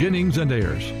Jennings and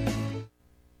Ayers.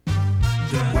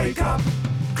 The Wake Up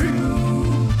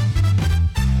Crew.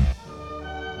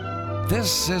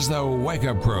 This is the Wake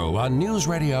Up Crew on News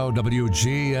Radio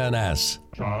WGNS.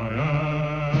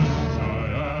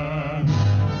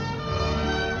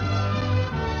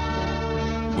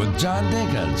 With John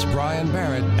Dinkins, Brian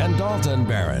Barrett, and Dalton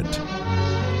Barrett.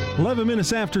 11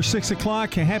 minutes after 6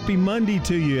 o'clock. Happy Monday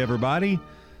to you, everybody.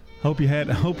 Hope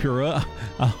you're up.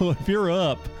 If you're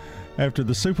up after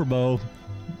the Super Bowl,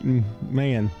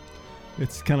 man,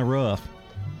 it's kind of rough.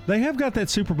 They have got that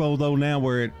Super Bowl, though, now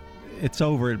where it's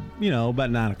over at,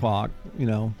 about 9 o'clock.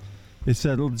 It's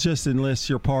just unless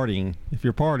you're partying. If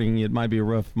you're partying, it might be a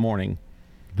rough morning.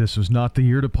 This was not the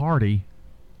year to party.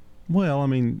 Well,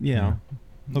 yeah.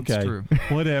 Okay. That's true.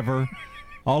 Whatever.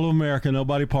 All of America,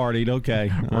 nobody partied.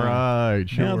 Okay. Right,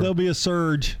 sure. Now there'll be a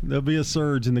surge. There'll be a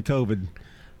surge in the COVID,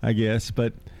 I guess.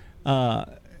 But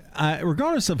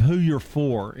regardless of who you're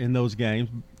for in those games,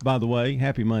 by the way,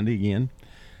 happy Monday again.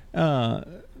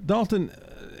 Dalton,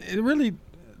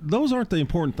 those aren't the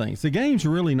important things. The game's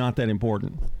really not that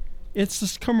important. It's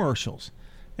the commercials,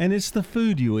 and it's the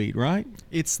food you eat, right?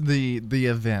 It's the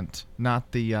event,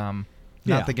 not the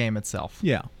game itself.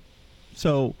 Yeah.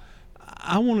 So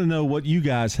I want to know what you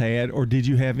guys had, or did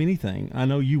you have anything? I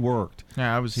know you worked.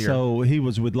 Yeah, I was here. So he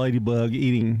was with Ladybug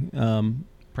eating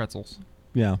pretzels.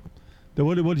 Yeah.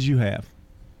 What did you have?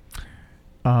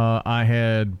 I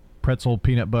had pretzel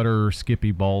peanut butter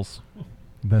Skippy balls.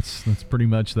 That's pretty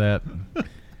much that.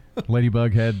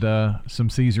 Ladybug had some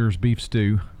Caesar's beef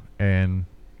stew, and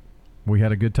we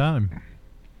had a good time.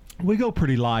 We go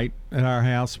pretty light at our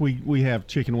house. We have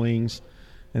chicken wings,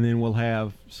 and then we'll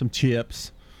have some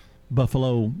chips,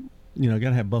 buffalo. Got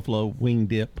to have buffalo wing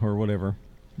dip or whatever.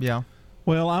 Yeah.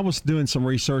 Well, I was doing some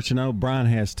research, and I know Brian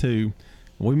has too.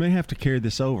 We may have to carry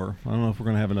this over. I don't know if we're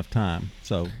going to have enough time.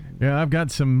 So yeah, I've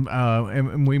got some,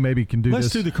 and we maybe can do Let's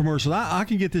this. do the commercial. I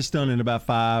can get this done in about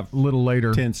 5 a little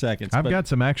later, 10 seconds. I've got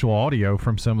some actual audio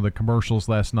from some of the commercials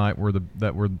last night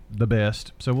that were the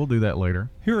best. So we'll do that later.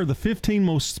 Here are the 15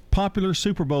 most popular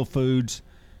Super Bowl foods,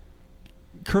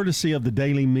 courtesy of the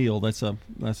Daily Meal. That's a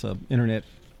internet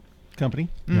company.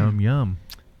 Yum yum.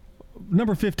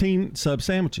 Number 15, sub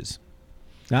sandwiches.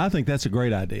 Now I think that's a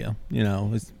great idea.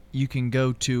 You can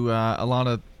go to a lot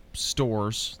of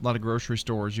stores, a lot of grocery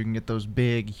stores. You can get those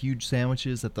big, huge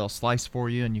sandwiches that they'll slice for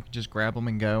you, and you can just grab them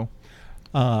and go.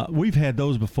 We've had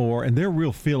those before, and they're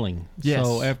real filling. Yes.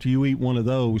 So after you eat one of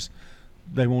those,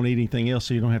 they won't eat anything else,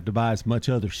 so you don't have to buy as much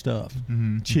other stuff.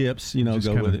 Mm-hmm. Chips, Just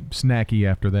go kind with of it. Snacky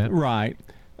after that. Right.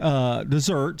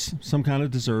 Desserts, some kind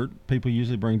of dessert. People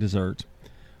usually bring desserts.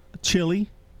 Chili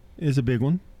is a big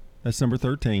one. That's number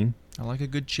 13. I like a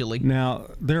good chili. Now,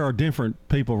 there are different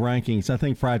people rankings. I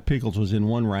think fried pickles was in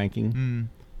one ranking.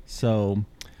 So,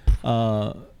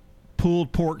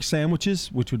 pulled pork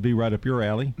sandwiches, which would be right up your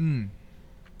alley.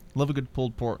 Love a good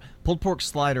pulled pork. Pulled pork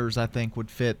sliders, I think,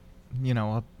 would fit,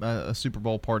 a Super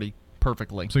Bowl party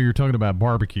perfectly. So you're talking about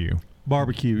barbecue.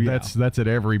 Barbecue, yeah. That's at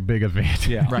every big event.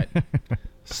 Yeah. Right.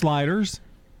 Sliders,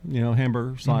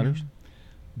 hamburger sliders.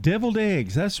 Deviled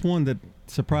eggs, that's one that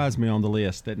surprised me on the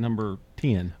list at number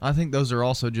 10. I think those are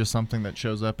also just something that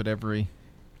shows up at every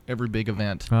big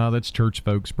event. That's church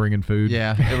folks bringing food.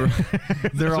 Yeah,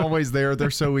 they're always there. They're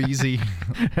so easy.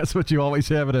 That's what you always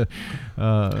have at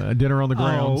a dinner on the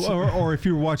grounds. Or if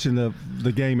you're watching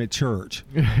the game at church.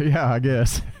 Yeah, I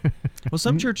guess. Well,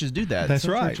 some churches do that. That's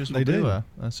some right. Churches They will do do.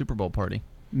 a Super Bowl party.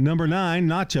 Number 9,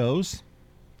 nachos.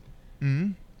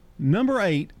 Number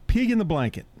 8, pig in the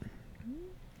blanket.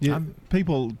 Yeah,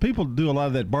 people do a lot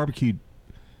of that barbecue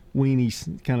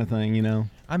weenies kind of thing,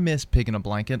 I miss pig in a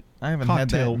blanket. I haven't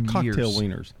had that in cocktail years.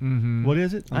 wieners. Mm-hmm. What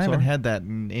is it? I haven't had that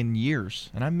in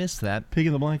years, and I miss that. Pig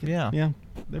in the blanket? Yeah.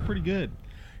 They're pretty good.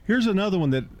 Here's another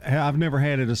one that I've never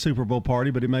had at a Super Bowl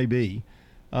party, but it may be.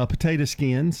 Potato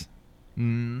skins.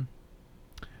 Ooh,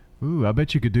 I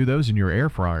bet you could do those in your air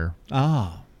fryer.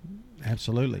 Ah,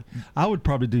 absolutely. I would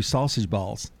probably do sausage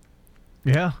balls.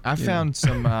 Yeah. I found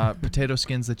some potato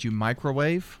skins that you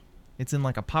microwave. It's in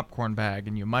like a popcorn bag,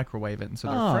 and you microwave it, and so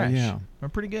they're fresh. Yeah. They're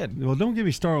pretty good. Well, don't get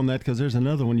me started on that, because there's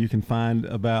another one you can find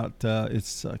about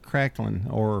it's crackling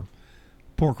or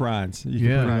pork rinds. You can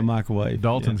put it in a microwave.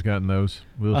 Dalton's gotten those.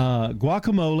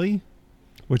 Guacamole,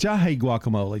 which I hate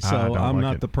guacamole, so I'm like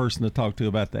not it. the person to talk to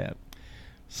about that.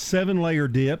 7-layer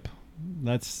dip.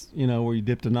 That's, where you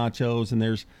dip the nachos, and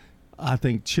there's, I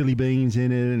think, chili beans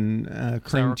in it and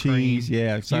cream Sour cheese. cream.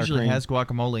 Yeah, sour Usually cream. has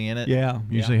guacamole in it. Yeah.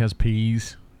 Usually has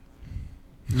peas.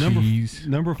 Cheese.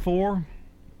 Number 4.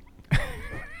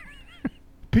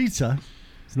 Pizza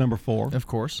is number 4. Of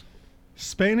course.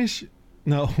 Spanish.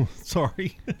 No,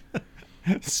 sorry.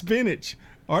 spinach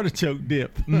artichoke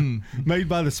dip made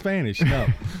by the Spanish. No.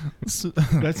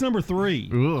 That's number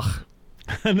 3. Ugh.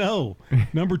 No.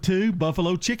 Number 2,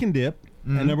 buffalo chicken dip.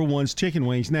 And number 1's chicken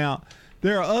wings. Now,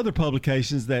 there are other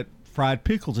publications that fried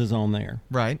pickles is on there.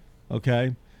 Right.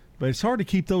 Okay. But it's hard to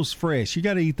keep those fresh. You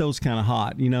got to eat those kind of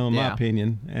hot, in my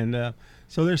opinion. And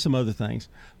so there's some other things.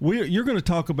 You're going to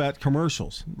talk about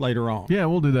commercials later on. Yeah,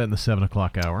 we'll do that in the 7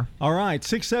 o'clock hour. All right,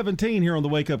 6:17 here on the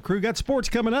Wake Up Crew. Got sports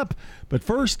coming up, but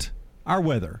first, our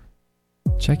weather.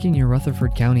 Checking your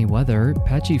Rutherford County weather,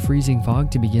 patchy freezing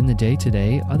fog to begin the day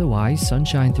today, otherwise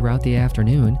sunshine throughout the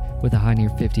afternoon with a high near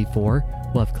 54.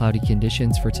 We'll have cloudy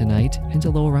conditions for tonight and a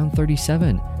low around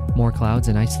 37. More clouds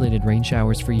and isolated rain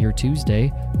showers for your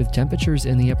Tuesday with temperatures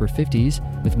in the upper 50s,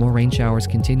 with more rain showers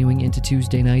continuing into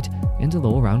Tuesday night and a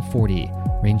low around 40.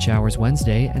 Rain showers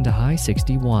Wednesday and a high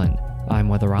 61. I'm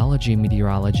weatherology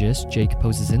meteorologist Jake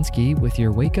Pozesinski with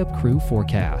your Wake Up Crew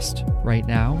forecast. Right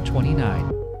now,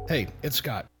 29. Hey, it's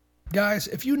Scott. Guys,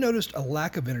 if you noticed a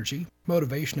lack of energy,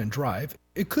 motivation, and drive,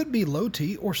 it could be low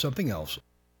T or something else,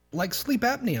 like sleep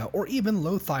apnea or even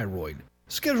low thyroid.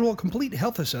 Schedule a complete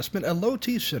health assessment at Low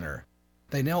T Center.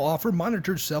 They now offer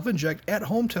monitored self-inject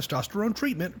at-home testosterone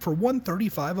treatment for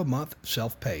 $135 a month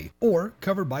self-pay, or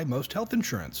covered by most health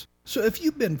insurance. So if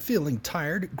you've been feeling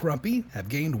tired, grumpy, have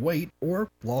gained weight, or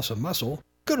loss of muscle,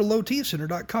 go to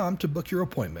lowtcenter.com to book your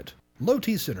appointment. Low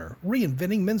T Center,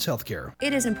 reinventing men's healthcare.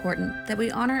 It is important that we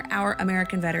honor our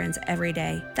American veterans every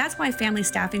day. That's why Family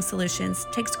Staffing Solutions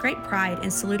takes great pride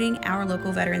in saluting our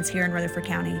local veterans here in Rutherford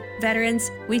County. Veterans,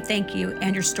 we thank you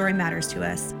and your story matters to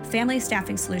us. Family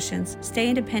Staffing Solutions, stay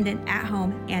independent at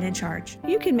home and in charge.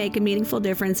 You can make a meaningful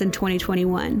difference in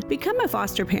 2021. Become a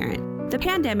foster parent. The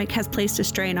pandemic has placed a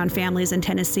strain on families in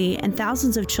Tennessee, and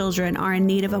thousands of children are in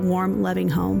need of a warm, loving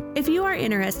home. If you are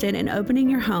interested in opening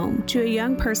your home to a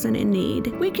young person in need,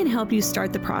 we can help you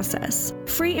start the process.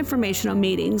 Free informational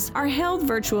meetings are held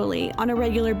virtually on a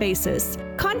regular basis.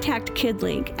 Contact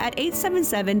KidLink at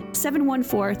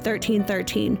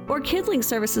 877-714-1313 or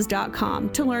kidlinkservices.com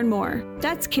to learn more.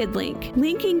 That's KidLink,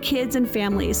 linking kids and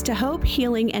families to hope,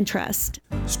 healing, and trust.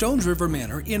 Stones River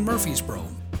Manor in Murfreesboro.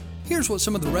 Here's what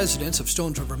some of the residents of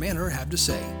Stones River Manor have to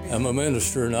say. I'm a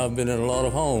minister and I've been in a lot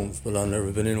of homes, but I've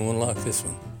never been in one like this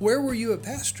one. Where were you a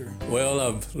pastor? Well,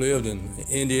 I've lived in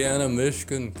Indiana,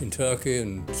 Michigan, Kentucky,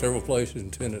 and several places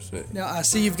in Tennessee. Now, I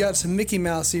see you've got some Mickey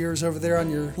Mouse ears over there on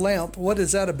your lamp. What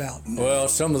is that about? Well,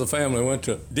 some of the family went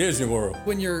to Disney World.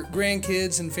 When your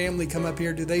grandkids and family come up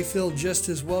here, do they feel just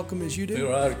as welcome as you do?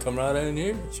 Feel right, come right in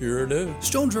here. Sure do.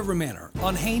 Stones River Manor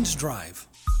on Haynes Drive.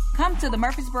 Come to the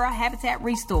Murfreesboro Habitat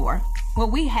Restore, where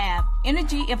we have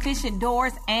energy-efficient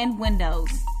doors and windows.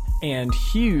 And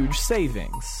huge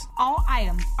savings. All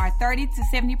items are 30 to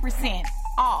 70%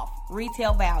 off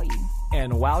retail value.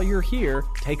 And while you're here,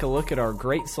 take a look at our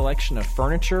great selection of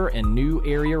furniture and new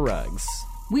area rugs.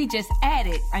 We just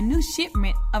added a new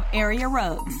shipment of area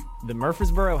rugs. The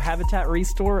Murfreesboro Habitat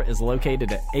Restore is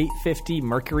located at 850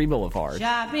 Mercury Boulevard.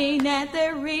 Shopping at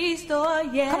the Restore,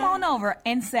 yeah. Come on over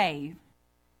and save.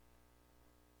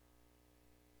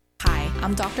 Hi,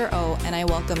 I'm Dr. O, and I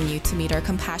welcome you to meet our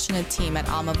compassionate team at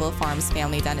Almaville Farms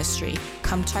Family Dentistry.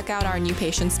 Come check out our new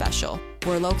patient special.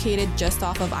 We're located just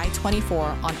off of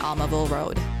I-24 on Almaville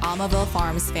Road. Almaville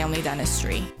Farms Family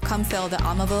Dentistry. Come feel the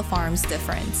Almaville Farms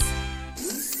difference.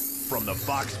 From the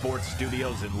Fox Sports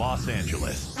Studios in Los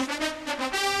Angeles,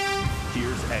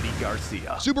 here's Eddie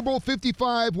Garcia. Super Bowl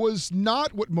 55 was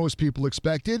not what most people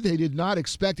expected. They did not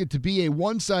expect it to be a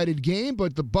one-sided game,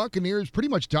 but the Buccaneers pretty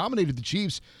much dominated the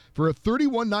Chiefs for a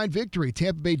 31-9 victory.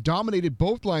 Tampa Bay dominated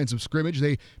both lines of scrimmage.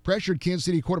 They pressured Kansas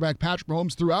City quarterback Patrick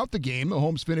Mahomes throughout the game.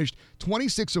 Mahomes finished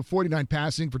 26 of 49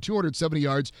 passing for 270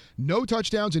 yards, no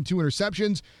touchdowns and 2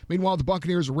 interceptions. Meanwhile, the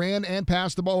Buccaneers ran and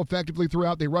passed the ball effectively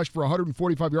throughout. They rushed for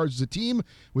 145 yards as a team,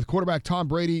 with quarterback Tom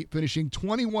Brady finishing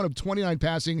 21 of 29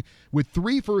 passing with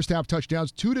 3 first-half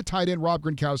touchdowns, 2 to tight end Rob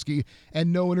Gronkowski,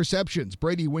 and no interceptions.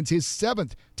 Brady wins his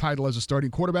 7th title as a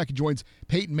starting quarterback. He joins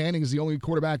Peyton Manning as the only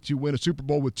quarterback to win a Super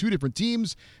Bowl with 2 different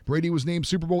teams. Brady was named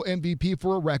Super Bowl MVP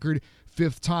for a record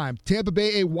 5th time. Tampa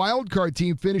Bay, a wild card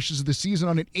team, finishes the season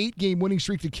on an 8-game winning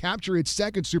streak to capture its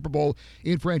 2nd Super Bowl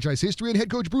in franchise history, and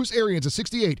head coach Bruce Arians, at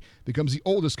 68, becomes the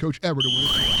oldest coach ever to win.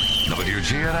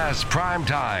 WGNS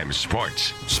Primetime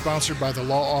Sports. Sponsored by the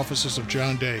law offices of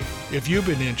John Day. If you've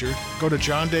been injured, go to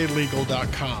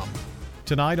johndaylegal.com.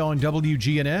 Tonight on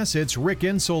WGNS, it's Rick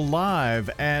Insell live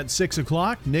at 6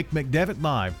 o'clock. Nick McDevitt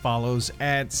live follows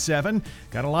at 7.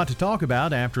 Got a lot to talk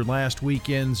about after last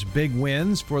weekend's big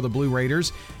wins for the Blue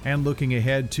Raiders and looking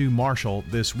ahead to Marshall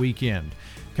this weekend.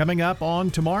 Coming up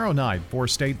on tomorrow night for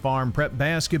State Farm Prep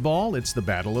Basketball, it's the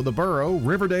Battle of the Borough,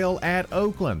 Riverdale at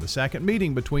Oakland. The second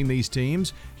meeting between these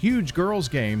teams. Huge girls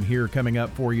game here coming up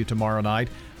for you tomorrow night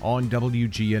on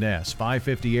WGNS.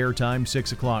 5:50 airtime,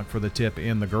 6 o'clock for the tip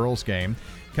in the girls game.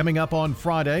 Coming up on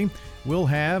Friday, we'll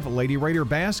have Lady Raider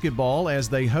basketball as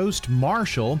they host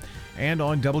Marshall, and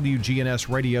on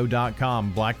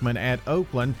WGNSradio.com, Blackman at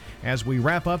Oakland as we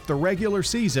wrap up the regular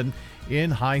season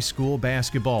in high school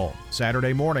basketball.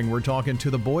 Saturday morning, we're talking to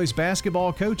the boys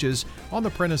basketball coaches on the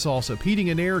Prentice Allsup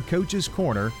Heating and Air Coaches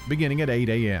Corner beginning at 8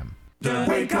 a.m. The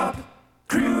Wake Up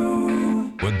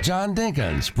Crew with John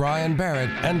Dinkins, Brian Barrett,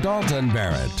 and Dalton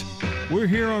Barrett. We're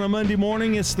here on a Monday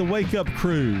morning. It's the Wake Up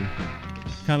Crew.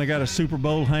 Kind of got a Super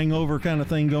Bowl hangover kind of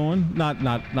thing going. Not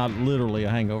literally a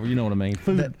hangover. You know what I mean?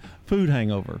 Food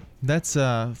hangover. That's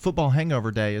football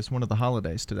hangover day is one of the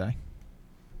holidays today.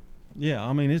 Yeah,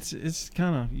 I mean it's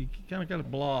kind of you kind of got a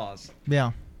blahs.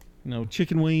 Yeah. You know,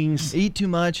 chicken wings. Eat too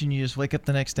much and you just wake up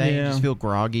the next day and you just feel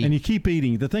groggy. And you keep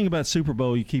eating. The thing about Super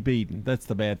Bowl, you keep eating. That's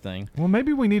the bad thing. Well,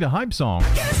 maybe we need a hype song.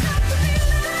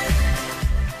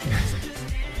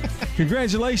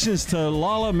 Congratulations to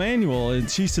Lala Manuel,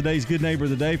 and she's today's Good Neighbor of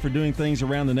the Day for doing things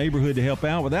around the neighborhood to help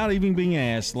out without even being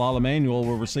asked. Lala Manuel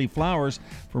will receive flowers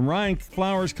from Ryan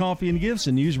Flowers Coffee and Gifts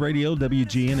and News Radio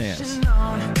WGNS.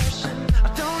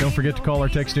 Don't forget to call or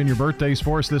text in your birthdays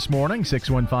for us this morning,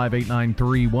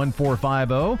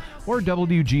 615-893-1450 or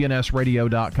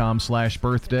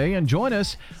WGNSradio.com/birthday, and join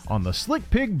us on the Slick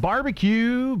Pig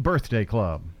Barbecue Birthday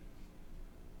Club.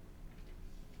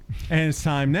 And it's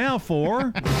time now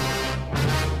for...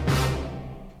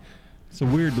 So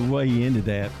weird the way he ended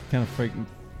that. Kind of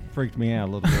freaked me out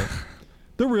a little bit.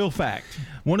 The real fact.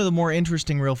 One of the more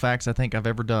interesting real facts I think I've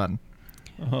ever done.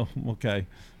 Oh, okay.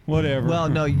 Whatever. Well,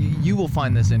 no, you will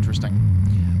find this interesting.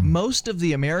 Most of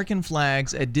the American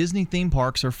flags at Disney theme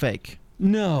parks are fake.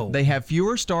 No. They have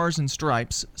fewer stars and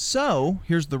stripes, so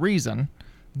here's the reason,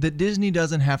 that Disney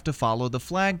doesn't have to follow the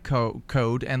flag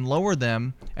code and lower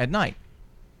them at night.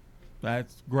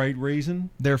 That's great reason.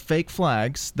 They're fake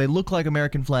flags. They look like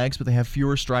American flags, but they have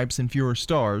fewer stripes and fewer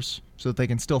stars, so that they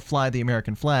can still fly the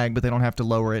American flag, but they don't have to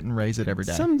lower it and raise it every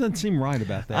day. Something doesn't seem right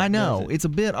about that. I know. It's a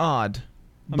bit odd.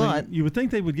 But you would think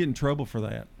they would get in trouble for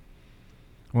that.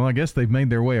 Well, I guess they've made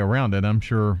their way around it, I'm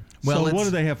sure. Well, so what do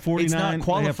they have, 49? It's not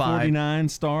qualified. They have 49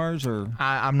 stars? Or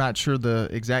I'm not sure the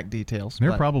exact details.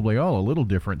 They're probably all a little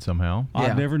different somehow. Yeah.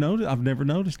 I've never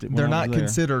noticed it. They're not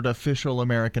considered official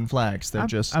American flags. They're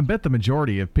just... I bet the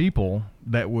majority of people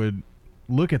that would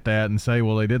look at that and say,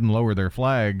 well, they didn't lower their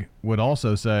flag, would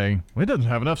also say, well, it doesn't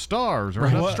have enough stars or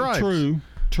enough stripes. True,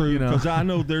 because I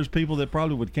know there's people that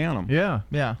probably would count them.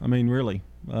 Yeah. I mean, really.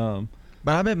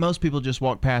 But I bet most people just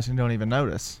walk past and don't even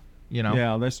notice, you know?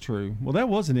 Yeah, that's true. Well, that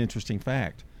was an interesting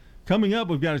fact. Coming up,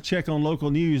 we've got a check on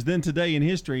local news. Then Today in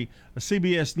History, a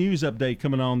CBS News update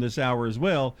coming on this hour as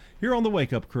well, here on the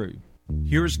Wake Up Crew.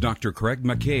 Here's Dr. Craig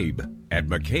McCabe at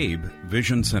McCabe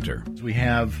Vision Center. We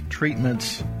have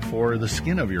treatments for the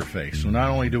skin of your face. So not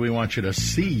only do we want you to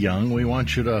see young, we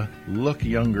want you to look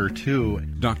younger too.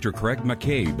 Dr. Craig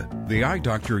McCabe, the eye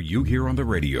doctor you hear on the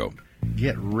radio.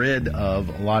 Get rid of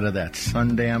a lot of that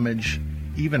sun damage,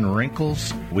 even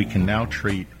wrinkles. We can now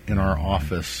treat in our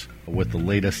office with the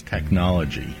latest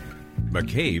technology.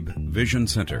 McCabe Vision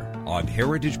Center on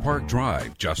Heritage Park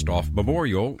Drive, just off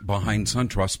Memorial, behind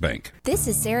SunTrust Bank. This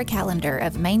is Sarah Callender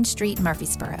of Main Street,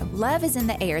 Murfreesboro. Love is in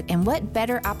the air, and what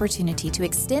better opportunity to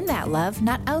extend that love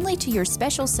not only to your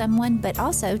special someone, but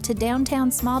also to downtown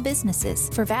small businesses.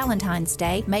 For Valentine's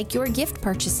Day, make your gift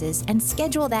purchases and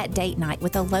schedule that date night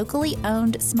with a locally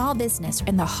owned small business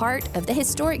in the heart of the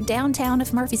historic downtown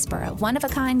of Murfreesboro.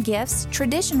 One-of-a-kind gifts,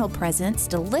 traditional presents,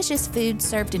 delicious food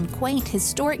served in quaint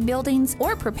historic buildings,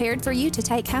 or prepared for you to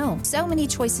take home. So many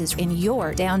choices in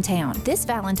your downtown. This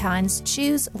Valentine's,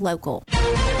 choose local.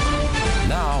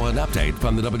 Now an update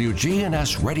from the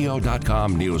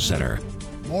WGNSradio.com News Center.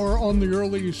 More on the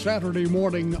early Saturday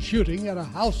morning shooting at a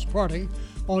house party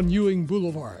on Ewing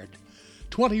Boulevard.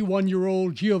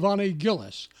 21-year-old Giovanni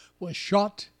Gillis was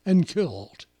shot and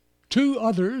killed. 2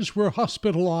 others were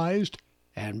hospitalized,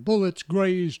 and bullets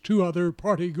grazed 2 other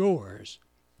party-goers.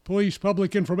 Police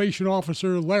Public Information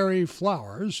Officer Larry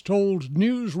Flowers told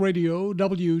News Radio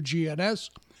WGNS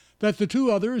that the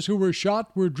 2 others who were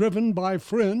shot were driven by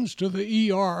friends to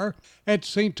the ER at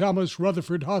St. Thomas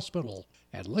Rutherford Hospital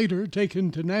and later taken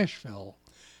to Nashville.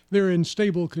 They're in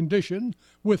stable condition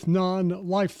with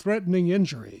non-life-threatening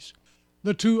injuries.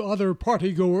 The 2 other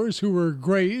partygoers who were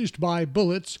grazed by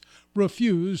bullets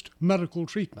refused medical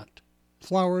treatment.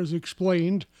 Flowers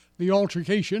explained The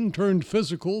altercation turned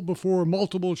physical before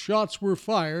multiple shots were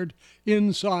fired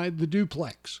inside the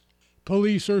duplex.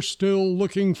 Police are still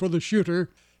looking for the shooter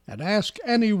and ask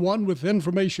anyone with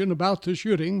information about the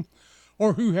shooting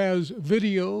or who has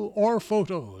video or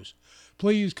photos,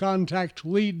 please contact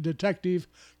lead detective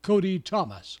Cody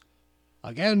Thomas.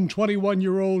 Again,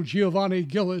 21-year-old Giovanni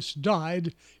Gillis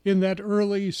died in that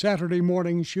early Saturday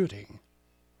morning shooting.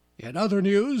 In other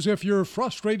news, if you're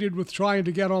frustrated with trying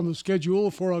to get on the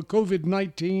schedule for a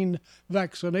COVID-19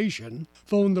 vaccination,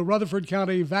 phone the Rutherford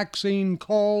County Vaccine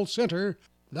Call Center.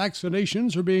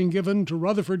 Vaccinations are being given to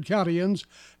Rutherford Countyans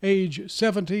age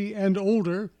 70 and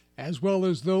older, as well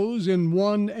as those in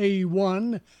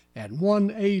 1A1 and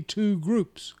 1A2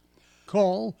 groups.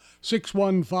 Call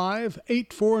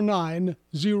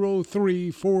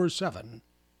 615-849-0347.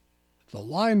 The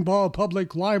Linebaugh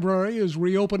Public Library is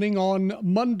reopening on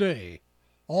Monday.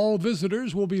 All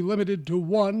visitors will be limited to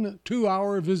 1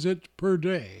 2-hour visit per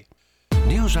day.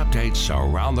 News updates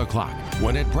around the clock,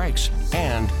 when it breaks,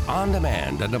 and on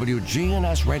demand at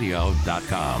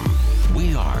WGNSradio.com.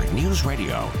 We are News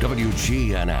Radio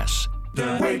WGNS.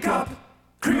 The Wake Up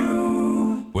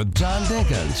Crew. With John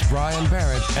Dinkins, Brian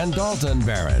Barrett, and Dalton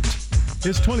Barrett.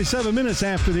 It's 27 minutes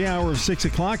after the hour of 6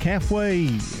 o'clock, halfway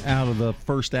out of the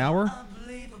first hour.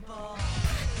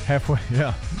 Halfway,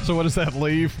 yeah. So what does that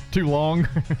leave? Too long?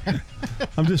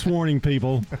 I'm just warning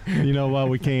people, while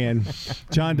we can.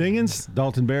 John Dinkins,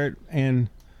 Dalton Barrett, and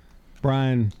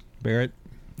Brian Barrett.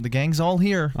 The gang's all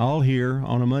here. All here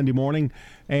on a Monday morning.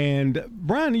 And,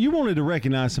 Brian, you wanted to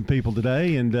recognize some people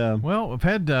today. And well, I've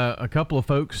had a couple of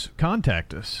folks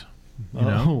contact us.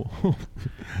 The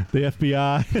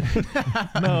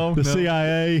FBI, no,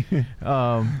 CIA,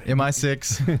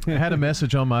 MI6. I had a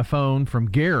message on my phone from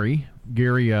Gary.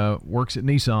 Gary works at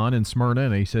Nissan in Smyrna,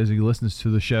 and he says he listens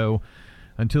to the show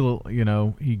until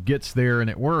he gets there and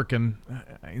at work, and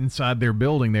inside their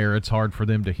building there, it's hard for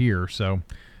them to hear. So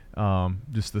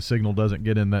just the signal doesn't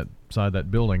get in that side of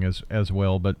that building as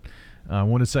well. But I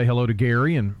want to say hello to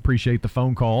Gary and appreciate the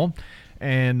phone call.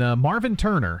 And Marvin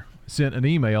Turner sent an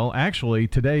email. Actually,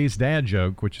 today's dad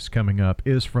joke, which is coming up,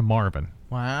 is from Marvin.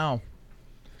 Wow.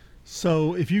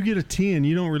 So if you get a 10,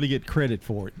 you don't really get credit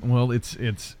for it. Well, it's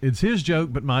his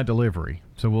joke, but my delivery.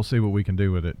 So we'll see what we can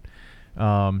do with it.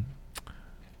 So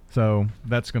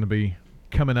that's going to be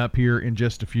coming up here in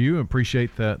just a few.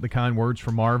 Appreciate the kind words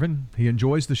from Marvin. He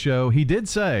enjoys the show. He did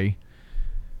say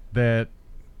that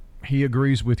he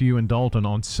agrees with you and Dalton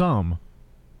on some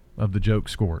of the joke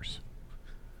scores.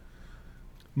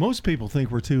 Most people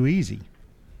think we're too easy.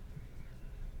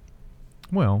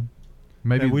 Well,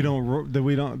 maybe we didn't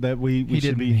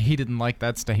like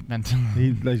that statement.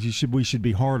 We should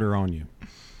be harder on you,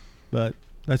 but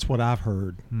that's what I've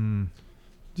heard.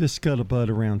 Just scuttlebutt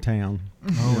around town.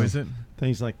 Oh, is it?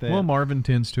 Things like that. Well, Marvin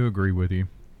tends to agree with you,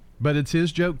 but it's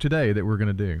his joke today that we're going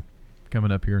to do coming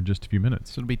up here in just a few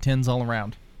minutes. So it'll be 10s all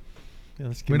around.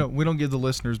 Yeah, we don't give the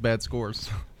listeners bad scores.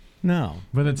 No,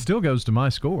 but it still goes to my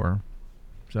score.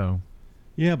 So,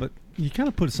 yeah, but you kind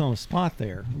of put us on a spot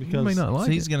there because you may not like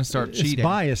he's going to start cheating. It's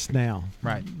biased now.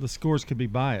 Right. The scores could be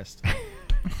biased.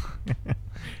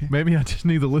 Maybe I just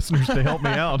need the listeners to help me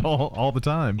out all the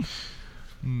time.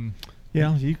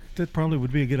 Yeah, that probably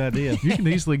would be a good idea. You can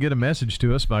easily get a message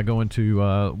to us by going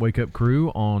to Wake Up Crew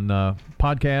on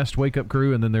podcast, Wake Up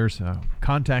Crew, and then there's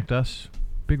Contact Us,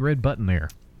 big red button there.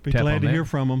 Be glad to hear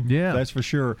from them. Yeah, that's for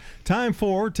sure. Time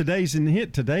for Today's in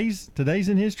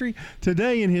History.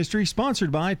 Today in History,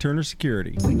 sponsored by Turner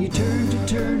Security. When you turn to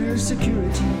Turner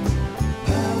Security,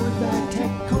 powered by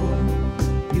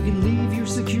TechCore, you can leave your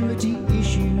security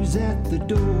issues at the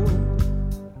door.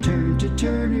 Turn to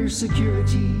Turner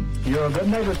Security. You're a good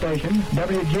neighbor station,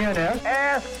 WGNS.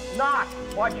 Ask not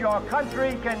what your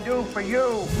country can do for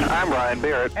you. I'm Ryan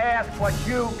Barrett. Ask what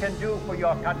you can do for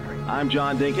your country. I'm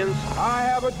John Dinkins. I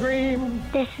have a dream.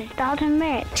 This is Dalton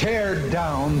Barrett. Tear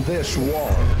down this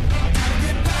wall.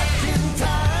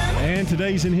 And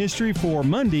today's in history for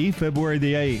Monday, February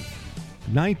the 8th,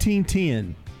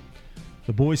 1910.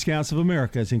 The Boy Scouts of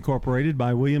America is incorporated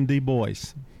by William D.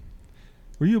 Boyce.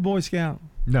 Were you a Boy Scout?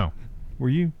 No. Were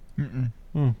you? Mm-mm.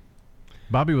 Oh.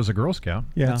 Bobby was a Girl Scout.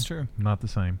 Yeah. That's true. Not the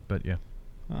same, but yeah.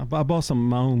 I bought some of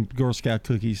my own Girl Scout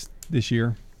cookies this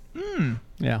year.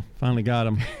 Yeah, finally got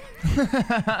them.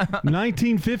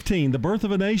 1915, The Birth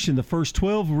of a Nation, the first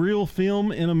 12-reel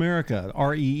film in America.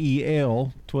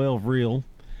 REEL, 12-reel.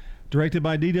 Directed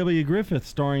by D.W. Griffith,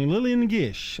 starring Lillian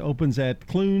Gish, opens at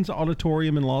Clunes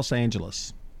Auditorium in Los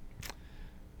Angeles.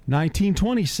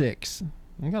 1926.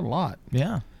 I got a lot.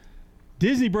 Yeah.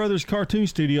 Disney Brothers Cartoon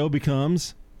Studio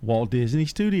becomes Walt Disney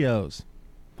Studios.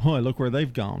 Boy, look where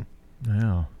they've gone.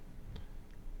 Yeah.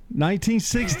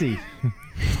 1960.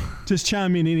 Just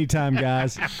chime in anytime,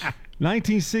 guys.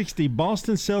 1960,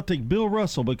 Boston Celtic Bill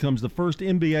Russell becomes the first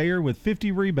NBAer with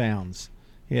 50 rebounds.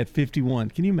 He had 51.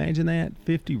 Can you imagine that?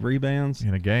 50 rebounds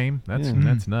in a game?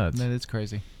 That's nuts. That is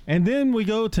crazy. And then we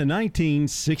go to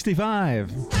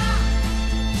 1965.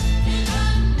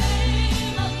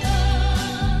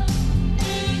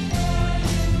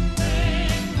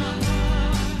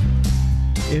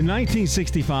 In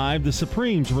 1965, the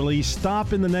Supremes released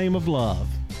Stop in the Name of Love.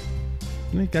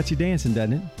 It got you dancing,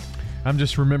 doesn't it? I'm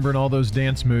just remembering all those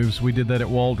dance moves. We did that at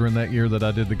Waldron that year that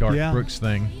I did the Garth Brooks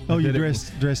thing. Oh, you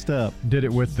dressed up. Did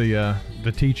it with the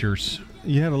teachers.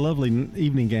 You had a lovely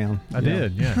evening gown. I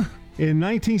did, yeah. In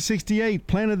 1968,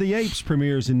 Planet of the Apes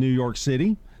premieres in New York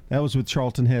City. That was with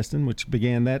Charlton Heston, which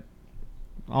began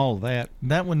all of that.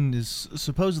 That one is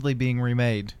supposedly being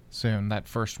remade soon, that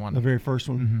first one. The very first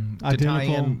one?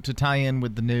 Mm-hmm. To tie in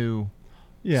with the new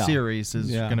series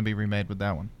is going to be remade with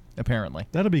that one, apparently.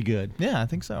 That'll be good. Yeah, I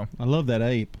think so. I love that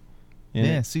ape.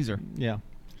 Caesar. Yeah.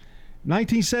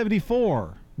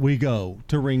 1974, we go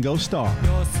to Ringo Starr.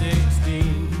 You're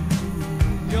 16,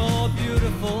 you're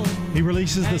beautiful. He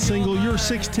releases the single You're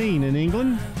 16 in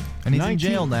England. And he's in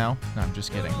jail now. No, I'm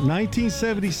just kidding.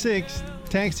 1976,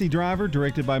 Taxi Driver,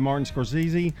 directed by Martin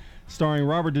Scorsese, starring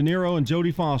Robert De Niro and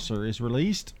Jodie Foster, is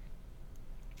released.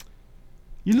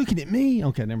 You looking at me?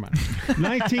 Okay, never mind.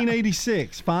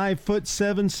 1986,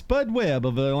 5'7" Spud Webb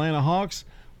of the Atlanta Hawks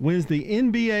wins the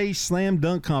NBA Slam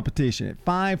Dunk competition at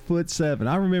 5'7".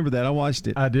 I remember that. I watched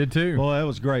it. I did too. Boy, that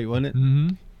was great, wasn't it?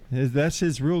 Mm-hmm. That's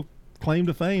his real claim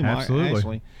to fame. Absolutely.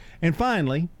 Actually. And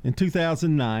finally, in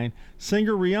 2009,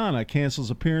 singer Rihanna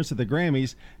cancels appearance at the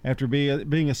Grammys after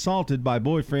being assaulted by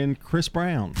boyfriend Chris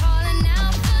Brown.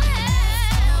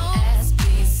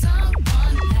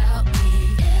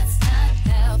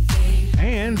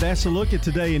 And that's a look at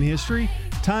today in history.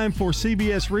 Time for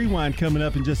CBS Rewind coming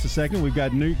up in just a second. We've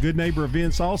got new Good Neighbor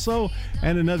events also,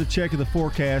 and another check of the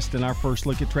forecast and our first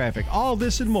look at traffic. All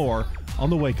this and more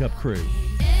on the Wake Up Crew.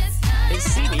 It's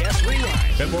CBS Rewind.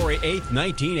 February 8th,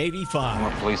 1985.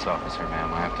 I'm a police officer,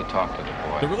 ma'am. I have to talk to the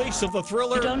boy. The release of the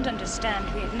thriller. You don't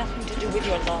understand. We have nothing to do with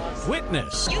your laws.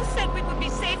 Witness. You said we would be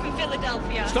safe in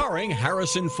Philadelphia. Starring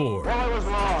Harrison Ford. Well, I was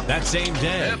wrong. That same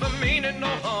day. Never meaning no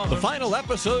harm. The final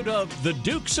episode of The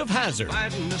Dukes of Hazzard.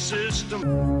 Fighting the system.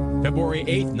 February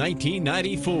 8th,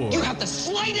 1994. You have the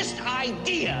slightest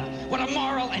idea what a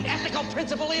moral and ethical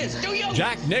principle is, do you?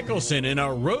 Jack Nicholson in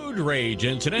a road rage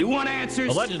incident. You want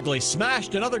answers? Allegedly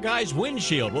smashed another guy's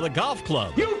windshield with a golf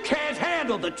club. You can't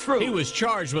handle the truth. He was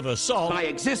charged with assault. My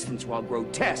existence, while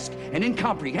grotesque and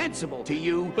incomprehensible to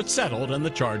you, but settled and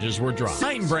the charges were dropped.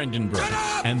 I'm Brendan Brooks,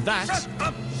 and that's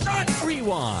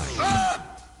Rewind.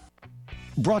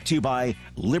 Brought to you by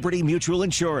Liberty Mutual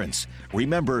Insurance.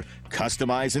 Remember,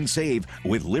 customize and save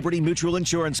with Liberty Mutual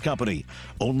Insurance Company.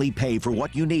 Only pay for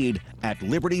what you need at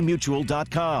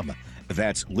libertymutual.com.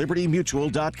 That's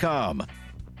libertymutual.com.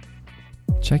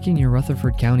 Checking your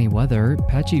Rutherford County weather,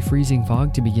 patchy freezing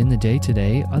fog to begin the day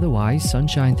today, otherwise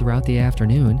sunshine throughout the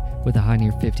afternoon with a high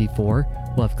near 54.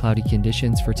 We'll have cloudy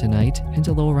conditions for tonight and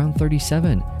a low around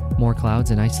 37. More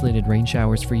clouds and isolated rain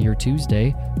showers for your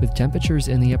Tuesday with temperatures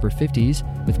in the upper 50s,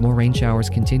 with more rain showers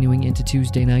continuing into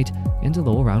Tuesday night and a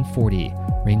low around 40.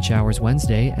 Rain showers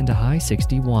Wednesday and a high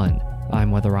 61.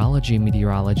 I'm weatherology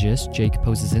meteorologist Jake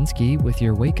Pozesinski with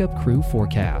your Wake Up Crew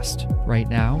forecast. Right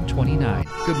now, 29.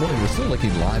 Good morning. We're still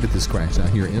looking live at this crash out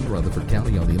here in Rutherford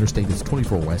County on the interstate. It's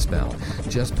 24 westbound,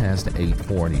 just past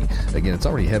 840. Again, it's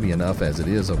already heavy enough as it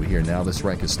is over here. Now this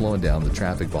wreck is slowing down the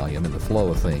traffic volume and the flow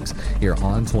of things here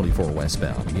on 24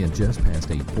 westbound. Again, just past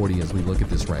 840 as we look at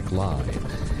this wreck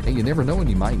live. And you never know when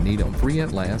you might need them. Free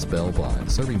at last, Bell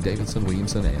Blind, serving Davidson,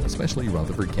 Williamson, and especially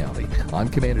Rutherford County. I'm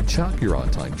Commander Chuck, your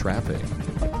on-time traffic.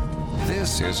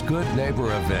 This is Good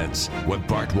Neighbor Events with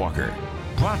Bart Walker.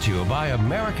 Brought to you by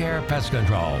Americare Pest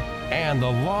Control and the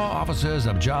law offices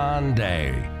of John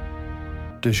Day.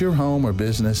 Does your home or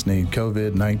business need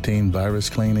COVID-19 virus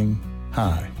cleaning?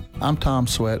 Hi, I'm Tom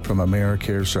Sweat from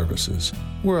Americare Services.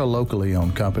 We're a locally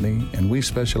owned company, and we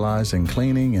specialize in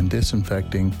cleaning and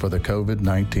disinfecting for the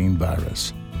COVID-19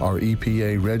 virus. Our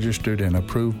EPA-registered and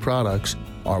approved products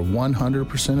are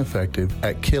 100% effective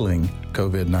at killing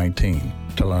COVID-19.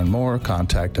 To learn more,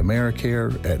 contact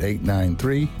Americare at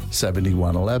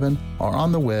 893-7111 or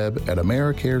on the web at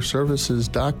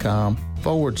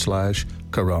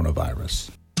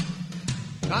americareservices.com/coronavirus.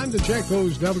 Time to check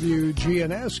those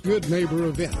WGNS Good Neighbor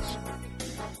events.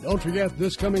 Don't forget,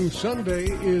 this coming Sunday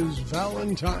is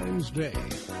Valentine's Day.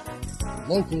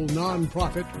 Local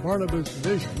nonprofit Barnabas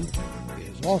Vision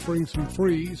is offering some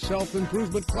free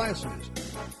self-improvement classes.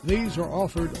 These are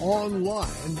offered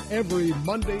online every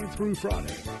Monday through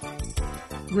Friday.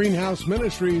 Greenhouse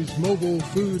Ministries Mobile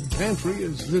Food Pantry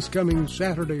is this coming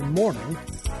Saturday morning.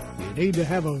 You need to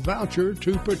have a voucher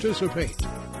to participate.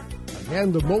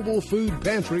 Again, the Mobile Food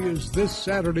Pantry is this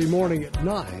Saturday morning at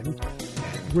 9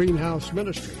 at Greenhouse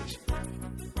Ministries.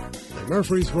 The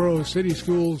Murfreesboro City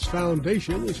Schools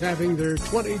Foundation is having their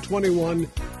 2021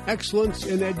 Excellence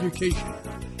in Education.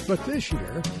 But this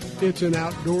year, it's an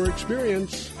outdoor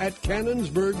experience at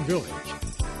Cannonsburg Village,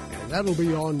 and that'll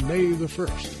be on May the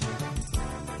 1st.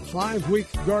 The 5-week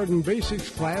Garden Basics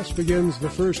class begins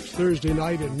the first Thursday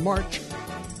night in March,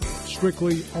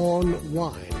 strictly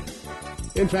online.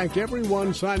 In fact,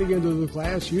 everyone signing into the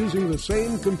class using the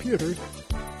same computer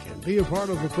can be a part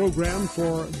of the program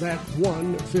for that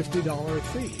one $50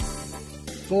 fee.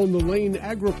 Phone the Lane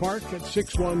Agri-Park at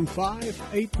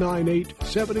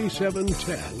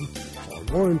 615-898-7710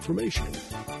 for more information.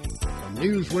 From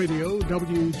News Radio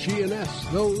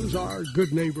WGNS, those are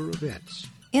Good Neighbor events.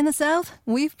 In the South,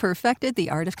 we've perfected the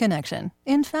art of connection.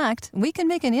 In fact, we can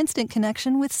make an instant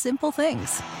connection with simple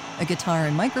things. A guitar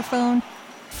and microphone,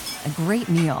 a great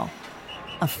meal,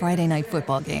 a Friday night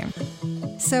football game.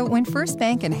 So when First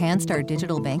Bank enhanced our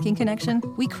digital banking connection,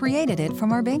 we created it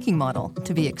from our banking model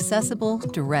to be accessible,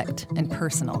 direct, and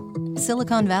personal.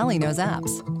 Silicon Valley knows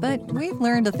apps, but we've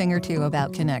learned a thing or two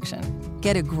about connection.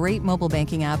 Get a great mobile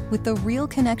banking app with the real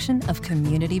connection of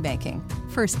community banking.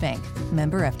 First Bank,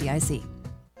 member FDIC.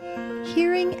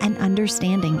 Hearing and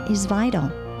understanding is vital.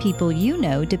 People you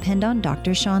know depend on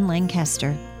Dr. Sean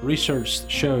Lancaster. Research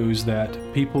shows that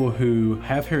people who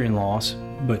have hearing loss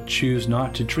but choose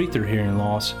not to treat their hearing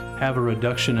loss have a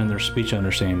reduction in their speech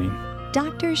understanding.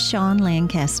 Dr. Sean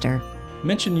Lancaster.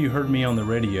 Mention you heard me on the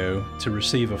radio to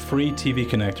receive a free TV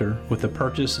connector with the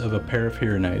purchase of a pair of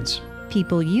hearing aids.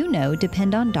 People you know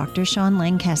depend on Dr. Sean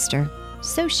Lancaster.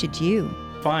 So should you.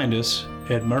 Find us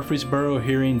at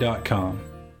murfreesborohearing.com.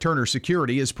 Turner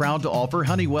Security is proud to offer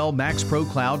Honeywell Max Pro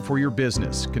Cloud for your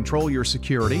business. Control your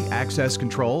security, access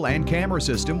control, and camera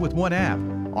system with one app.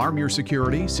 Arm your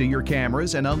security, see your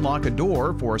cameras, and unlock a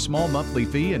door for a small monthly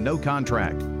fee and no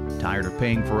contract. Tired of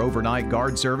paying for overnight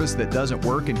guard service that doesn't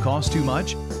work and costs too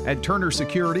much? At Turner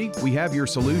Security, we have your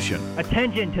solution.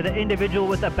 Attention to the individual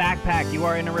with a backpack. You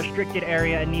are in a restricted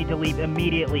area and need to leave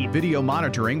immediately. Video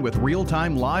monitoring with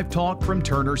real-time live talk from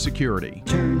Turner Security.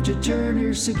 Turn to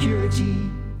Turner Security.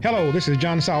 Hello, this is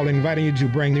John Saul inviting you to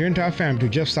bring your entire family to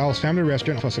Jeff Saul's Family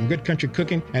Restaurant for some good country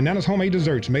cooking and Nana's homemade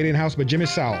desserts made in-house by Jimmy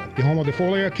Saul, the home of the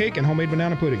 4-layer cake and homemade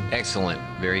banana pudding. Excellent.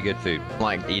 Very good food.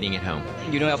 Like eating at home.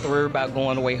 You don't have to worry about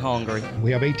going away hungry.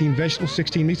 We have 18 vegetables,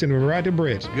 16 meats, and a variety of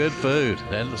breads. Good food,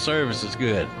 and the service is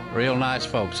good. Real nice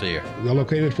folks here. We are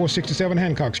located at 467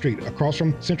 Hancock Street, across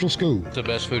from Central School. It's the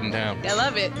best food in town. I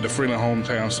love it. The Freeland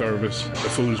Hometown Service. The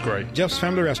food is great. Jeff's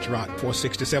Family Restaurant,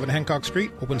 467 Hancock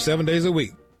Street, open 7 days a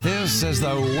week. This is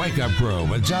the Wake Up Crew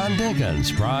with John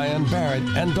Dinkins, Brian Barrett,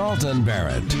 and Dalton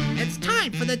Barrett. It's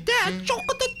time for the dad joke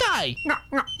of the day.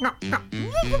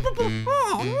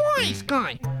 Oh, nice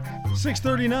guy.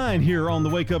 6:39 here on the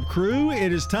Wake Up Crew.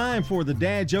 It is time for the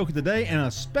dad joke of the day and a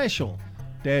special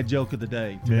dad joke of the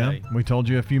day today. Yeah, we told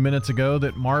you a few minutes ago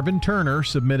that Marvin Turner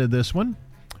submitted this one,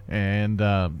 and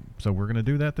so we're going to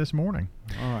do that this morning.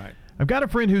 All right. I've got a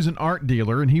friend who's an art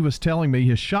dealer, and he was telling me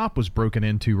his shop was broken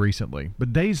into recently.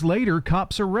 But days later,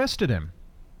 cops arrested him.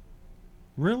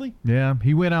 Really? Yeah,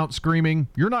 he went out screaming,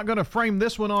 "You're not going to frame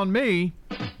this one on me."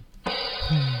 It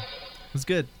was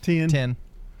good. 10.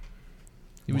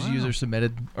 It was user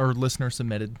submitted or listener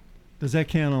submitted. Does that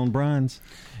count on Brian's?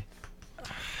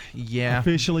 Yeah.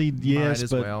 Officially, yes, might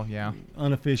as but well, yeah.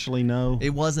 Unofficially, no. It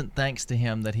wasn't thanks to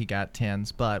him that he got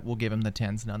 10s, but we'll give him the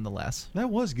 10s nonetheless. That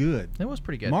was good. That was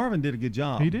pretty good. Marvin did a good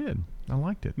job. He did. I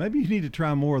liked it. Maybe you need to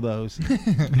try more of those.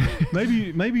 maybe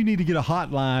you need to get a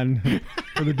hotline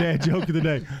for the dad joke of the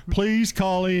day. Please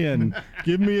call in.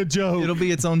 Give me a joke. It'll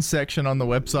be its own section on the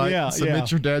website. Yeah,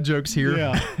 Submit your dad jokes here.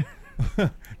 Yeah.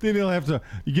 Then he'll have to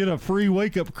get a free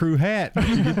Wake Up Crew hat.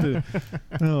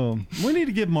 We need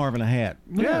to give Marvin a hat.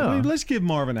 Yeah. Let's give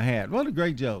Marvin a hat. What a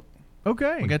great joke.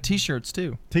 Okay. We got T-shirts,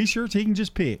 too. T-shirts, he can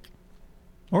just pick.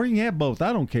 Or you can have both.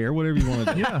 I don't care. Whatever you want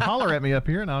to do. Yeah, holler at me up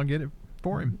here, and I'll get it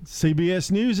for him.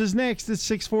 CBS News is next at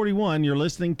 6:41. You're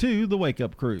listening to The Wake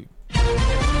Up Crew.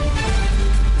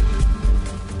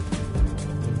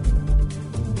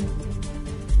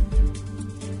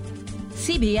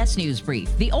 CBS News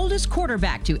Brief. The oldest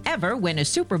quarterback to ever win a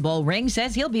Super Bowl ring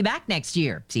says he'll be back next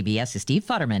year. CBS's Steve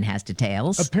Futterman has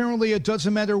details. Apparently, it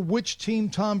doesn't matter which team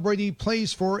Tom Brady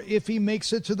plays for if he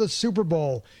makes it to the Super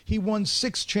Bowl. He won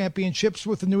 6 championships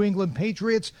with the New England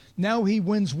Patriots. Now he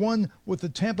wins one with the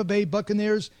Tampa Bay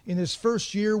Buccaneers in his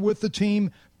first year with the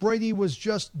team. Brady was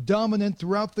just dominant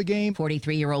throughout the game.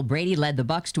 43-year-old Brady led the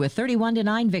Bucs to a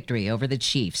 31-9 victory over the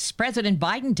Chiefs. President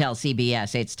Biden tells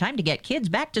CBS it's time to get kids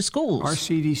back to schools. Our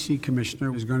CDC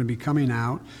commissioner is going to be coming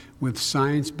out with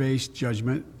science-based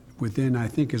judgment within, I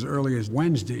think, as early as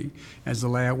Wednesday as to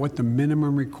lay out what the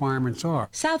minimum requirements are.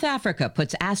 South Africa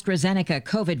puts AstraZeneca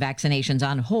COVID vaccinations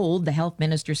on hold. The health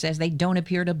minister says they don't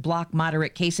appear to block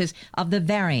moderate cases of the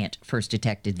variant first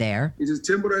detected there. It is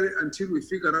temporary until we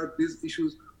figure out these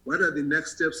issues. What are the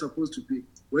next steps supposed to be?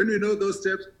 When we know those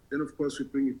steps, then of course we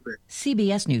bring it back.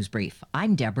 CBS News Brief.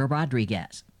 I'm Deborah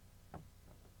Rodriguez.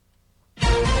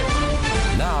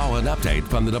 Now an update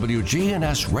from the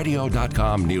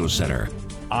WGNSradio.com News Center.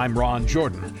 I'm Ron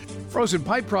Jordan. Frozen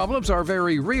pipe problems are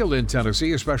very real in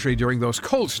Tennessee, especially during those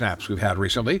cold snaps we've had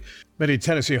recently. Many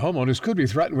Tennessee homeowners could be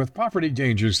threatened with property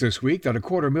dangers this week that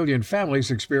 250,000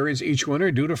 families experience each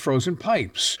winter due to frozen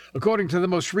pipes. According to the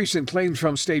most recent claims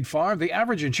from State Farm, the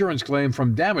average insurance claim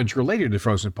from damage related to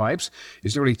frozen pipes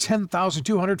is nearly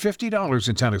 $10,250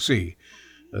 in Tennessee.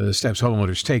 The steps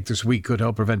homeowners take this week could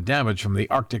help prevent damage from the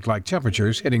Arctic-like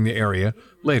temperatures hitting the area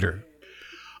later.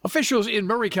 Officials in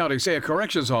Murray County say a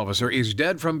corrections officer is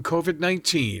dead from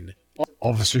COVID-19.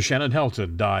 Officer Shannon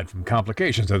Helton died from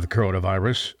complications of the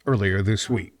coronavirus earlier this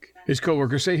week. His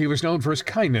co-workers say he was known for his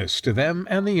kindness to them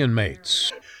and the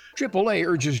inmates. AAA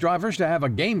urges drivers to have a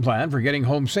game plan for getting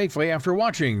home safely after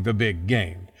watching the big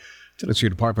game. Tennessee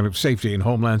Department of Safety and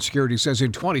Homeland Security says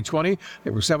in 2020,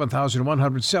 there were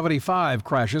 7,175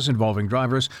 crashes involving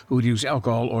drivers who would use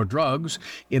alcohol or drugs.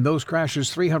 In those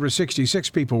crashes,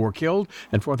 366 people were killed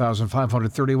and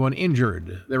 4,531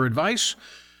 injured. Their advice?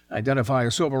 Identify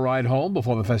a sober ride home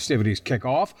before the festivities kick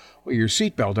off. Wear your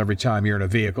seatbelt every time you're in a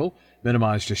vehicle.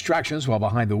 Minimize distractions while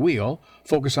behind the wheel.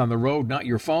 Focus on the road, not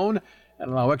your phone.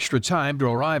 And allow extra time to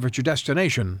arrive at your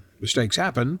destination. Mistakes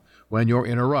happen when you're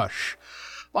in a rush.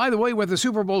 By the way, with the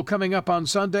Super Bowl coming up on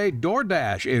Sunday,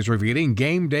 DoorDash is revealing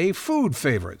game day food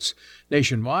favorites.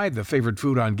 Nationwide, the favorite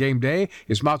food on game day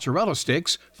is mozzarella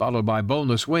sticks, followed by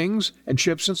boneless wings and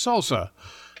chips and salsa. A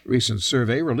recent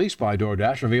survey released by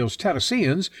DoorDash reveals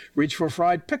Tennesseans reach for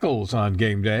fried pickles on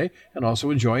game day and also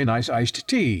enjoy a nice iced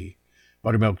tea,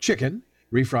 buttermilk chicken,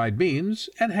 refried beans,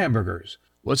 and hamburgers.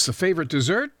 What's the favorite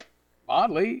dessert?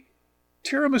 Oddly,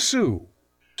 tiramisu.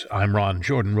 I'm Ron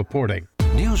Jordan reporting.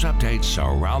 News updates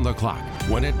around the clock,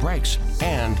 when it breaks,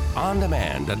 and on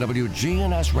demand at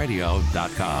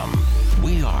WGNSradio.com.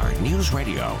 We are News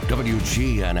Radio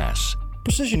WGNS.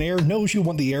 Precision Air knows you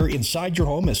want the air inside your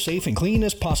home as safe and clean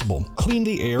as possible. Clean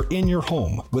the air in your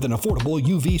home with an affordable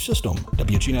UV system.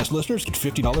 WGNS listeners get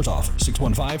 $50 off.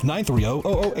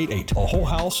 615-930-0088. A whole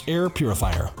house air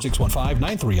purifier.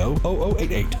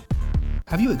 615-930-0088.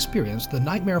 Have you experienced the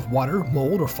nightmare of water,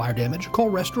 mold, or fire damage? Call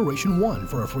Restoration One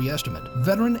for a free estimate.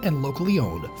 Veteran and locally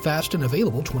owned, fast and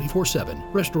available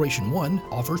 24/7. Restoration One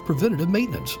offers preventative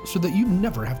maintenance so that you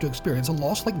never have to experience a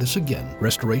loss like this again.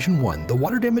 Restoration One, the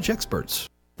water damage experts.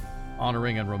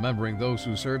 Honoring and remembering those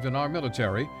who served in our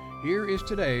military, here is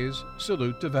today's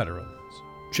Salute to Veterans.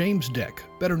 James Deck,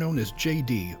 better known as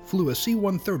JD, flew a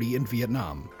C-130 in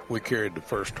Vietnam. We carried the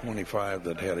first 25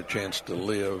 that had a chance to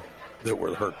live that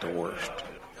were hurt the worst.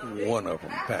 One of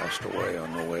them passed away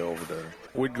on the way over there.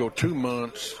 We'd go 2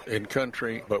 months in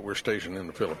country, but we're stationed in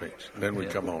the Philippines. Then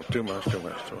we'd come home 2 months.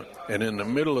 And in the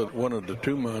middle of one of the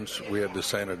 2 months, we had the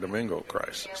Santo Domingo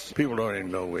crisis. People don't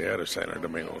even know we had a Santo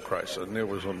Domingo crisis, and it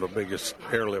was one of the biggest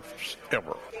airlifts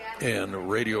ever. And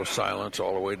radio silence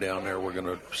all the way down there. We're going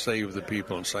to save the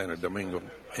people in Santo Domingo.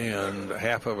 And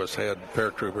half of us had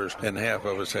paratroopers and half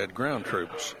of us had ground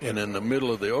troops. And in the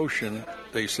middle of the ocean,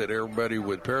 they said everybody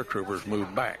with paratroopers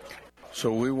moved back.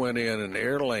 So we went in and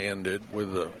air landed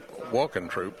with the walking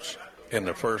troops, and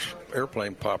the first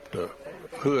airplane popped a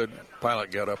hood.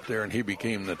 Pilot got up there and he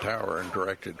became the tower and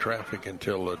directed traffic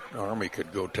until the Army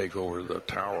could go take over the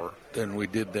tower. Then we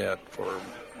did that for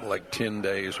like 10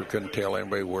 days. We couldn't tell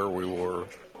anybody where we were.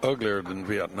 Uglier than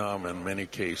Vietnam in many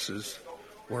cases.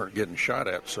 Weren't getting shot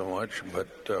at so much, but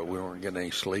we weren't getting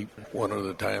any sleep. One of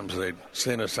the times they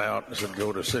sent us out and said,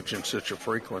 go to such and such a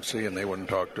frequency, and they wouldn't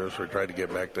talk to us. We tried to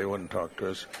get back, they wouldn't talk to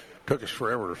us. Took us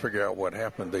forever to figure out what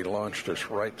happened. They launched us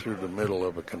right through the middle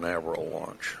of a Canaveral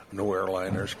launch. No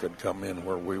airliners could come in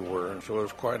where we were, and so it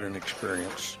was quite an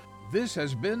experience. This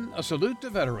has been a Salute to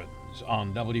Veterans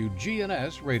on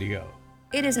WGNS Radio.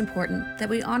 It is important that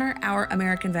we honor our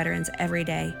American veterans every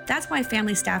day. That's why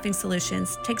Family Staffing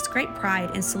Solutions takes great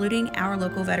pride in saluting our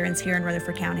local veterans here in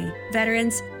Rutherford County.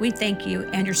 Veterans, we thank you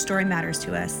and your story matters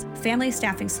to us. Family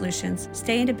Staffing Solutions.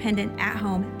 Stay independent at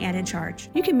home and in charge.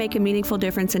 You can make a meaningful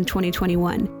difference in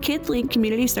 2021. KidLink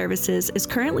Community Services is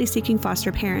currently seeking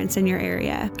foster parents in your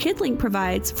area. KidLink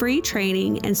provides free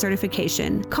training and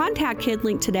certification. Contact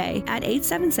KidLink today at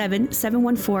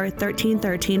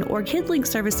 877-714-1313 or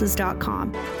kidlinkservices.com.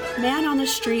 Man on the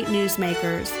Street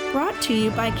Newsmakers, brought to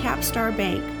you by Capstar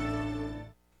Bank.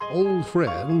 Old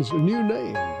friends, new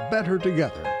name, better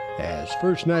together, as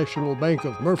First National Bank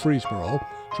of Murfreesboro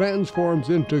transforms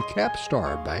into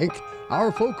Capstar Bank.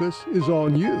 Our focus is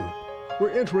on you. We're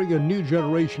entering a new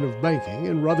generation of banking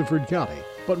in Rutherford County,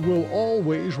 but will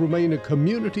always remain a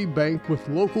community bank with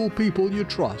local people you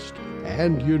trust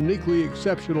and uniquely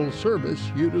exceptional service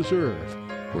you deserve.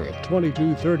 We're at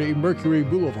 2230 Mercury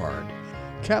Boulevard.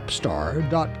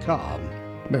 Capstar.com.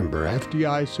 Member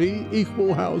FDIC,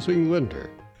 Equal Housing Lender.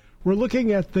 We're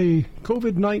looking at the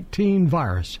COVID-19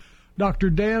 virus. Dr.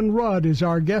 Dan Rudd is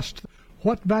our guest.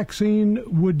 What vaccine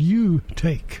would you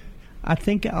take? I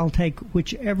think I'll take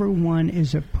whichever one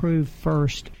is approved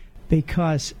first,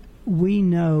 because we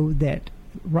know that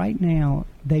right now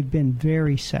they've been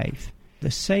very safe. The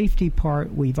safety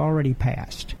part we've already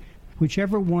passed.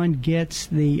 Whichever one gets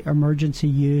the emergency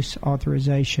use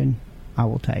authorization, I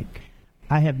will take.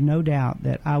 I have no doubt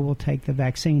that I will take the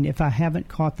vaccine if I haven't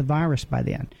caught the virus by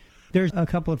then. There's a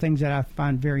couple of things that I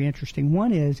find very interesting.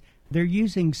 One is they're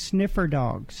using sniffer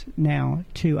dogs now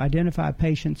to identify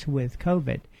patients with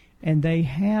COVID. And they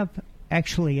have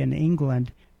actually in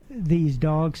England these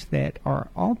dogs that are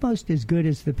almost as good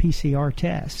as the PCR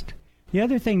test. The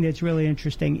other thing that's really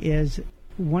interesting is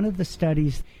one of the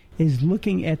studies is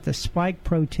looking at the spike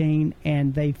protein,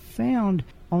 and they found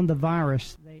on the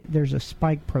virus there's a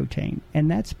spike protein, and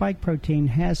that spike protein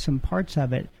has some parts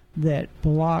of it that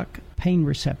block pain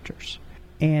receptors.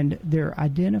 And they're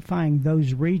identifying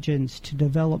those regions to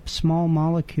develop small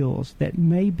molecules that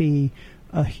may be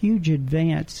a huge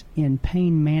advance in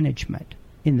pain management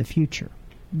in the future.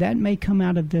 That may come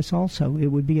out of this also. It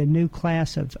would be a new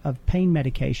class of pain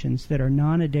medications that are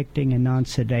non-addicting and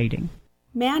non-sedating.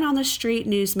 Man on the Street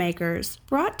Newsmakers,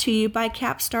 brought to you by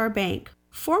Capstar Bank,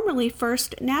 formerly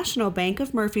First National Bank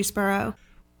of Murfreesboro.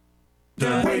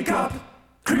 The Wake Up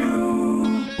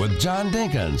Crew with John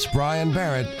Dinkins, Brian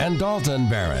Barrett, and Dalton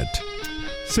Barrett.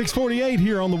 6:48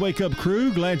 here on the Wake Up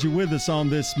Crew. Glad you're with us on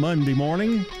this Monday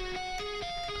morning.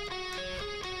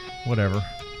 Whatever.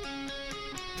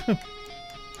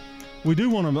 We do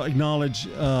want to acknowledge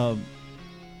the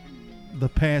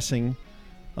passing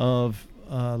of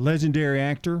legendary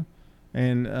actor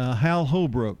and Hal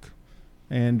Holbrook.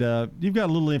 And you've got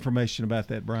a little information about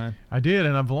that, Brian. I did,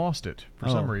 and I've lost it for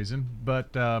some reason.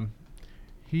 But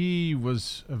he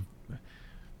was...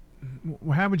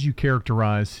 how would you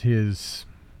characterize his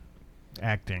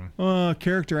acting?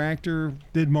 Character actor,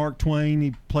 did Mark Twain.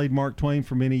 He played Mark Twain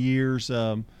for many years.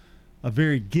 A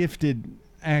very gifted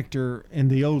actor in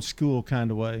the old school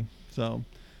kind of way. So,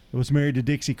 he was married to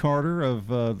Dixie Carter of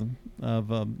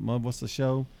what's the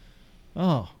show?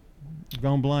 Oh,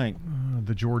 gone blank.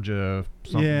 The Georgia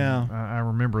something. Yeah. I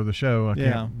remember the show. I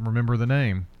can't remember the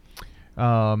name.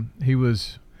 He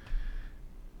was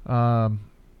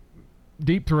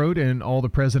Deep Throat in All the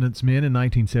President's Men in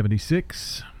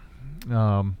 1976.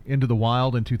 Into the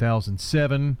Wild in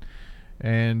 2007.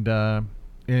 And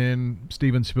in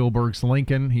Steven Spielberg's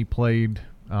Lincoln, he played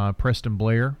Preston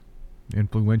Blair,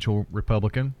 influential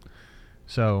Republican.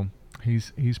 So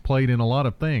he's played in a lot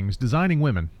of things. Designing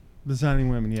Women,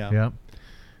 yeah. Yeah.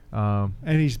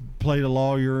 And he's played a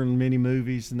lawyer in many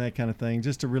movies and that kind of thing.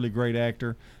 Just a really great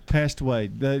actor. Passed away.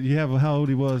 You have how old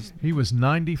he was? He was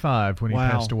 95 when he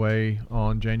passed away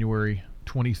on January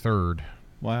 23rd.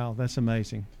 Wow, that's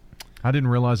amazing. I didn't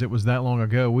realize it was that long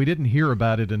ago. We didn't hear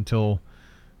about it until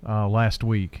last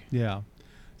week. Yeah.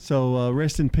 So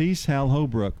rest in peace, Hal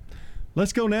Holbrook.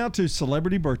 Let's go now to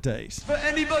celebrity birthdays. For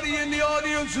anybody in the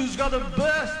audience who's got a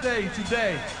birthday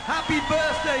today, happy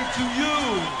birthday to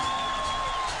you.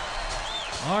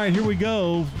 All right, here we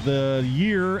go. The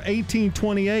year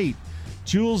 1828.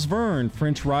 Jules Verne,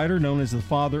 French writer known as the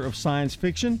father of science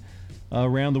fiction,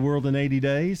 Around the World in 80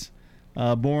 Days.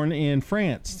 Born in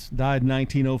France, died in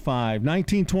 1905.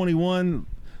 1921,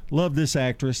 love this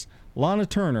actress, Lana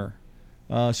Turner.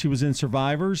 She was in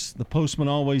Survivors, The Postman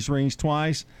Always Rings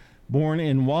Twice. Born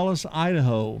in Wallace,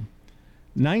 Idaho.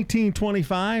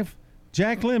 1925,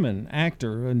 Jack Lemmon,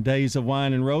 actor in Days of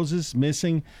Wine and Roses,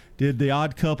 missing, did The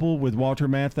Odd Couple with Walter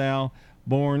Matthau,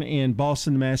 born in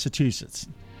Boston, Massachusetts.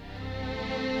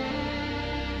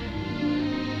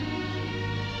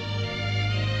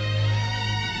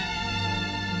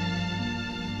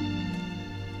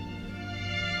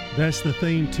 That's the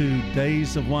theme to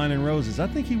Days of Wine and Roses. I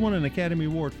think he won an Academy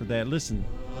Award for that. Listen.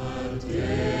 Days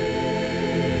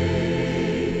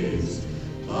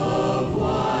of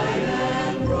wine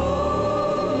and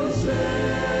roses.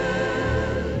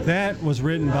 That was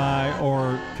written by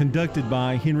or conducted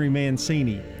by Henry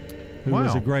Mancini, who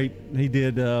was a great, he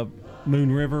did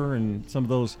Moon River and some of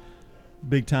those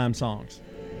big time songs.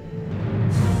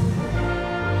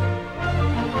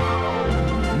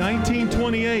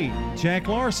 1928, Jack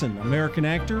Larson, American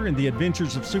actor in The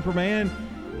Adventures of Superman.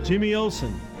 Jimmy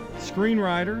Olsen,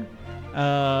 screenwriter,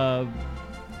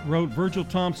 wrote Virgil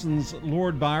Thompson's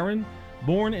Lord Byron.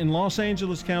 Born in Los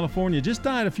Angeles, California. Just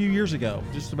died a few years ago,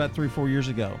 just about 3-4 years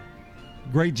ago.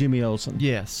 Great Jimmy Olsen.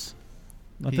 Yes.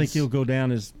 I think he'll go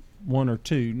down as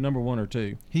number 1 or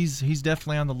 2. He's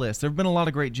definitely on the list. There have been a lot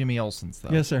of great Jimmy Olsens,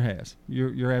 though. Yes, there has.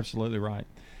 You're absolutely right.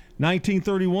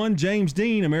 1931, James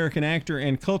Dean, American actor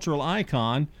and cultural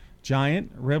icon,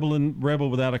 giant,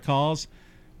 rebel without a cause,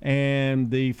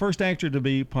 and the first actor to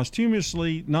be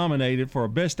posthumously nominated for a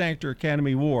Best Actor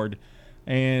Academy Award.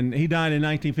 And he died in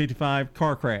 1955,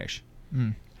 car crash.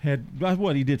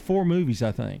 He did 4 movies,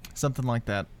 I think. Something like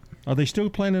that. Are they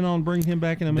still planning on bringing him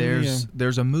back in a movie?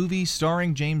 There's a movie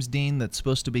starring James Dean that's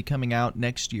supposed to be coming out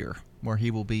next year, where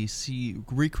he will be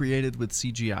recreated with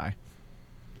CGI.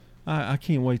 I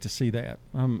can't wait to see that.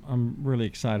 I'm really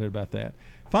excited about that.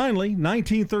 Finally,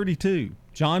 1932,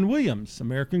 John Williams,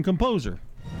 American composer.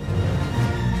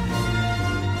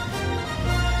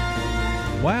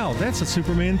 Wow, that's a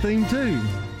Superman theme too.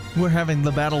 We're having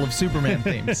the battle of Superman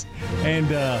themes. And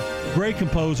great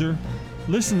composer.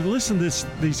 Listen to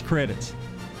these credits: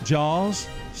 Jaws,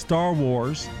 Star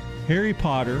Wars, Harry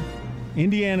Potter,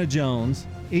 Indiana Jones,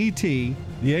 E.T.,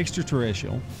 The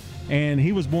Extraterrestrial, and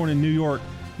he was born in New York.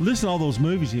 Listen to all those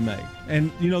movies he made,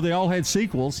 and they all had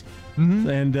sequels.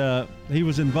 And he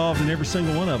was involved in every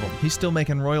single one of them. He's still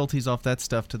making royalties off that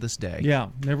stuff to this day. Yeah,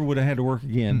 never would have had to work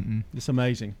again. It's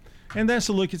amazing. And that's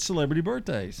a look at celebrity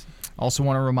birthdays. Also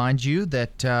want to remind you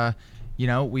that,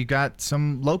 we've got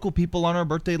some local people on our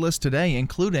birthday list today,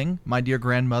 including my dear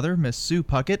grandmother, Miss Sue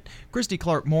Puckett. Christy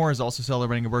Clark Moore is also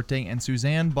celebrating a birthday, and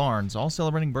Suzanne Barnes, all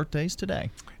celebrating birthdays today.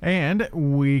 And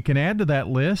we can add to that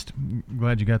list, I'm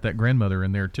glad you got that grandmother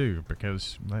in there too,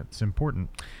 because that's important.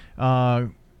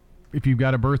 If you've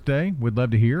got a birthday, we'd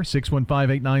love to hear.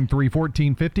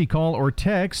 615-893-1450. Call or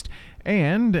text.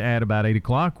 And at about 8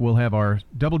 o'clock, we'll have our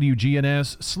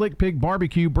WGNS Slick Pig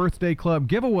Barbecue Birthday Club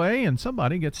giveaway, and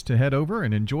somebody gets to head over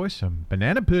and enjoy some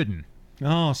banana pudding.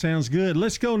 Oh, sounds good.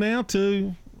 Let's go now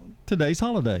to today's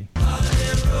holiday. Oh,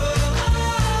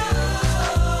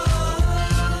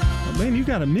 man, you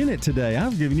got a minute today.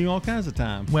 I've given you all kinds of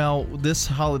time. Well, this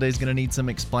holiday's going to need some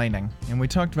explaining, and we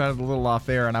talked about it a little off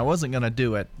air, and I wasn't going to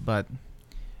do it, but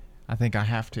I think I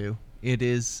have to. It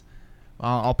is...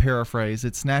 I'll paraphrase.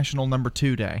 It's National Number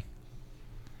 2 Day,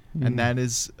 and that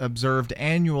is observed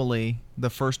annually the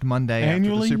first Monday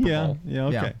after the Super Bowl. Yeah,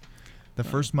 okay. Yeah. The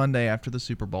first Monday after the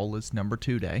Super Bowl is Number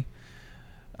 2 Day.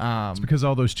 It's because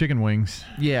all those chicken wings.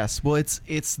 Yes, well, it's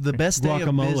the best day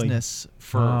of business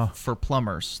for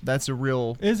plumbers. That's a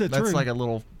real. Is it That's true? like a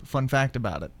little fun fact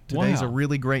about it. Today's a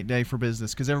really great day for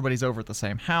business because everybody's over at the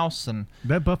same house, and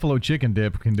that buffalo chicken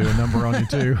dip can do a number on you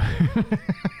too.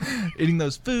 Eating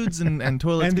those foods and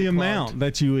toilets and the get amount clogged.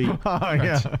 that you eat.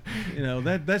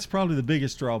 Yeah, that's probably the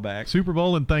biggest drawback. Super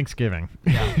Bowl and Thanksgiving.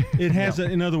 Yeah, it has.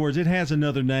 In other words, it has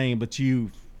another name, but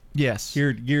you. Yes.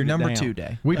 Geared Number it down. 2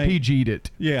 Day. We PG'd it.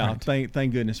 Yeah, right.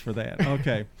 Thank goodness for that.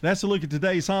 Okay. That's a look at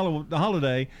today's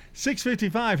holiday.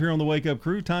 6:55 here on the Wake Up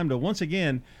Crew. Time to once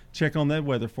again check on that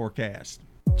weather forecast.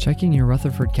 Checking your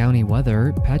Rutherford County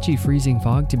weather, patchy freezing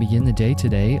fog to begin the day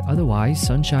today, otherwise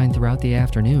sunshine throughout the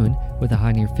afternoon with a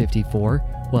high near 54.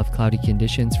 We'll have cloudy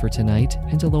conditions for tonight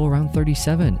and a low around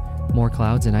 37. More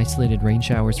clouds and isolated rain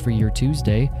showers for your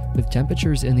Tuesday, with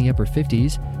temperatures in the upper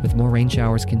 50s, with more rain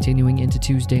showers continuing into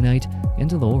Tuesday night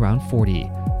and a low around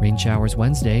 40. Rain showers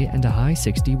Wednesday and a high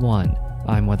 61.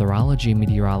 I'm weatherology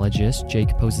meteorologist Jake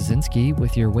Pozazinski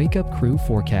with your Wake Up Crew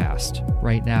forecast.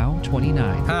 Right now,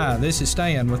 29. Hi, this is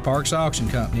Stan with Parks Auction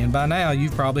Company, and by now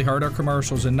you've probably heard our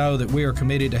commercials and know that we are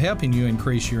committed to helping you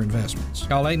increase your investments.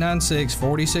 Call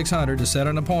 896-4600 to set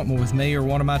an appointment with me or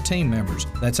one of my team members.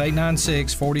 That's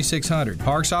 896-4600.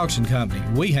 Parks Auction Company.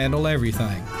 We handle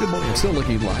everything. Good morning. It's still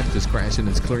looking like just crashing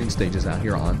its clearing stages out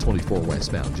here on 24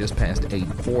 westbound, just past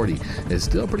 840. It's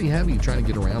still pretty heavy trying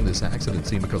to get around this accident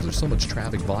scene because there's so much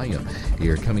traffic volume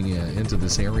here coming into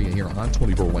this area here on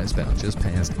 24 westbound, just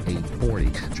past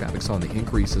 840. Traffic's on the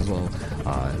increase as well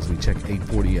as we check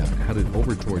 840 headed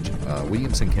over towards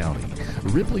Williamson County.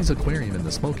 Ripley's Aquarium in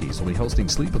the Smokies will be hosting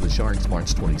Sleep of the Sharks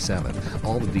March 27th.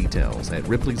 All the details at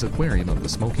Ripley's Aquarium of the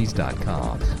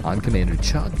Smokies.com. I'm Commander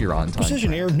Chuck. You're on time.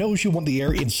 Precision Air knows you want the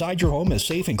air inside your home as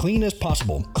safe and clean as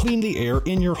possible. Clean the air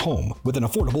in your home with an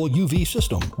affordable UV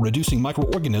system, reducing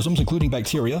microorganisms including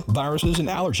bacteria, viruses, and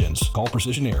allergens. Call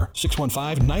Precision Air,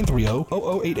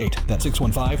 615-930-0088. That's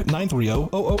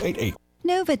 615-930-0088.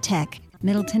 Novatech,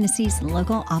 Middle Tennessee's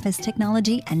local office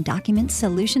technology and document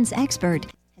solutions expert.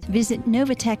 Visit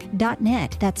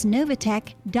Novatech.net. That's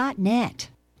Novatech.net.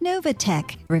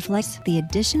 Novatech reflects the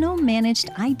additional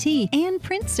managed IT and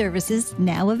print services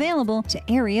now available to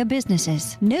area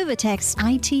businesses. Novatech's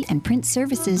IT and print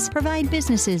services provide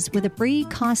businesses with a free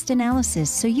cost analysis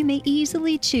so you may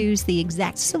easily choose the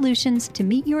exact solutions to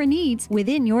meet your needs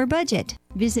within your budget.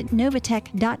 Visit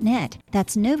Novatech.net.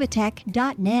 That's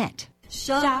Novatech.net.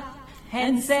 Shop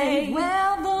and save.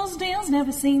 Well, those deals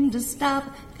never seem to stop.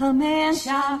 Come and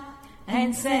shop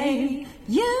and save.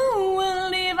 You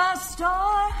will leave our store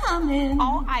humming.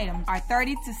 All items are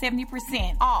 30 to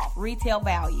 70% off retail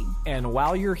value. And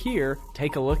while you're here,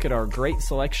 take a look at our great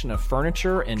selection of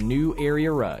furniture and new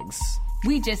area rugs.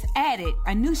 We just added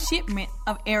a new shipment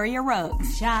of area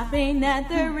rugs. Shopping at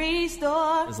the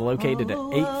Restore is located at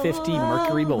 850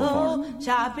 Mercury Boulevard.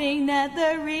 Shopping at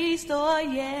the Restore,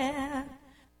 yeah.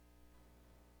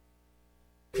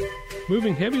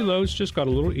 Moving heavy loads just got a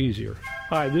little easier.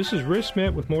 Hi, this is Rich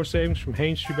Smith with more savings from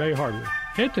Haynes True Hardware.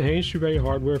 Head to Haynes True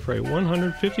Hardware for a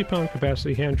 150-pound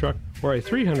capacity hand truck or a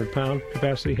 300-pound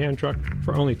capacity hand truck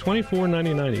for only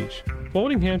 $24.99 each.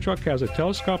 Folding hand truck has a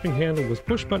telescoping handle with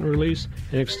push-button release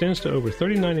and extends to over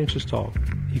 39 inches tall.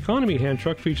 Economy hand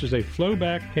truck features a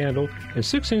flow-back handle and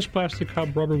 6-inch plastic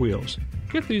hub rubber wheels.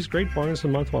 Get these great bargains a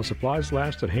month while supplies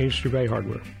last at Haynes True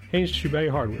Hardware. Haynes True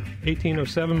Hardware,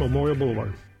 1807 Memorial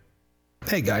Boulevard.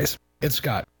 Hey guys, it's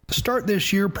Scott. Start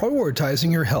this year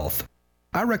prioritizing your health.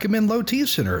 I recommend Low T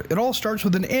Center. It all starts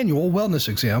with an annual wellness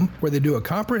exam where they do a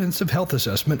comprehensive health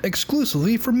assessment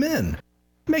exclusively for men,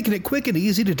 making it quick and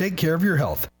easy to take care of your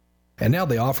health. And now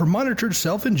they offer monitored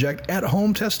self-inject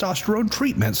at-home testosterone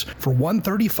treatments for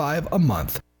 $135 a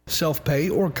month, self-pay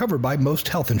or covered by most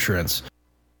health insurance.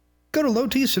 Go to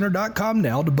lowtcenter.com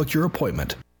now to book your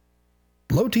appointment.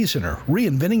 Low T Center,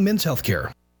 reinventing men's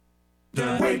healthcare.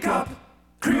 The Wake Up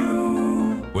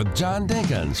Crew with John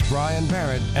Dinkins, Brian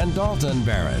Barrett, and Dalton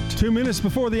Barrett. 2 minutes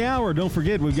before the hour. Don't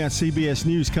forget, we've got CBS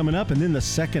News coming up, and then the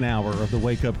second hour of the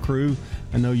Wake Up Crew.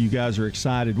 I know you guys are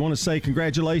excited. Want to say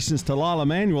congratulations to Lala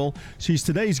Manuel. She's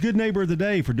today's Good Neighbor of the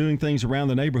Day for doing things around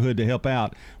the neighborhood to help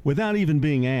out without even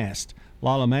being asked.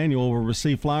 Lala Manuel will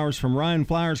receive flowers from Ryan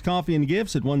Flowers Coffee and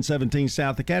Gifts at 117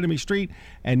 South Academy Street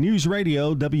and News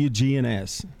Radio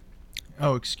WGNS.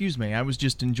 Oh, excuse me. I was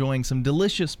just enjoying some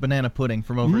delicious banana pudding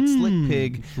from over at Slick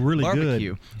Pig really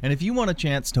Barbecue. good. And if you want a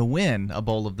chance to win a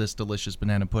bowl of this delicious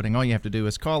banana pudding, all you have to do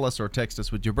is call us or text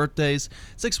us with your birthdays,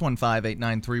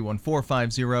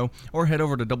 615-893-1450, or head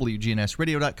over to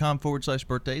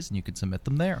WGNSradio.com/birthdays, and you can submit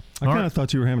them there. I kind of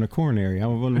thought you were having a coronary. I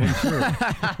wasn't sure.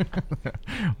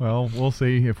 Well, we'll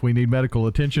see if we need medical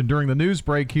attention during the news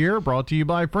break here. Brought to you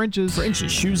by French's.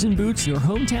 French's Shoes and Boots, your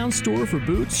hometown store for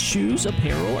boots, shoes,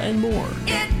 apparel, and more.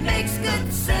 It makes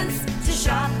good sense to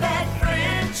shop at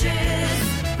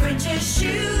French's. French's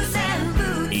Shoes and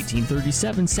Boots.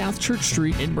 1837 South Church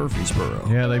Street in Murfreesboro.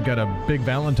 Yeah, they've got a big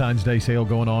Valentine's Day sale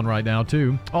going on right now,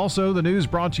 too. Also, the news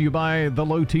brought to you by the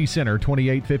Low T Center,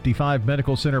 2855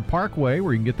 Medical Center Parkway,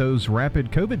 where you can get those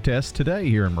rapid COVID tests today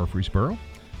here in Murfreesboro.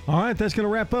 All right, that's going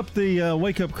to wrap up the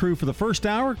Wake Up Crew for the first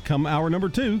hour. Hour number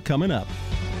 2 coming up.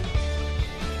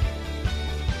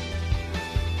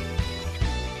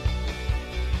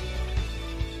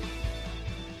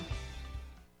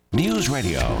 News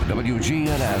Radio,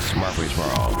 WGNS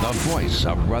Murfreesboro, the voice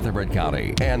of Rutherford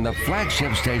County, and the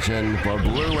flagship station for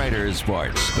Blue Raiders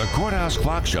sports. The Courthouse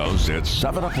Clock shows it's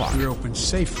 7 o'clock. We open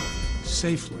safely.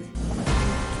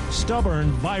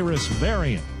 Stubborn virus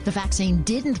variant. The vaccine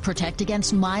didn't protect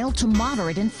against mild to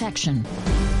moderate infection.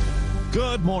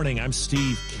 Good morning, I'm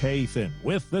Steve Kathan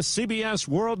with the CBS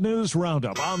World News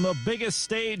Roundup. On the biggest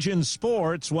stage in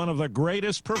sports, one of the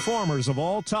greatest performers of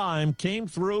all time came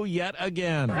through yet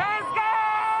again.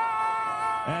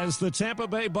 As the Tampa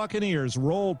Bay Buccaneers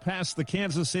rolled past the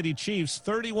Kansas City Chiefs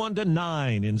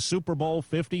 31-9 in Super Bowl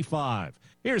 55.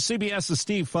 Here's CBS's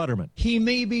Steve Futterman. He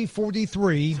may be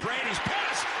 43. Brady's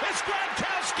pass, it's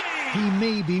Gronkowski! He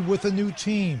may be with a new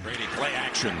team. Brady play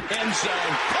action, end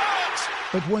zone, caught!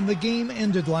 But when the game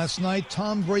ended last night,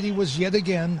 Tom Brady was yet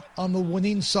again on the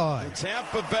winning side. The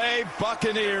Tampa Bay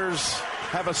Buccaneers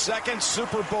have a second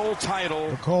Super Bowl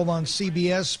title. A call on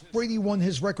CBS, Brady won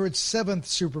his record 7th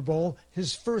Super Bowl,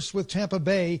 his first with Tampa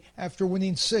Bay after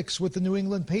winning 6 with the New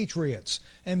England Patriots.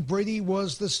 And Brady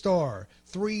was the star.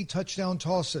 3 touchdown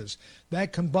tosses.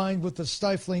 That, combined with the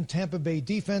stifling Tampa Bay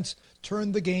defense,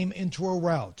 turned the game into a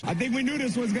rout. I think we knew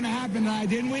this was going to happen tonight,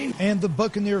 didn't we? And the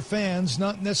Buccaneer fans,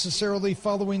 not necessarily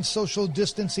following social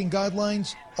distancing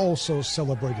guidelines, also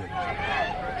celebrated.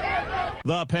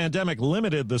 The pandemic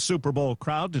limited the Super Bowl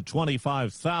crowd to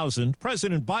 25,000.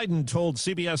 President Biden told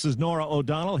CBS's Norah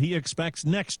O'Donnell he expects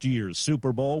next year's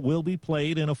Super Bowl will be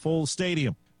played in a full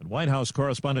stadium. And White House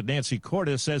correspondent Nancy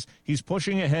Cordes says he's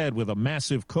pushing ahead with a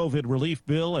massive COVID relief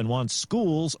bill and wants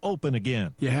schools open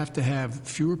again. You have to have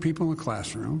fewer people in the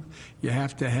classroom. You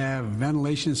have to have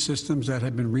ventilation systems that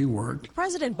have been reworked.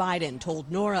 President Biden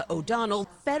told Norah O'Donnell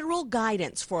federal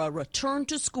guidance for a return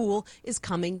to school is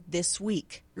coming this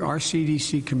week. Our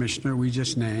CDC commissioner we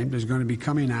just named is going to be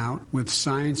coming out with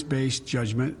science-based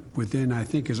judgment within, I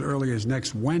think, as early as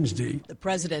next Wednesday. The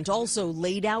president also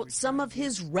laid out some of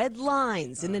his red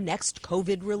lines in the next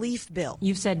COVID relief bill.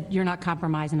 You've said you're not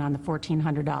compromising on the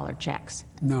 $1,400 checks.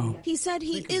 No. He said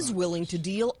he is willing to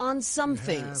deal on some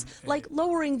things, like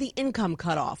lowering the income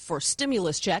cutoff for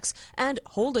stimulus checks and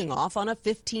holding off on a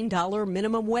 $15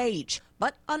 minimum wage.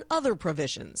 But on other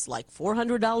provisions, like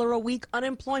 $400 a week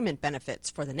unemployment benefits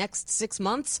for the next 6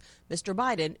 months, Mr.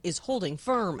 Biden is holding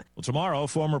firm. Well, tomorrow,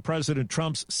 former President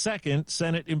Trump's second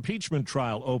Senate impeachment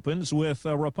trial opens with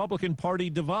a Republican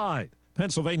Party divide.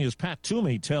 Pennsylvania's Pat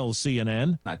Toomey tells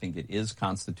CNN. I think it is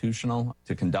constitutional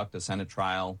to conduct a Senate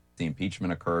trial. The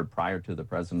impeachment occurred prior to the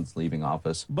president's leaving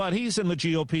office. But he's in the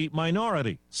GOP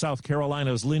minority. South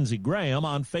Carolina's Lindsey Graham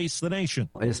on Face the Nation.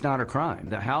 It's not a crime.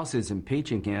 The House is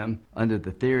impeaching him under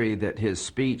the theory that his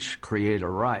speech created a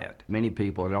riot. Many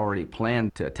people had already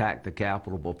planned to attack the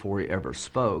Capitol before he ever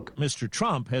spoke. Mr.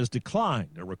 Trump has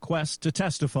declined a request to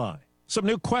testify. Some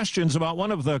new questions about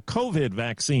one of the COVID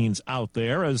vaccines out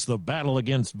there as the battle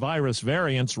against virus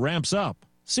variants ramps up.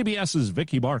 CBS's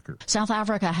Vicki Barker. South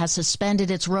Africa has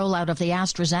suspended its rollout of the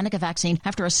AstraZeneca vaccine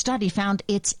after a study found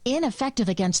it's ineffective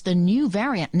against the new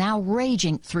variant now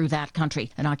raging through that country.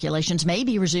 Inoculations may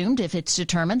be resumed if it's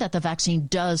determined that the vaccine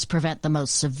does prevent the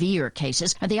most severe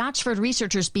cases. And the Oxford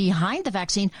researchers behind the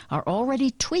vaccine are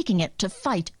already tweaking it to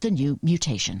fight the new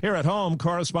mutation. Here at home,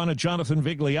 correspondent Jonathan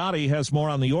Vigliotti has more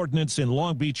on the ordinance in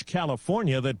Long Beach,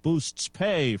 California that boosts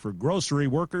pay for grocery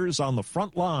workers on the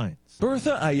front lines.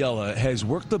 Bertha Ayala has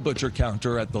worked the butcher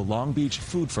counter at the Long Beach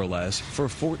Food for Less for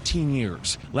 14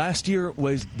 years. Last year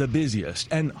was the busiest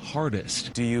and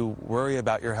hardest. Do you worry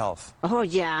about your health? Oh,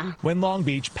 yeah. When Long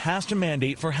Beach passed a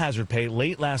mandate for hazard pay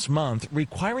late last month,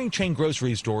 requiring chain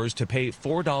grocery stores to pay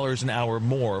 $4 an hour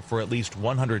more for at least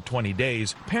 120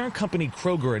 days, parent company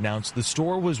Kroger announced the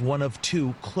store was one of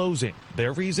 2 closing.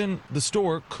 Their reason? The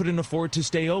store couldn't afford to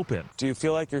stay open. Do you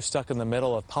feel like you're stuck in the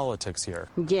middle of politics here?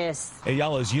 Yes.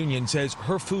 Ayala's union says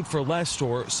her Food for Less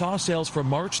store saw sales from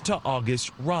March to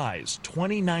August rise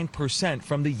 29%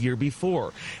 from the year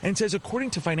before, and says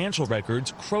according to financial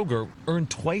records, Kroger earned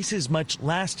twice as much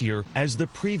last year as the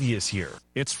previous year.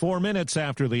 It's 4 minutes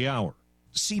after the hour.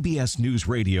 CBS News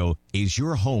Radio is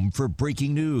your home for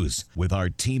breaking news. With our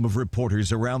team of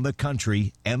reporters around the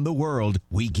country and the world,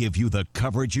 we give you the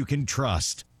coverage you can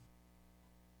trust.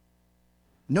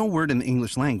 No word in the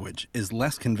English language is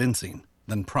less convincing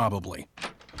than probably.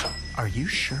 Are you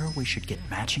sure we should get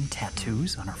matching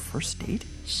tattoos on our first date?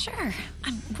 Sure.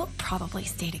 We'll probably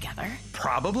stay together.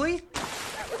 Probably?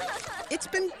 It's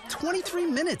been 23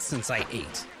 minutes since I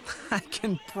ate. I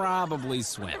can probably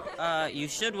swim. You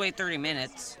should wait 30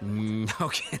 minutes.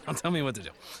 Okay, now tell me what to do.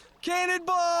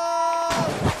 Cannonball!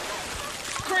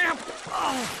 Cramp!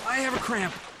 Oh, I have a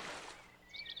cramp.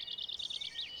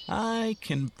 I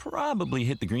can probably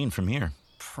hit the green from here.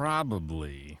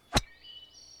 Probably.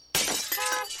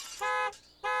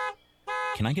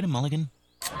 Can I get a mulligan?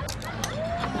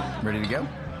 Ready to go?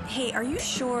 Hey, are you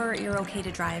sure you're okay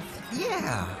to drive?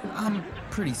 Yeah, I'm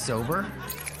pretty sober.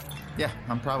 Yeah,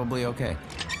 I'm probably okay.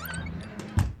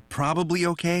 Probably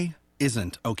okay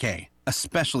isn't okay,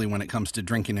 especially when it comes to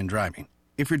drinking and driving.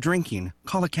 If you're drinking,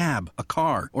 call a cab, a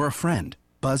car, or a friend.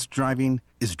 Buzzed driving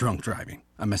is drunk driving.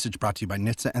 A message brought to you by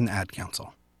NHTSA and the Ad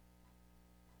Council.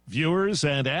 Viewers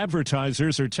and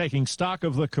advertisers are taking stock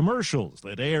of the commercials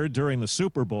that aired during the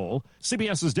Super Bowl.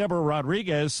 CBS's Deborah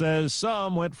Rodriguez says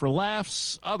some went for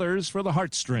laughs, others for the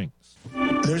heartstrings.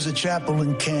 There's a chapel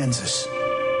in Kansas.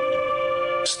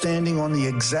 standing on the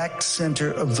exact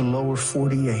center of the lower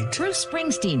 48. Bruce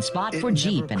Springsteen's spot for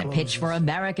Jeep and a pitch for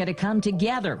America to come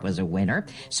together was a winner.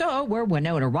 So were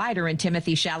Winona Ryder and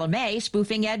Timothy Chalamet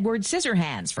spoofing Edward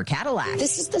Scissorhands for Cadillac.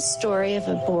 This is the story of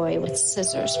a boy with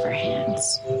scissors for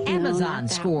hands. Amazon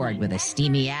scored with a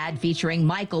steamy ad featuring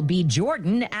Michael B.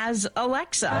 Jordan as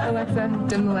Alexa. Alexa,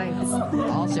 dim the lights.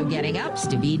 Also getting ups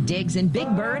to be Diggs and Big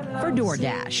Bird for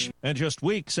DoorDash. And just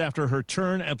weeks after her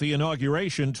turn at the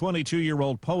inauguration,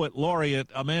 22-year-old poet laureate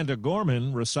Amanda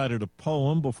Gorman recited a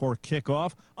poem before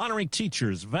kickoff honoring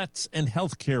teachers, vets, and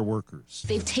healthcare workers.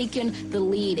 They've taken the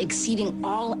lead, exceeding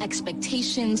all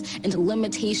expectations and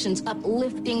limitations,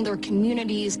 uplifting their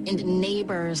communities and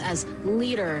neighbors as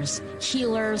leaders,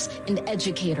 healers, and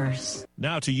educators.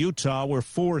 Now to Utah, where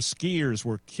 4 skiers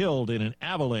were killed in an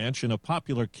avalanche in a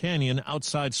popular canyon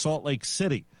outside Salt Lake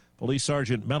City. Police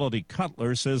Sergeant Melody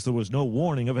Cutler says there was no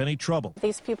warning of any trouble.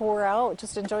 These people were out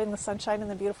just enjoying the sunshine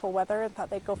and the beautiful weather and thought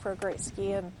they'd go for a great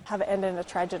ski and have it end in a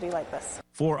tragedy like this.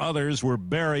 4 others were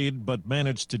buried but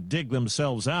managed to dig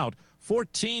themselves out.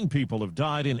 14 people have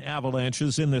died in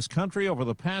avalanches in this country over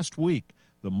the past week,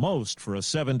 the most for a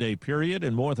 7-day period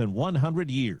in more than 100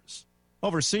 years.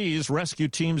 Overseas, rescue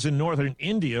teams in northern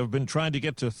India have been trying to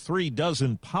get to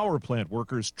 36 power plant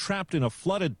workers trapped in a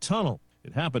flooded tunnel.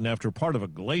 It happened after part of a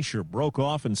glacier broke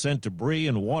off and sent debris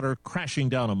and water crashing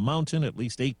down a mountain. At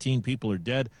least 18 people are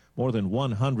dead, more than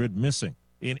 100 missing.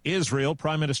 In Israel,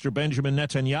 Prime Minister Benjamin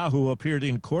Netanyahu appeared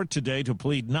in court today to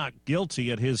plead not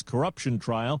guilty at his corruption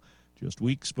trial just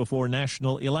weeks before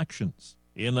national elections.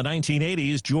 In the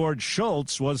 1980s, George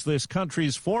Shultz was this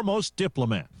country's foremost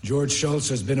diplomat. George Shultz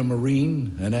has been a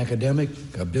Marine, an academic,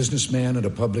 a businessman, and a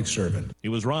public servant. He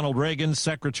was Ronald Reagan's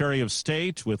Secretary of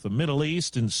State, with the Middle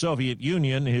East and Soviet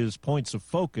Union his points of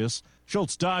focus.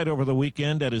 Schultz died over the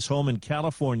weekend at his home in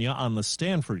California on the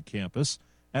Stanford campus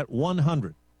at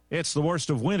 100. It's the worst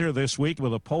of winter this week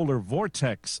with a polar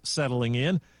vortex settling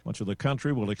in. Much of the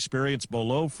country will experience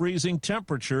below freezing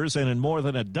temperatures, and in more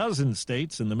than a dozen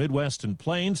states in the Midwest and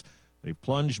Plains, they've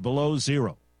plunged below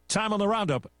zero. Time on the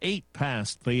roundup, 8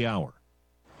 past the hour.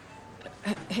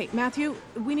 Hey, Matthew,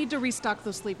 we need to restock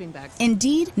those sleeping bags.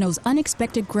 Indeed knows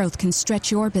unexpected growth can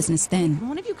stretch your business thin.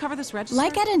 One of you cover this register?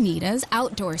 Like at Anita's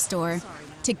outdoor store.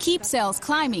 To keep sales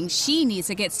climbing, she needs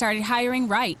to get started hiring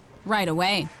right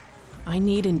away. I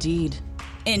need Indeed.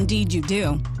 Indeed you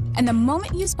do. And the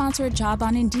moment you sponsor a job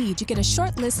on Indeed, you get a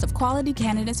short list of quality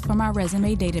candidates from our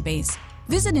resume database.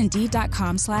 Visit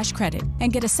Indeed.com/credit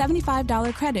and get a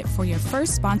 $75 credit for your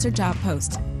first sponsored job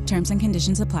post. Terms and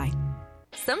conditions apply.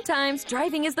 Sometimes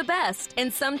driving is the best,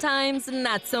 and sometimes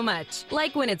not so much.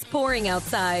 Like when it's pouring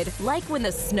outside. Like when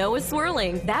the snow is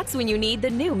swirling. That's when you need the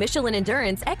new Michelin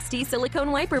Endurance XT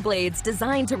silicone wiper blades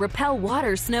designed to repel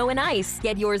water, snow, and ice.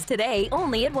 Get yours today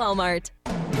only at Walmart.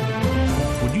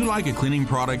 Would you like a cleaning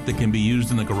product that can be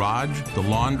used in the garage, the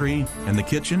laundry, and the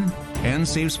kitchen, and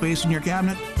save space in your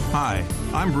cabinet? Hi,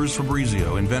 I'm Bruce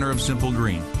Fabrizio, inventor of Simple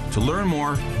Green. To learn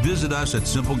more, visit us at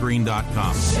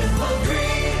simplegreen.com. Simple Green.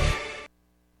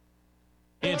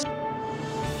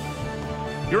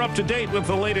 You're up to date with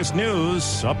the latest news,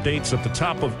 updates at the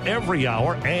top of every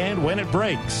hour, and when it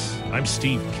breaks. I'm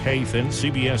Steve Kathan,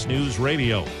 CBS News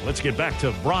Radio. Let's get back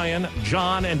to Brian,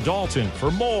 John, and Dalton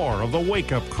for more of the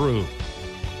Wake Up Crew.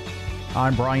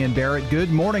 I'm Brian Barrett. Good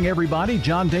morning, everybody.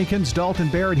 John Dinkins, Dalton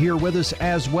Barrett here with us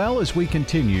as well as we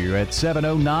continue at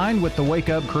 7:09 with the Wake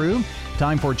Up Crew.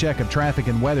 Time for a check of traffic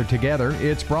and weather together.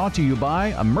 It's brought to you by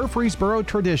a Murfreesboro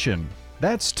tradition.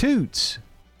 That's Toots.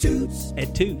 Toots.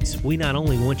 At Toots, we not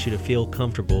only want you to feel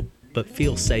comfortable, but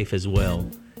feel safe as well.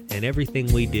 And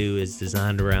everything we do is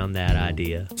designed around that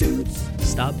idea. Toots.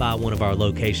 Stop by one of our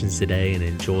locations today and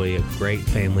enjoy a great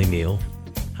family meal.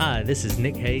 Hi, this is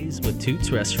Nick Hayes with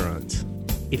Toots Restaurants.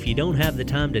 If you don't have the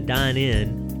time to dine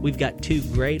in, we've got 2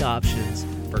 great options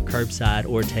for curbside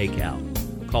or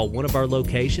takeout. Call one of our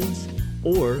locations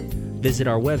or visit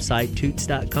our website,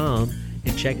 toots.com,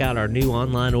 and check out our new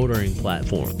online ordering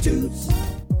platform. Toots.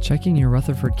 Checking your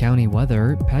Rutherford County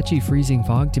weather, patchy freezing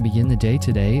fog to begin the day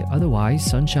today, otherwise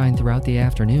sunshine throughout the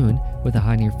afternoon with a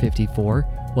high near 54.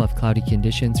 We'll have cloudy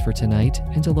conditions for tonight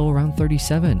and a low around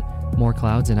 37. More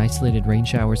clouds and isolated rain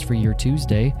showers for your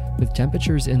Tuesday with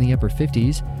temperatures in the upper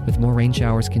 50s, with more rain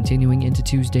showers continuing into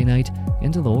Tuesday night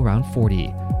and a low around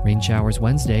 40. Rain showers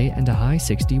Wednesday and a high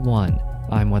 61.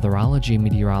 I'm weatherology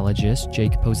meteorologist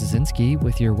Jake Pozesinski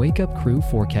with your Wake Up Crew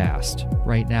forecast.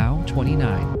 Right now,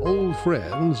 29. Old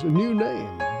friends, new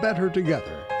name, better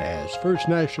together. As First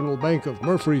National Bank of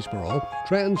Murfreesboro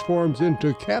transforms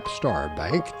into Capstar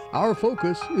Bank, our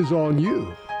focus is on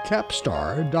you.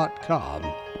 Capstar.com.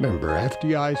 Member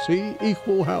FDIC,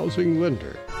 Equal Housing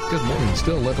Lender. Good morning.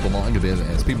 Still left along a bit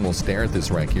as people will stare at this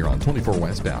wreck here on 24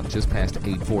 westbound, just past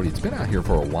 840. It's been out here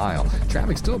for a while.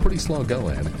 Traffic's still pretty slow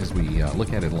going as we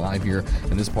look at it live here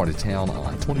in this part of town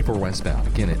on 24 westbound.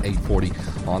 Again at 840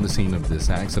 on the scene of this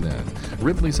accident.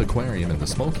 Ripley's Aquarium in the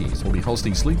Smokies will be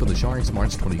hosting Sleep of the Sharks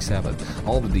March 27th.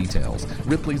 All the details,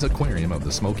 Ripley's Aquarium of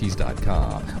the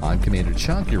Smokies.com. I'm Commander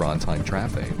Chuck. You're on time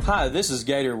traffic. Hi, this is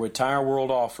Gator with Tire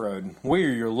World Off-Road. We are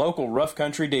your local rough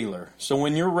country dealer. So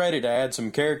when you're ready to add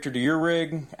some character to your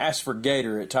rig, ask for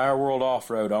Gator at Tire World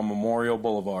Off-Road on Memorial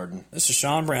Boulevard. This is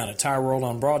Sean Brown at Tire World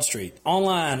on Broad Street.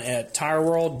 Online at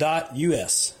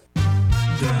tireworld.us.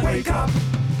 The Wake Up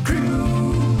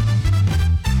Crew.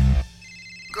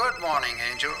 Good morning,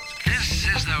 Angels. This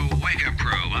is the Wake Up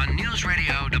Crew on News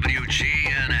Radio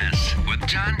WGNS with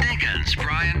John Dinkins,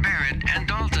 Brian Barrett, and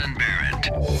Dalton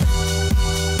Barrett.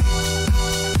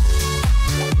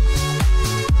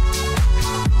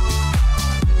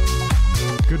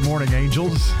 Good morning,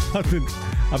 Angels. I've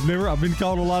been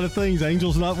called a lot of things.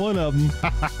 Angel's not one of them.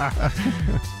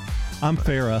 I'm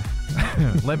Farrah.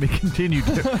 Let me continue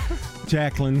to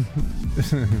Jacqueline.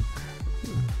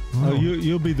 Oh,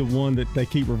 you'll be the one that they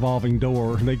keep revolving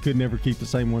door. They could never keep the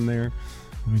same one there.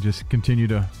 Let me just continue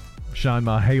to shine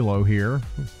my halo here.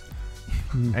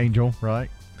 Angel, right?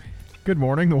 Good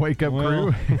morning, the Wake Up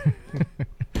Crew.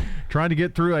 Trying to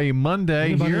get through a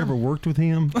Monday Anybody here. Ever worked with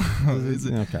him? Is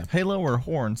it okay. Halo or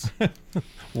horns?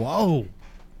 Whoa.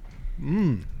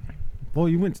 Boy,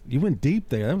 you went deep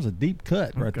there. That was a deep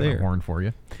cut right there. A horn for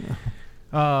you.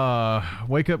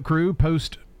 Wake Up Crew,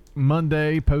 post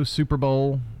Monday, post Super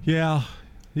Bowl. Yeah.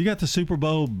 You got the Super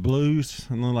Bowl blues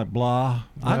and then like blah.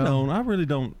 Well, I really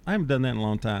don't. I haven't done that in a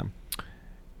long time.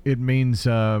 It means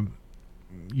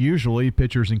usually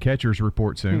pitchers and catchers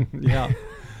report soon. Yeah.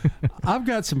 I've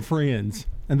got some friends,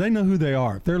 and they know who they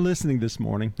are. If they're listening this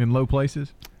morning. In low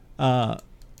places?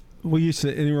 We used to,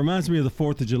 and it reminds me of the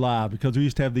 4th of July because we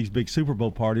used to have these big Super Bowl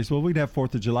parties. Well, we'd have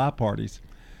 4th of July parties.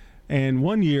 And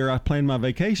one year I planned my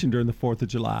vacation during the 4th of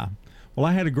July. Well,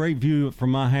 I had a great view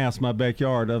from my house, my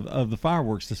backyard, of the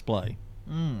fireworks display.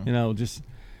 You know,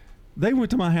 they went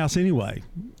to my house anyway.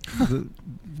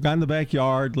 Got in the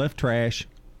backyard, left trash.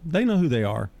 They know who they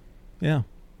are. Yeah.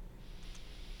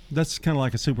 That's kind of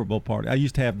like a Super Bowl party. I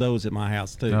used to have those at my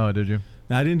house too. Oh, did you?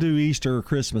 Now, I didn't do Easter or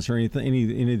Christmas or anything,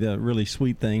 any of the really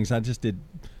sweet things. I just did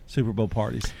Super Bowl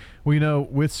parties. Well, you know,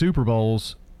 with Super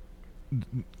Bowls,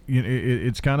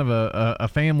 it's kind of a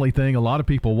family thing. A lot of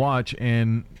people watch,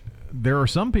 and there are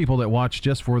some people that watch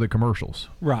just for the commercials.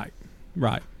 Right.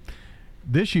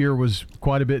 This year was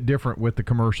quite a bit different with the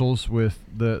commercials, with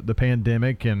the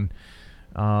pandemic, and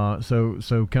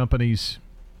so companies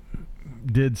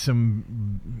did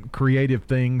some creative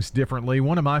things differently.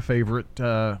 One of my favorite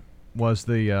was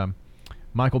the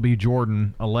Michael B.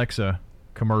 Jordan Alexa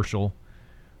commercial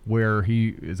where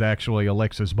he is actually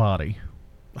Alexa's body.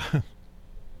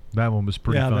 That one was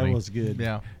pretty funny. Yeah, that was good.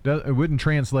 Yeah. It wouldn't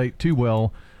translate too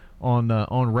well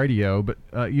on radio, but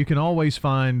you can always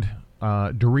find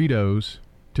Doritos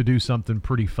to do something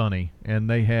pretty funny. And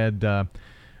they had, it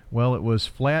was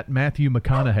Flat Matthew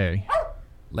McConaughey.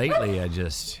 Lately,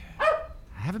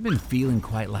 I haven't been feeling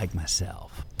quite like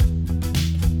myself.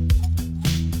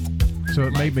 So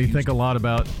it made me think a lot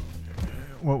about,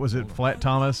 what was it, Flat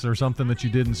Thomas or something that you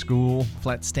did in school?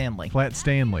 Flat Stanley. Flat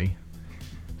Stanley.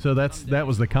 So that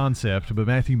was the concept, but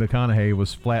Matthew McConaughey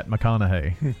was Flat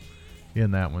McConaughey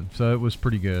in that one. So it was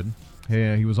pretty good.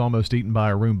 Yeah, he was almost eaten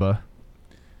by a Roomba.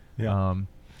 Yeah.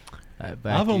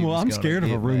 I'm scared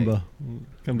of a Roomba,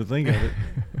 come to think of it.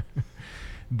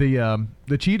 The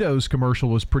Cheetos commercial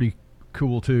was pretty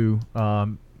cool too,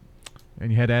 and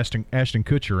you had Ashton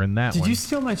Kutcher in that one. Did you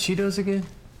steal my Cheetos again?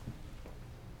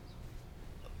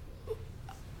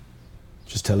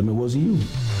 Just tell him it wasn't you.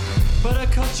 But I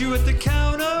caught you at the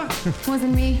counter.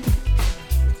 Wasn't me.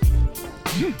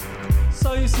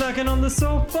 Saw you snacking on the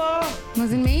sofa.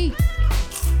 Wasn't me.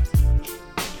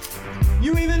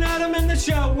 You even had him in the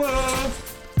shower.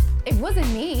 It wasn't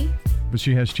me. But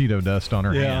she has Cheeto dust on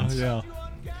her hands. Yeah.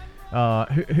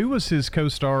 Who was his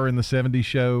co-star in the 70s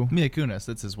show? Mia Kunis,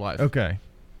 that's his wife. Okay.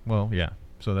 Well, yeah.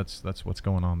 So that's what's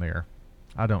going on there.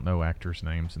 I don't know actors'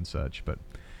 names and such, but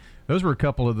those were a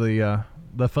couple of the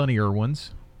funnier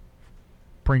ones.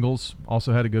 Pringles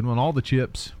also had a good one. All the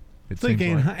chips. I think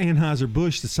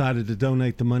Anheuser-Busch decided to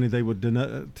donate the money they would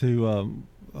to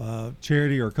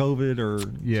charity or COVID or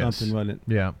something, wasn't it?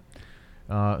 Yeah.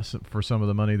 For some of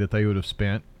the money that they would have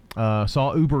spent.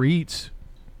 Saw Uber Eats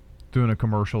doing a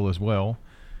commercial as well.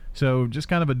 So just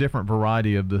kind of a different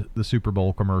variety of the Super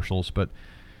Bowl commercials. But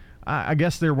I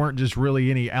guess there weren't just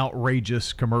really any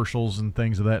outrageous commercials and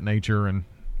things of that nature, and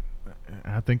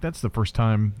I think that's the first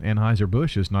time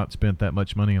Anheuser-Busch has not spent that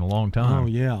much money in a long time. Oh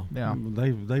yeah, Yeah.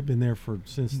 They've been there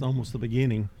since almost the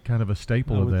beginning. Kind of a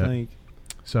staple I of would that. think.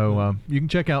 So you can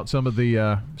check out some of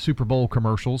the Super Bowl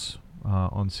commercials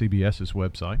on CBS's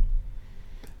website.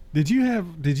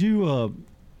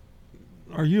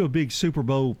 Are you a big Super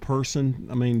Bowl person?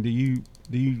 I mean, do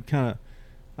you kind of?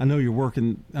 I know you work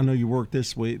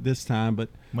this time, but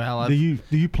Well, do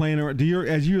you plan or do you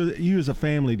as a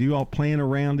family, do you all plan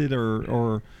around it,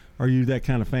 or are you that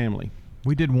kind of family?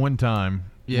 We did one time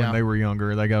Yeah. when they were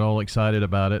younger. They got all excited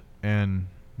about it, and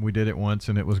we did it once,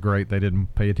 and it was great. They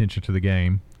didn't pay attention to the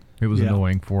game. It was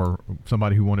annoying for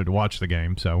somebody who wanted to watch the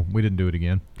game, so we didn't do it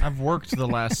again. I've worked the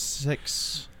last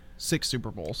six Super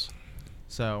Bowls.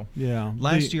 So Yeah.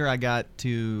 last year I got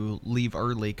to leave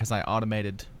early because I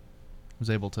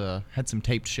had some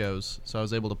taped shows, so I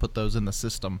was able to put those in the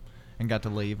system and got to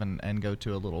leave and go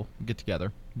to a little get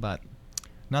together, but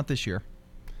not this year.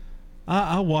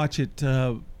 I watch it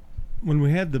when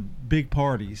we had the big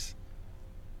parties.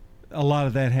 A lot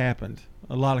of that happened.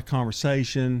 A lot of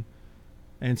conversation,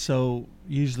 and so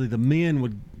usually the men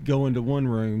would go into one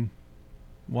room,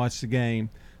 watch the game.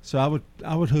 So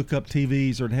I would hook up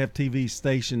TVs or have TVs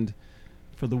stationed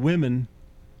for the women,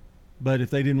 but if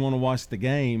they didn't want to watch the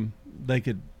game, they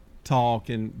could talk,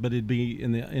 but it'd be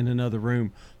in another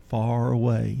room far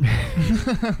away.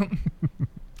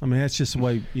 I mean, that's just the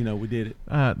way we did it.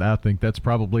 I think that's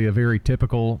probably a very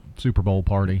typical Super Bowl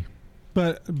party.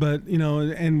 But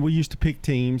and we used to pick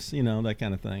teams, that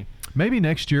kind of thing. Maybe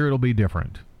next year it'll be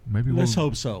different. Maybe Let's we'll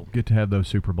hope so. get to have those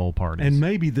Super Bowl parties. And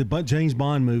maybe the James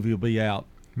Bond movie will be out.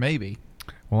 Maybe.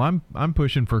 Well, I'm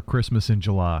pushing for Christmas in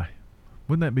July.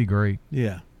 Wouldn't that be great?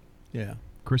 Yeah.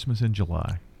 Christmas in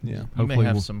July. Yeah. You may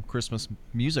have some Christmas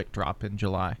music drop in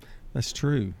July. That's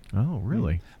true. Oh,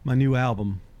 really? My new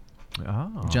album.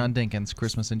 Oh. John Dinkins,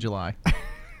 Christmas in July.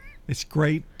 It's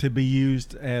great to be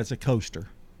used as a coaster.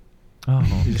 Oh,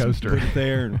 You just coaster. Put it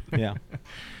there. And, yeah.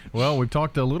 Well, we've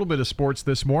talked a little bit of sports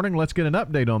this morning. Let's get an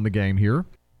update on the game here.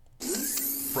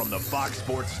 From the Fox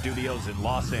Sports Studios in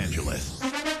Los Angeles,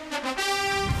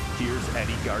 here's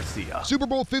Eddie Garcia. Super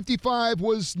Bowl 55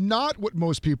 was not what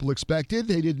most people expected.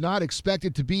 They did not expect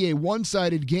it to be a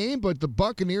one-sided game, but the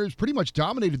Buccaneers pretty much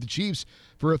dominated the Chiefs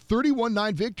for a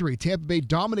 31-9 victory. Tampa Bay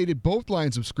dominated both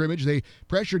lines of scrimmage. They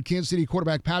pressured Kansas City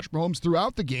quarterback Patrick Mahomes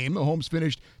throughout the game. Mahomes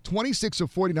finished 26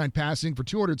 of 49 passing for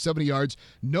 270 yards,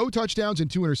 no touchdowns and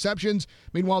 2 interceptions.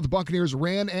 Meanwhile, the Buccaneers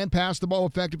ran and passed the ball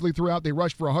effectively throughout. They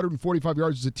rushed for 145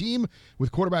 yards as a team,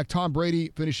 with quarterback Tom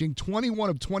Brady finishing 21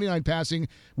 of 29 passing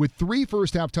with 3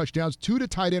 first-half touchdowns, 2 to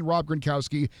tight end Rob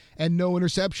Gronkowski, and no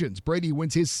interceptions. Brady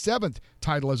wins his 7th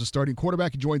title as a starting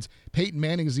quarterback. He joins Peyton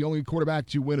Manning as the only quarterback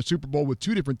to win a Super Bowl with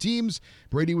 2 different teams.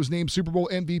 Brady was named Super Bowl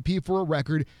MVP for a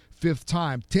record 5th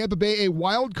time. Tampa Bay, a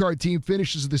wild card team,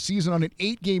 finishes the season on an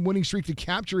 8-game winning streak to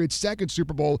capture its 2nd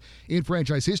Super Bowl in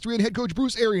franchise history. And head coach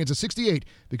Bruce Arians, at 68,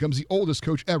 becomes the oldest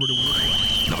coach ever to win.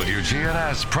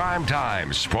 WGNS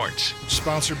Primetime Sports.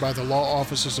 Sponsored by the law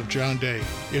offices of John Day.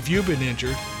 If you've been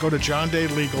injured, go to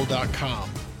johndaylegal.com.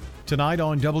 Tonight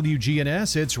on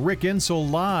WGNS, it's Rick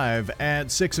Insell live at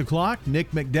 6 o'clock.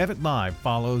 Nick McDevitt live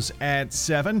follows at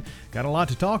 7. Got a lot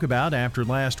to talk about after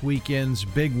last weekend's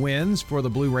big wins for the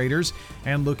Blue Raiders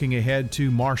and looking ahead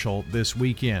to Marshall this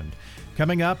weekend.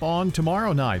 Coming up on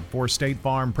tomorrow night for State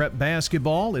Farm Prep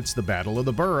Basketball, it's the Battle of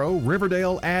the Borough,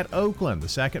 Riverdale at Oakland. The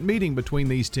second meeting between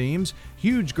these teams.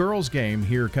 Huge girls game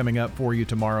here coming up for you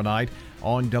tomorrow night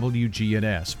on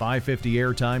WGNS. 5:50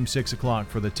 airtime, 6 o'clock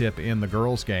for the tip in the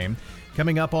girls game.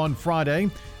 Coming up on Friday,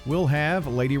 we'll have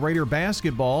Lady Raider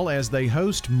basketball as they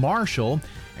host Marshall,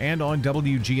 and on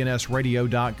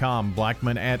WGNSradio.com,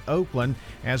 Blackman at Oakland,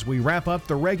 as we wrap up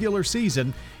the regular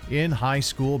season in high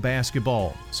school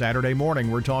basketball. Saturday morning,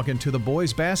 we're talking to the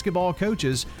boys basketball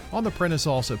coaches on the Prentice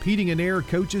Allsup Heating and Air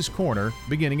Coaches Corner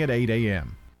beginning at 8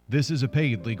 a.m. This is a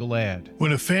paid legal ad.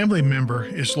 When a family member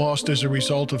is lost as a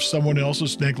result of someone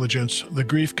else's negligence, the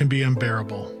grief can be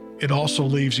unbearable. It also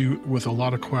leaves you with a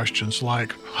lot of questions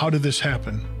like, how did this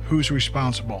happen? Who's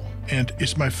responsible? And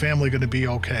is my family going to be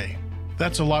okay?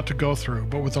 That's a lot to go through,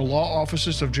 but with the law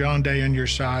offices of John Day on your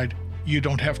side, you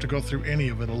don't have to go through any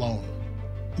of it alone.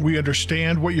 We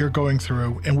understand what you're going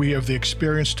through, and we have the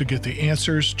experience to get the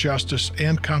answers, justice,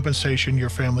 and compensation your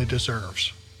family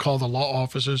deserves. Call the law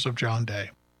offices of John Day.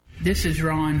 This is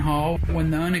Ron Hall.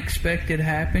 When the unexpected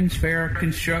happens, Farrah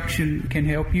Construction can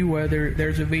help you, whether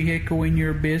there's a vehicle in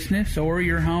your business or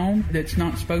your home that's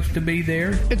not supposed to be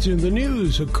there. It's in the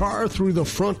news, a car through the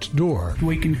front door.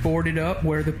 We can board it up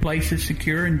where the place is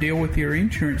secure and deal with your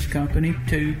insurance company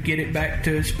to get it back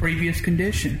to its previous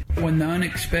condition. When the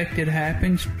unexpected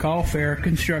happens, call Farrah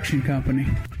Construction Company.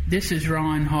 This is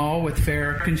Ron Hall with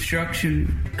Farrah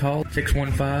Construction. Call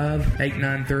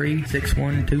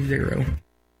 615-893-6120.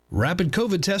 Rapid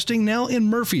COVID testing now in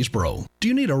Murfreesboro. Do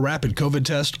you need a rapid COVID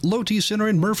test? Low T Center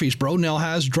in Murfreesboro now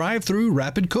has drive-through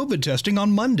rapid COVID testing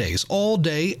on Mondays, all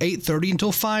day, 8:30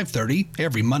 until 5:30,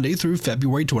 every Monday through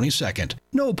February 22nd.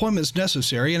 No appointments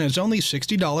necessary, and it's only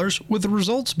 $60 with the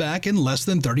results back in less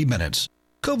than 30 minutes.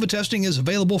 COVID testing is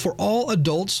available for all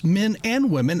adults, men and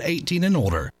women 18 and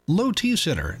older. Low T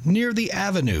Center, near the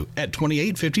Avenue at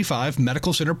 2855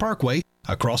 Medical Center Parkway,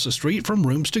 across the street from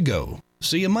Rooms to Go.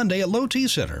 See you Monday at Low T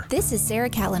Center. This is Sarah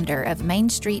Callender of Main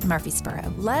Street,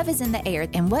 Murfreesboro. Love is in the air,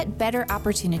 and what better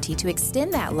opportunity to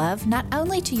extend that love not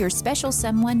only to your special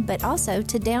someone, but also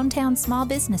to downtown small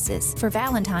businesses. For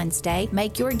Valentine's Day,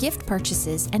 make your gift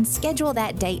purchases and schedule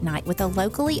that date night with a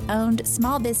locally owned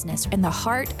small business in the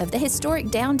heart of the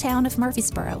historic downtown of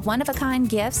Murfreesboro. One-of-a-kind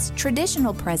gifts,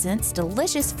 traditional presents,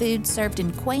 delicious food served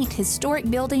in quaint historic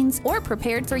buildings, or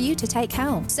prepared for you to take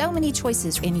home. So many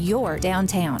choices in your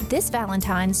downtown. This Valentine's,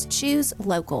 choose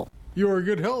local. Your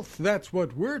good health, that's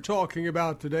what we're talking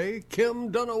about today.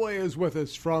 Kim Dunaway is with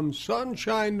us from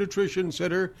Sunshine Nutrition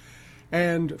Center,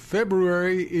 and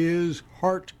February is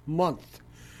Heart Month.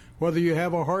 Whether you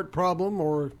have a heart problem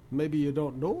or maybe you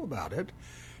don't know about it,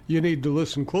 you need to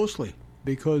listen closely,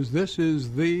 because this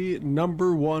is the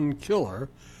 #1 killer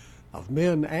of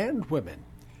men and women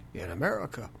in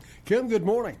America. Kim, good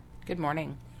morning. Good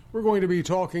morning. We're going to be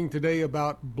talking today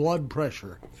about blood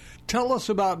pressure. Tell us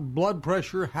about blood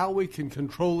pressure, how we can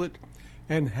control it,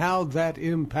 and how that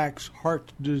impacts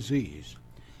heart disease.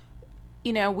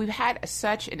 You know, we've had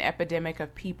such an epidemic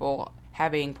of people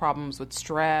having problems with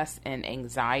stress and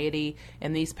anxiety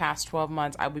in these past 12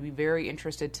 months. I would be very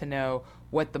interested to know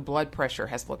what the blood pressure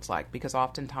has looked like, because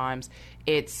oftentimes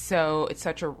it's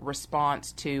such a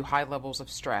response to high levels of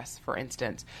stress, for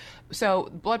instance. So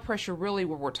blood pressure, really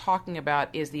what we're talking about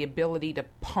is the ability to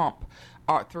pump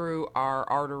through our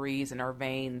arteries and our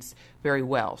veins very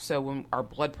well. So when our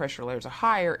blood pressure levels are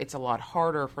higher, it's a lot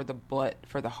harder for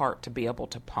the heart to be able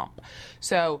to pump.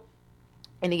 So,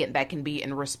 and again, that can be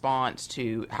in response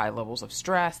to high levels of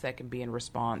stress. That can be in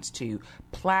response to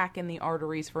plaque in the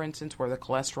arteries, for instance, where the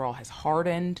cholesterol has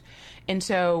hardened. And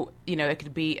so, you know, it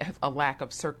could be a lack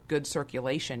of good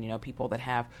circulation, you know, people that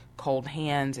have cold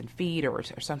hands and feet, or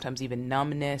sometimes even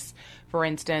numbness, for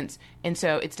instance. And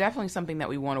so it's definitely something that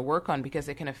we want to work on, because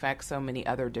it can affect so many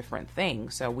other different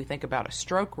things. So we think about a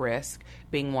stroke risk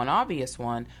being one obvious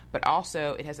one, but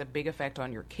also it has a big effect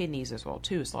on your kidneys as well,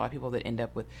 too. So a lot of people that end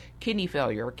up with kidney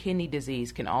failure or kidney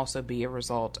disease can also be a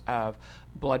result of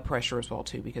blood pressure as well,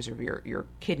 too, because of your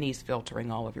kidneys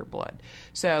filtering all of your blood.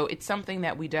 So it's something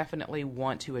that we definitely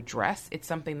want to address. It's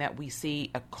something that we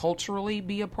see culturally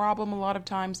be a problem a lot of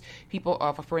times. People,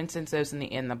 for instance, those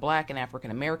in the Black and African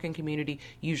American community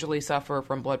usually suffer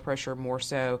from blood pressure more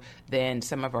so than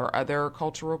some of our other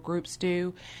cultural groups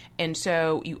do. And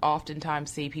so you oftentimes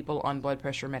see people on blood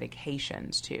pressure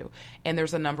medications too. And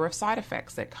there's a number of side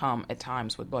effects that come at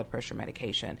times with blood pressure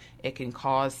medication. It can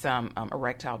cause some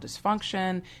erectile dysfunction.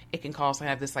 It can cause to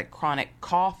have this like chronic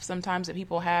cough sometimes that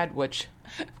people had, which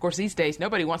of course these days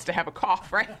nobody wants to have a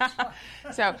cough, right?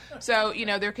 so you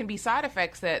know, there can be side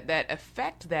effects that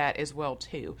affect that as well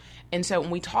too. And so when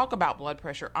we talk about blood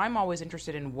pressure, I'm always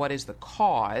interested in what is the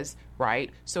cause, right?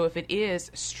 So if it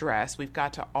is stress, we've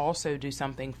got to also do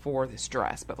something for the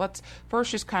stress. But let's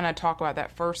first just kind of talk about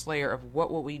that first layer of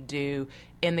what will we do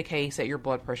in the case that your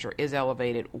blood pressure is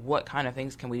elevated. What kind of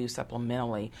things can we do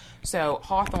supplementally? So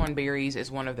hawthorn berries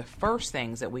is one of the first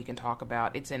things that we can talk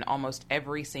about. It's in almost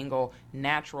every single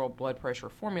natural blood pressure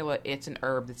formula. It's an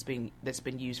herb that's been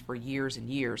used for years and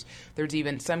years. There's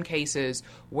even some cases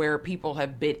where people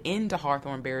have bit into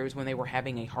hawthorn berries when they were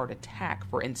having a heart attack,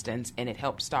 for instance, and it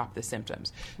helped stop the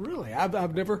symptoms. Really?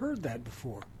 I've never heard that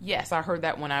before. Yes, I heard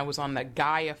that when I was on the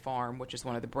Gaia farm, which is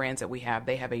one of the brands that we have.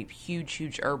 They have a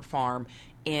huge herb farm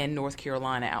in North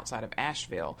Carolina outside of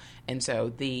Asheville. And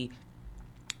so the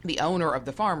owner of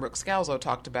the farm, Brooke Scalzo,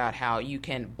 talked about how you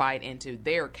can bite into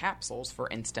their capsules, for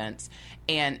instance,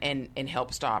 and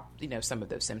help stop, you know, some of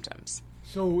those symptoms.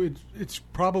 So it's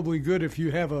probably good if you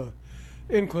have a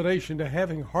inclination to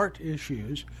having heart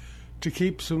issues to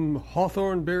keep some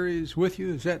hawthorn berries with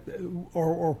you. Is that,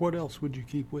 or what else would you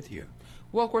keep with you?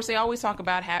 Well, of course, they always talk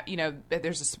about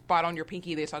there's a spot on your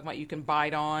pinky they talk about you can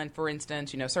bite on, for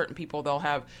instance. Certain people, they'll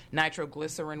have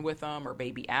nitroglycerin with them or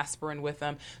baby aspirin with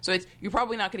them. So you're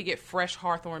probably not going to get fresh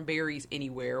hawthorn berries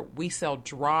anywhere. We sell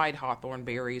dried hawthorn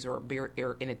berries or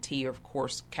in a tea, of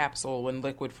course, capsule and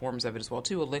liquid forms of it as well,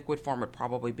 too. A liquid form would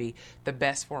probably be the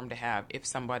best form to have if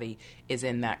somebody is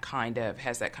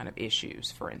has that kind of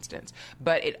issues, for instance.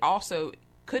 But it also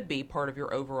could be part of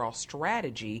your overall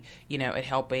strategy, at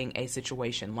helping a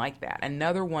situation like that.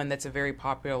 Another one that's a very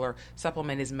popular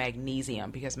supplement is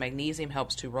magnesium, because magnesium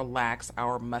helps to relax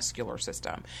our muscular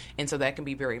system. And so that can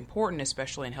be very important,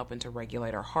 especially in helping to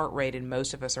regulate our heart rate. And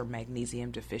most of us are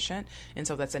magnesium deficient. And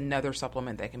so that's another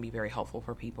supplement that can be very helpful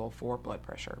for people for blood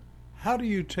pressure. How do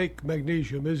you take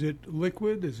magnesium? Is it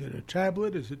liquid? Is it a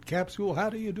tablet? Is it capsule? How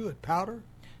do you do it? Powder?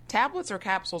 Tablets or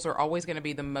capsules are always going to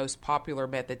be the most popular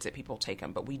methods that people take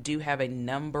them, but we do have a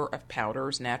number of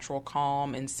powders. Natural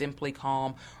Calm and Simply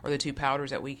Calm are the two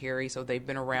powders that we carry, so they've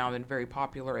been around and very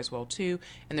popular as well, too.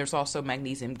 And there's also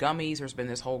magnesium gummies. There's been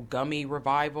this whole gummy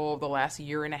revival of the last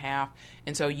year and a half,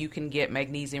 and so you can get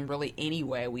magnesium really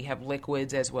anyway. We have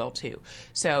liquids as well, too.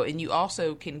 So, and you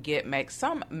also can get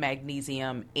some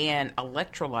magnesium in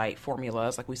electrolyte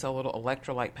formulas, like we sell little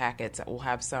electrolyte packets that will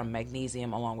have some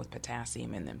magnesium along with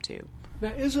potassium in them, too.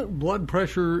 Now, isn't blood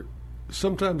pressure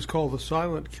sometimes called the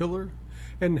silent killer?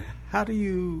 And how do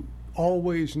you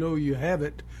always know you have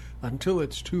it until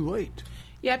it's too late?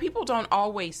 Yeah, people don't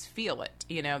always feel it.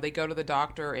 They go to the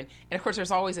doctor, and of course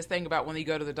there's always this thing about when they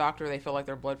go to the doctor, they feel like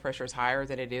their blood pressure is higher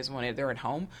than it is when they're at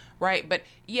home, right? But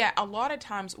yeah, a lot of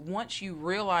times once you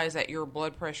realize that your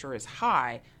blood pressure is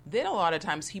high, then a lot of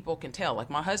times people can tell. Like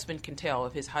my husband can tell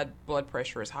if his blood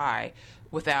pressure is high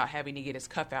without having to get his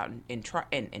cuff out and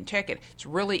check it. It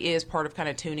really is part of kind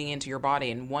of tuning into your body.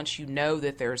 And once you know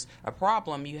that there's a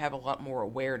problem, you have a lot more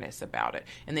awareness about it.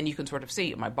 And then you can sort of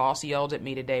see, my boss yelled at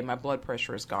me today, my blood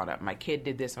pressure has gone up. My kid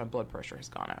did this, my blood pressure has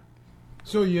gone up.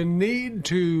 So you need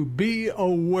to be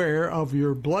aware of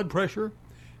your blood pressure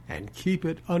and keep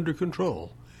it under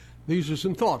control. These are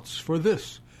some thoughts for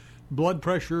this Blood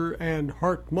Pressure and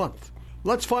Heart Month.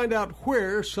 Let's find out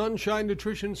where Sunshine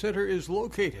Nutrition Center is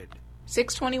located.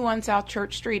 621 South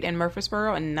Church Street in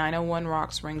Murfreesboro and 901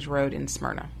 Rock Springs Road in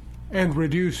Smyrna. And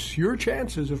reduce your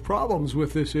chances of problems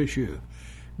with this issue.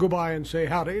 Go by and say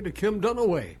howdy to Kim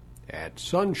Dunaway at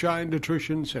Sunshine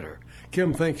Nutrition Center.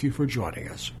 Kim, thank you for joining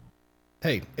us.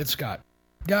 Hey, it's Scott.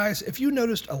 Guys, if you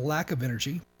noticed a lack of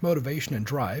energy, motivation, and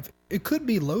drive, it could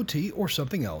be low T or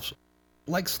something else,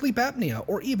 like sleep apnea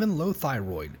or even low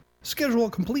thyroid. Schedule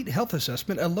a complete health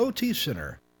assessment at Low T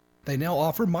Center. They now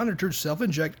offer monitored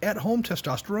self-inject at-home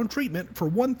testosterone treatment for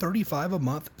 $135 a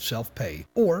month self-pay,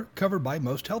 or covered by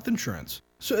most health insurance.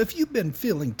 So if you've been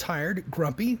feeling tired,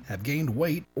 grumpy, have gained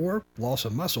weight, or loss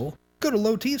of muscle, go to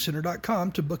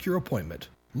lowtcenter.com to book your appointment.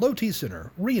 Low T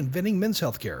Center, reinventing men's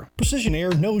healthcare. Precision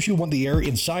Air knows you want the air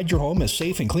inside your home as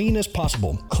safe and clean as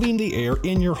possible. Clean the air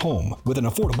in your home with an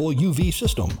affordable UV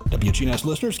system. WGNS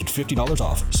listeners get $50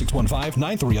 off.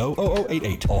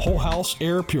 615-930-0088. A whole house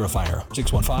air purifier.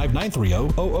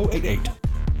 615-930-0088.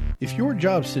 If your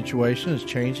job situation is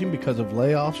changing because of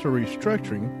layoffs or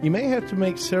restructuring, you may have to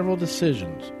make several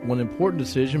decisions. One important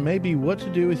decision may be what to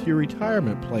do with your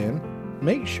retirement plan.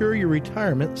 Make sure your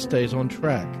retirement stays on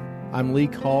track. I'm Lee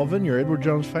Colvin, your Edward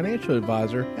Jones financial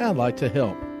advisor, and I'd like to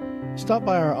help. Stop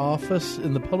by our office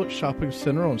in the Public Shopping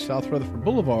Center on South Rutherford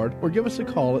Boulevard or give us a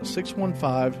call at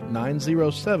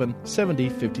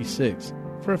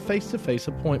 615-907-7056 for a face-to-face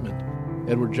appointment.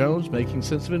 Edward Jones, Making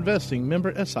Sense of Investing,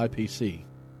 member SIPC.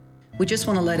 We just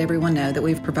want to let everyone know that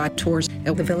we've provided tours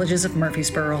at the Villages of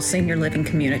Murfreesboro Senior Living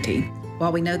Community.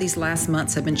 While we know these last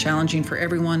months have been challenging for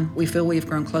everyone, we feel we've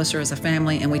grown closer as a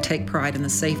family, and we take pride in the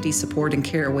safety, support, and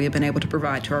care we have been able to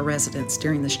provide to our residents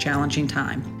during this challenging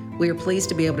time. We are pleased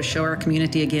to be able to show our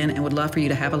community again and would love for you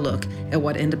to have a look at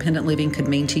what independent living could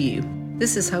mean to you.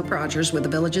 This is Hope Rogers with the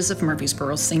Villages of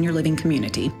Murfreesboro Senior Living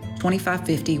Community,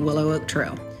 2550 Willow Oak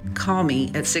Trail. Call me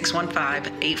at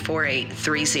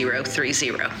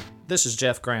 615-848-3030. This is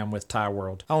Jeff Graham with Tire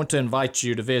World. I want to invite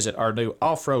you to visit our new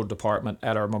off-road department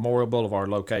at our Memorial Boulevard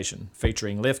location,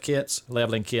 featuring lift kits,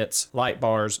 leveling kits, light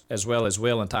bars, as well as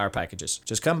wheel and tire packages.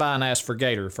 Just come by and ask for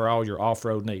Gator for all your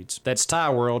off-road needs. That's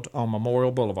Tire World on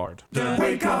Memorial Boulevard. The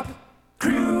Wake Up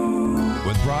Crew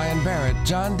with Brian Barrett,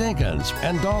 John Dinkins,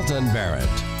 and Dalton Barrett.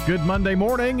 Good Monday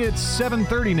morning. It's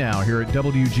 7:30 now here at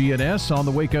WGNS on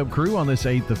the Wake Up Crew on this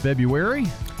 8th of February.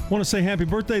 Want to say happy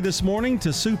birthday this morning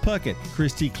to Sue Puckett,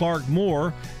 Christy Clark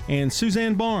Moore, and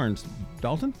Suzanne Barnes.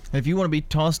 Dalton? If you want to be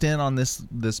tossed in on this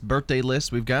birthday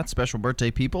list, we've got special birthday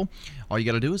people. All you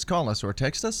got to do is call us or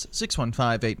text us,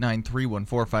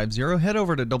 615-893-1450. Head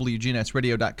over to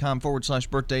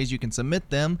WGNSradio.com/birthdays. You can submit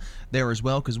them there as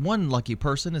well, because one lucky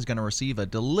person is going to receive a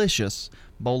delicious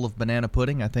bowl of banana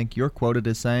pudding. I think you're quoted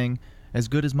as saying, as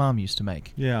good as Mom used to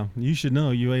make. Yeah, you should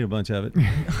know. You ate a bunch of it.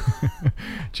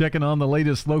 Checking on the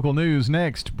latest local news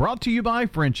next. Brought to you by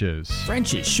French's.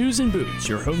 French's Shoes and Boots,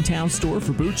 your hometown store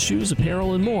for boots, shoes,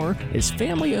 apparel, and more, is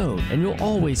family-owned, and you'll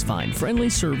always find friendly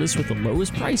service with the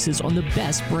lowest prices on the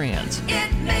best brands.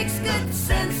 It makes good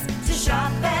sense to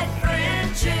shop at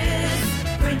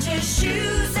French's. French's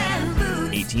Shoes and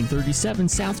Boots. 1837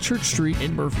 South Church Street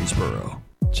in Murfreesboro.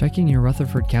 Checking your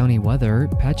Rutherford County weather,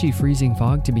 patchy freezing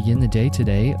fog to begin the day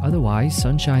today, otherwise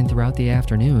sunshine throughout the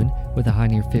afternoon with a high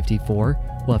near 54.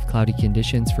 We'll have cloudy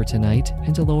conditions for tonight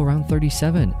and a low around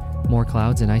 37. More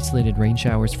clouds and isolated rain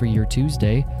showers for your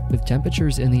Tuesday with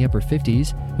temperatures in the upper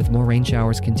 50s, with more rain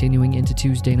showers continuing into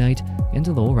Tuesday night and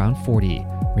a low around 40.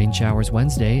 Rain showers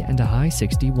Wednesday and a high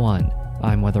 61.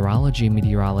 I'm weatherology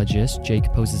meteorologist Jake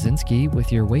Pozesinski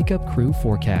with your Wake Up Crew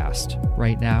forecast.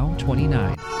 Right now,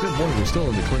 29. Good morning. We're still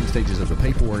in the clearing stages of the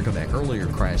paperwork of that earlier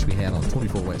crash we had on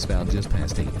 24 westbound just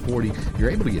past 840. You're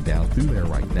able to get down through there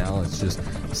right now. It's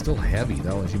still heavy,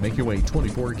 though, as you make your way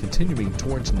 24, continuing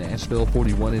towards Nashville,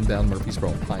 41 inbound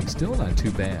Murfreesboro Pike. Still not too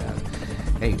bad.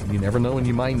 Hey, you never know when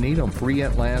you might need them. Free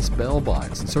at last bell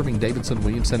box, serving Davidson,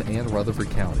 Williamson, and Rutherford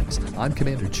counties. I'm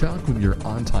Commander Chuck with your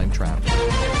on-time traffic.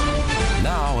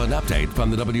 Now an update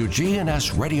from the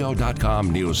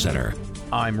WGNSradio.com News Center.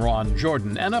 I'm Ron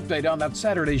Jordan. An update on that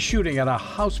Saturday shooting at a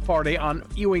house party on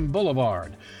Ewing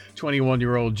Boulevard.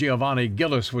 21-year-old Giovanni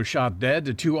Gillis was shot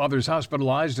dead, 2 others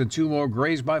hospitalized, and 2 more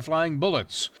grazed by flying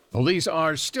bullets. Police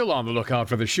are still on the lookout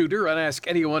for the shooter and ask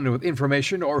anyone with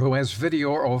information or who has video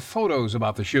or photos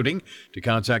about the shooting to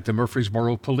contact the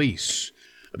Murfreesboro Police.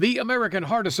 The American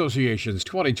Heart Association's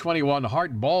 2021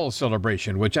 Heart Ball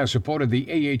celebration, which has supported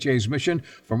the AHA's mission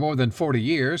for more than 40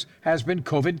 years, has been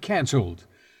COVID canceled.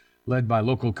 Led by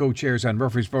local co-chairs and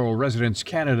Murfreesboro residents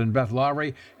Cannon and Beth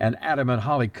Lowry and Adam and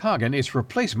Holly Coggin, its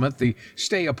replacement, the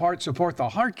Stay Apart, Support the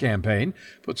Heart campaign,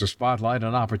 puts a spotlight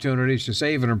on opportunities to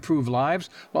save and improve lives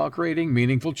while creating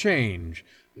meaningful change.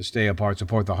 The Stay Apart,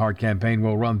 Support the Heart campaign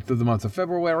will run through the month of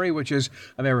February, which is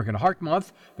American Heart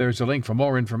Month. There's a link for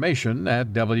more information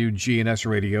at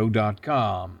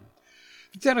WGNSradio.com.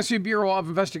 The Tennessee Bureau of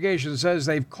Investigation says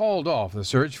they've called off the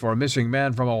search for a missing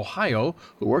man from Ohio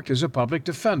who worked as a public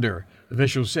defender.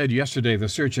 Officials said yesterday the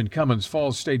search in Cummins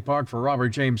Falls State Park for Robert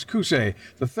James Cousay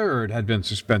III had been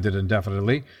suspended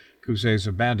indefinitely. Cousay's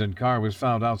abandoned car was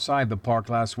found outside the park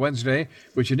last Wednesday,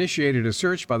 which initiated a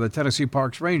search by the Tennessee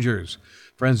Parks Rangers.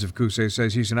 Friends of Cousay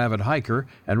says he's an avid hiker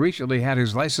and recently had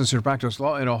his license to practice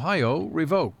law in Ohio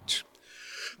revoked.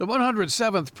 The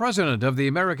 107th president of the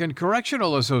American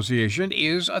Correctional Association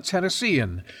is a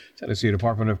Tennessean. Tennessee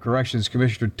Department of Corrections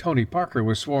Commissioner Tony Parker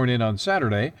was sworn in on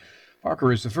Saturday.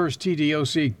 Parker is the first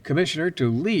TDOC commissioner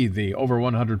to lead the over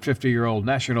 150-year-old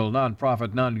national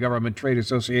nonprofit non-government trade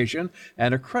association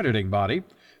and accrediting body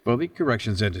for the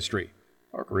corrections industry.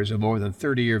 Parker is a more than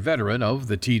 30-year veteran of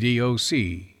the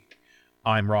TDOC.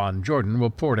 I'm Ron Jordan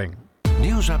reporting.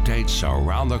 News updates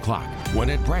around the clock, when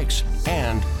it breaks,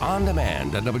 and on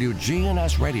demand at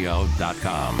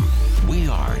WGNSradio.com. We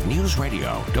are News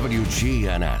Radio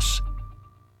WGNS.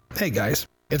 Hey guys,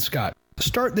 it's Scott.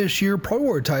 Start this year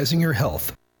prioritizing your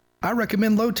health. I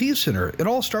recommend Low T Center. It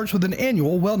all starts with an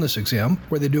annual wellness exam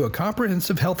where they do a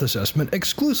comprehensive health assessment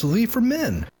exclusively for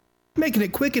men, making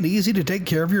it quick and easy to take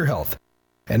care of your health.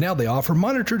 And now they offer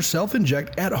monitored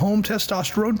self-inject at-home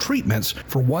testosterone treatments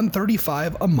for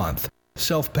 $135 a month.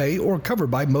 Self-pay or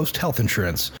covered by most health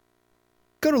insurance.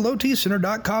 Go to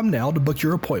lowtcenter.com now to book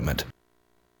your appointment.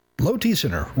 Low T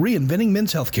Center, reinventing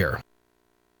men's healthcare.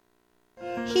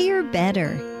 Hear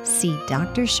better. See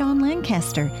Dr. Sean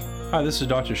Lancaster. Hi, this is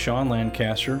Dr. Sean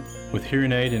Lancaster with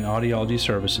Hearing Aid and Audiology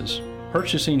Services.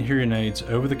 Purchasing hearing aids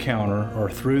over the counter or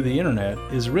through the internet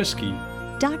is risky.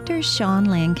 Dr. Sean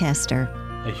Lancaster.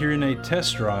 A hearing aid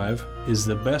test drive is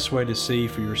the best way to see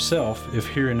for yourself if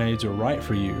hearing aids are right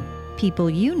for you. People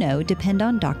you know depend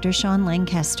on Dr. Sean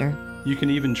Lancaster. You can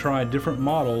even try different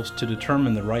models to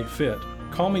determine the right fit.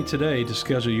 Call me today to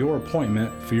schedule your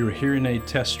appointment for your hearing aid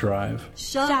test drive.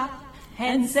 Shop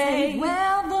and save.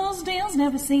 Well, those deals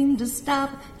never seem to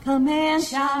stop. Come and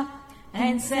shop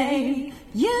and save.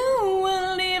 You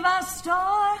will leave our store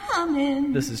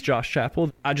humming. This is Josh Chappell.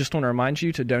 I just want to remind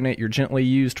you to donate your gently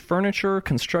used furniture,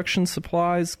 construction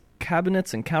supplies,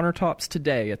 cabinets and countertops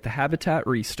today at the Habitat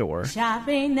Restore.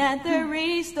 Shopping at the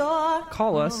Restore.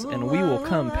 Call us and we will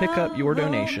come pick up your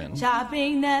donation.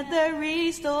 Shopping at the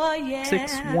Restore, yeah.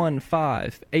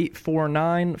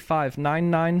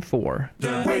 615-849-5994.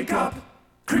 The Wake Up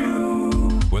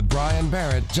Crew with Brian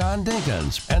Barrett, John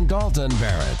Dinkins, and Dalton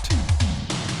Barrett.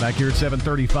 Back here at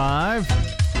 7:35.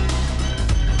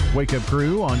 Wake Up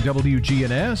Crew on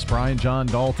WGNS. Brian, John,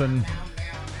 Dalton.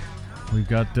 We've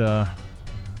got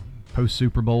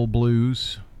post-Super Bowl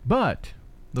blues, but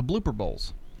the blooper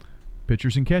bowls.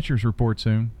 Pitchers and catchers report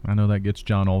soon. I know that gets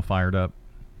John all fired up.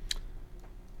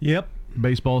 Yep.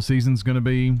 Baseball season's going to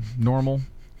be normal.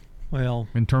 Well,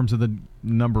 in terms of the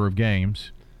number of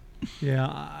games. Yeah,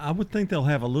 I would think they'll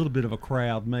have a little bit of a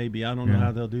crowd maybe. I don't know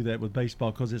how they'll do that with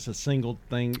baseball because it's a single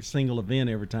event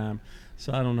every time.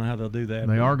 So I don't know how they'll do that.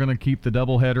 They are going to keep the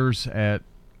doubleheaders at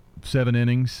 7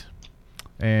 innings.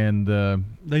 And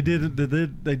they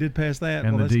did pass that,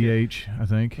 and well, the DH, good. I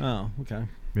think. Oh, okay.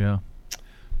 Yeah.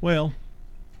 Well,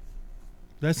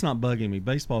 that's not bugging me.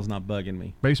 Baseball's not bugging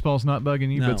me. Baseball's not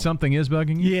bugging you, No. but something is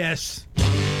bugging you. Yes.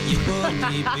 You bug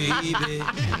me, baby.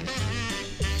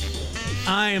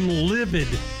 I am livid.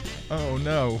 Oh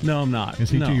no. No, I'm not.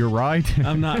 Is he to your right?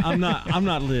 I'm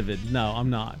not livid. No, I'm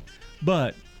not.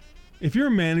 But if you're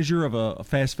a manager of a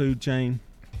fast food chain.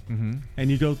 Mm-hmm.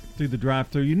 And you go through the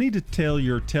drive-thru, you need to tell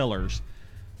your tellers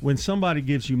when somebody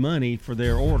gives you money for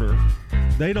their order,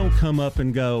 they don't come up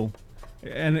and go,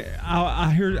 and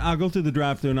I'll go through the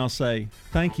drive-thru and I'll say,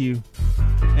 thank you.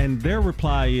 And their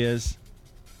reply is,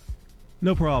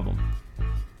 no problem.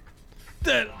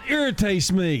 That irritates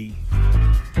me.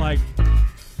 Like,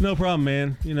 no problem,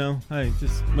 man. You know, hey,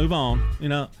 just move on. You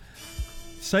know,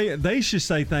 they should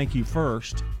say thank you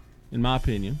first, in my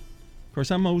opinion. Of course,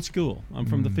 I'm old school. I'm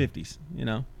from the 50s, you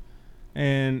know.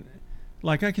 And,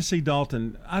 like, I can see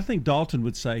Dalton. I think Dalton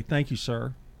would say, thank you,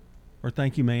 sir, or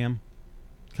thank you, ma'am.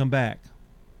 Come back.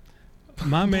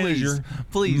 My manager,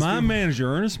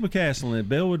 Ernest McCaslin at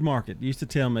Bellwood Market, used to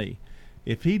tell me,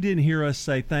 if he didn't hear us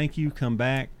say thank you, come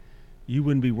back, you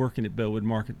wouldn't be working at Bellwood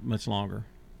Market much longer.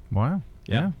 Wow.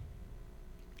 Yeah.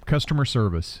 Customer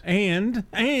service. And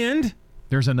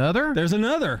there's another? There's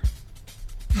another.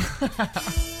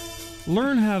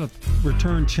 Learn how to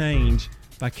return change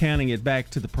by counting it back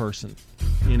to the person.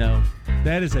 You know,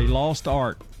 that is a lost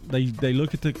art. They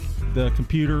look at the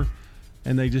computer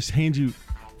and they just hand you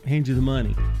the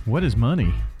money. What is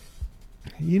money?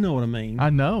 You know what I mean.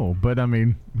 I know, but I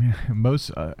mean,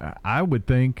 most I would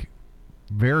think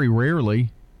very rarely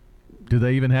do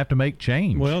they even have to make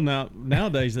change. Well,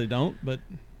 nowadays they don't, but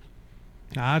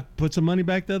I put some money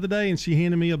back the other day and she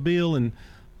handed me a bill and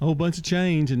a whole bunch of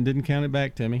change and didn't count it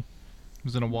back to me. It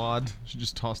was in a wad. She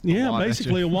just tossed the wad. Yeah,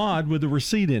 basically a wad with a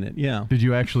receipt in it. Yeah. Did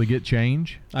you actually get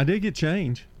change? I did get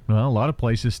change. Well, a lot of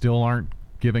places still aren't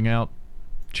giving out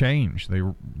change. They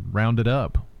round it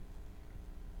up.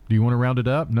 Do you want to round it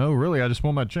up? No, really, I just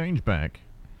want my change back.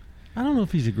 I don't know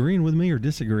if he's agreeing with me or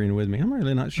disagreeing with me. I'm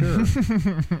really not sure.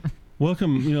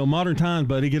 Welcome, modern times,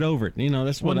 buddy. Get over it.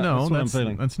 That's what I'm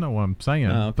feeling. That's not what I'm saying.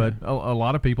 Oh, okay. But a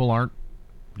lot of people aren't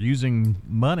using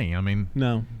money. I mean,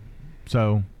 no.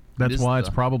 So that's why it's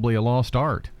probably a lost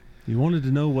art. You wanted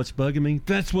to know what's bugging me?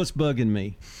 That's what's bugging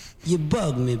me. You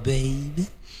bug me, baby.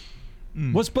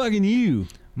 What's bugging you?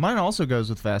 Mine also goes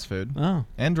with fast food. Oh.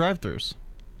 And drive-thrus.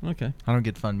 Okay. I don't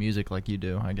get fun music like you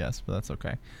do, I guess, but that's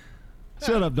okay.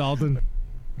 Shut up, Dalton.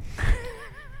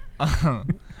 I'm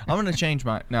going to change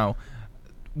my... Now,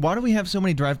 why do we have so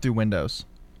many drive-thru windows?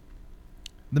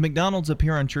 The McDonald's up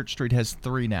here on Church Street has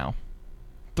 3 now.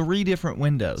 3 different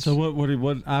windows. So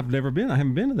what I've never been. I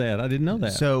haven't been to that. I didn't know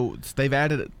that. So they've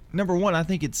added... Number one, I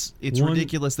think it's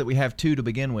ridiculous that we have 2 to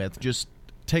begin with. Just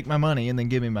take my money and then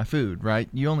give me my food, right?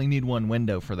 You only need 1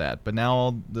 window for that. But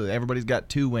now everybody's got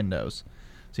 2 windows.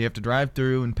 So you have to drive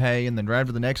through and pay and then drive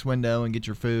to the next window and get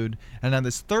your food. And now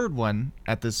this third one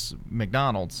at this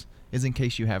McDonald's is in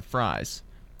case you have fries.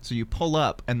 So you pull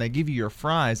up and they give you your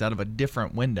fries out of a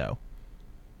different window.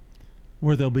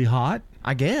 Where they'll be hot?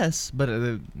 I guess, but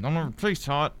don't taste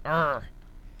hot. Urgh.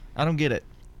 I don't get it.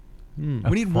 We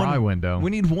need one window.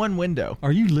 We need 1 window.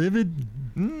 Are you livid?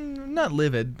 Not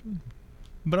livid,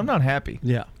 but I'm not happy.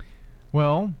 Yeah.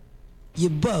 Well, you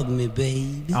bug me,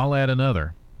 baby. I'll add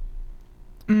another.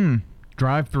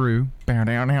 Drive through.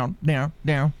 Down.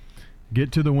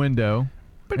 Get to the window,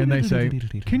 and they say,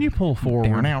 "Can you pull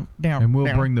forward?" And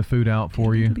we'll bring the food out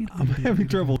for you. I'm having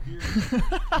trouble.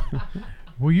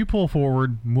 Will you pull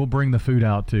forward, and we'll bring the food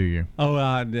out to you? Oh,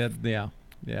 yeah.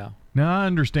 Now, I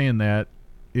understand that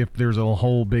if there's a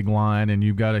whole big line and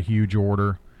you've got a huge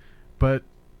order, but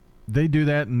they do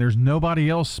that and there's nobody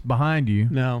else behind you.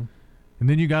 No. And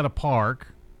then you got to park.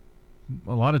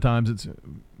 A lot of times it's,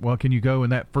 well, can you go in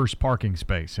that first parking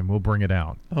space and we'll bring it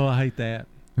out. Oh, I hate that.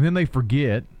 And then they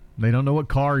forget. They don't know what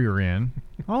car you're in.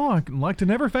 Oh, I'd like to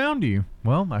never found you.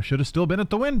 Well, I should have still been at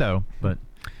the window, but...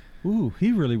 Ooh,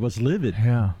 he really was livid.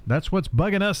 Yeah, that's what's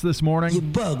bugging us this morning. You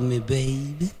bug me,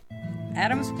 baby.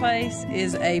 Adams Place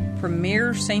is a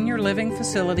premier senior living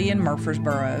facility in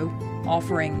Murfreesboro,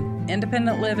 offering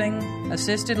independent living,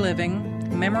 assisted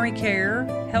living, memory care,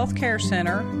 health care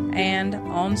center, and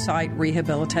on-site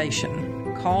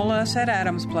rehabilitation. Call us at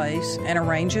Adams Place and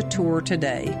arrange a tour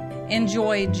today.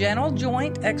 Enjoy gentle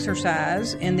joint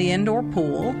exercise in the indoor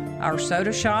pool, our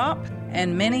soda shop,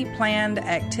 and many planned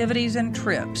activities and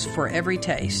trips for every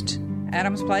taste.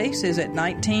 Adams Place is at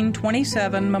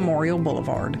 1927 Memorial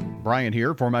Boulevard. Brian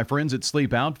here for my friends at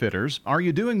Sleep Outfitters. Are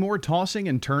you doing more tossing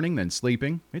and turning than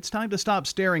sleeping? It's time to stop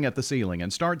staring at the ceiling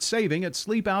and start saving at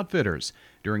Sleep Outfitters.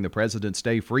 During the President's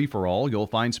Day free-for-all, you'll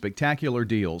find spectacular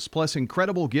deals, plus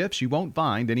incredible gifts you won't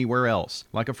find anywhere else,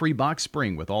 like a free box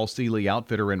spring with all Sealy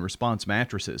Outfitter and Response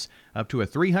mattresses, up to a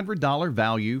 $300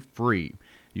 value free.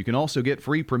 You can also get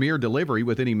free Premier delivery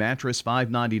with any mattress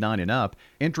 $599 and up,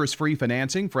 interest-free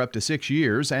financing for up to 6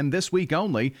 years, and this week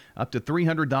only, up to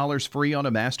 $300 free on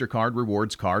a MasterCard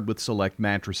Rewards card with select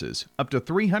mattresses. Up to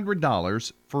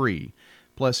 $300 free.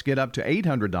 Plus, get up to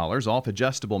 $800 off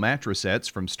adjustable mattress sets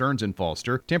from Stearns &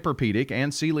 Foster, Tempur-Pedic,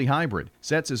 and Sealy Hybrid.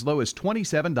 Sets as low as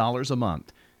 $27 a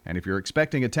month. And if you're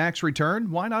expecting a tax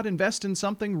return, why not invest in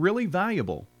something really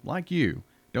valuable, like you?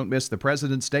 Don't miss the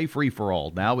President's Day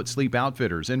free-for-all now at Sleep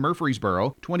Outfitters in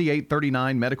Murfreesboro,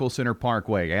 2839 Medical Center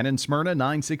Parkway, and in Smyrna,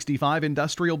 965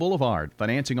 Industrial Boulevard.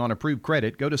 Financing on approved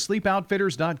credit. Go to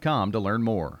sleepoutfitters.com to learn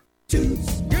more. Good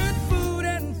food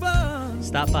and fun.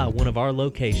 Stop by one of our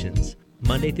locations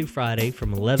Monday through Friday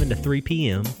from 11 to 3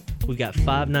 p.m. We've got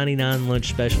 $5.99 lunch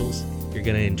specials. You're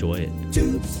going to enjoy it.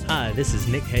 Toots. Hi, this is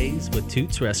Nick Hayes with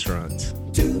Toots Restaurants.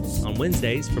 Toots. On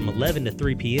Wednesdays from 11 to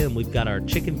 3 p.m., we've got our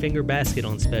chicken finger basket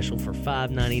on special for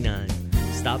 $5.99.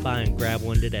 Stop by and grab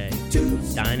one today.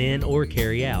 Toots. Dine in or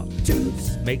carry out.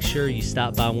 Toots. Make sure you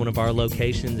stop by one of our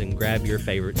locations and grab your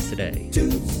favorites today.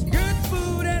 Toots. Good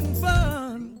food and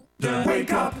fun. The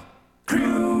Wake Up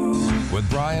Crew with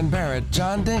Brian Barrett,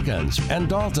 John Dinkins, and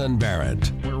Dalton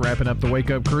Barrett. We're wrapping up the Wake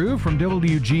Up Crew from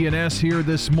WGNS here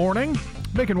this morning.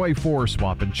 Making way for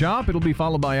Swap and Chop. It'll be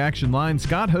followed by Action Line.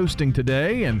 Scott hosting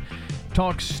today and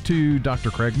talks to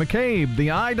Dr. Craig McCabe,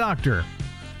 the eye doctor.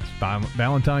 It's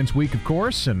Valentine's week, of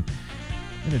course, and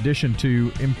in addition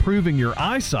to improving your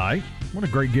eyesight, what a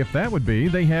great gift that would be,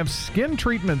 they have skin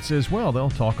treatments as well. They'll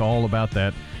talk all about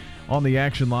that on the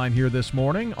Action Line here this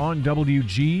morning on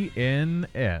WGNS.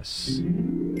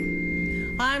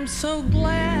 I'm so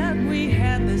glad we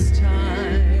had this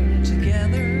time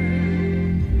together.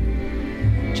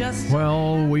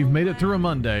 Well, we've made it through a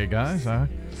Monday, guys. I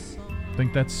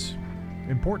think that's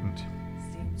important.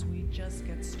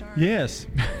 Yes.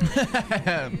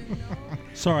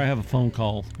 Sorry, I have a phone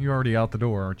call. You're already out the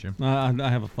door, aren't you? I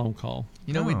have a phone call.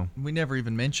 You know, we never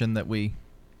even mentioned that we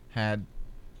had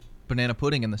banana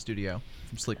pudding in the studio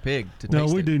from Slick Pig to taste. No,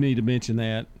 we do need to mention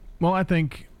that. Well, I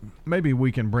think maybe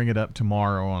we can bring it up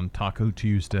tomorrow on Taco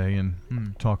Tuesday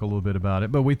and talk a little bit about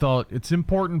it. But we thought it's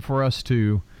important for us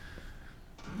to,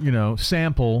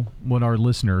 sample what our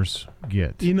listeners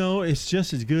get. It's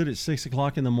just as good at 6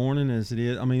 o'clock in the morning as it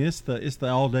is. I mean, it's the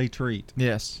all-day treat.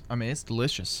 Yes. I mean, it's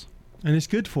delicious. And it's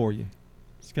good for you.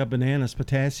 It's got bananas,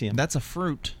 potassium. That's a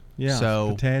fruit. Yeah,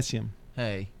 so, potassium.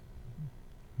 Hey.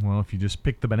 Well, if you just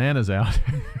pick the bananas out.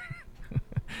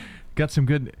 Got some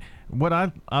good... What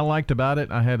I liked about it,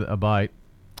 I had a bite,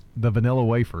 the vanilla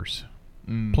wafers.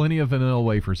 Plenty of vanilla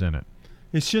wafers in it.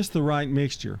 It's just the right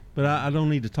mixture. But I don't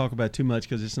need to talk about it too much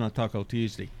because it's not Taco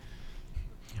Tuesday.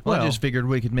 Well, I just figured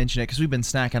we could mention it because we've been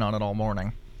snacking on it all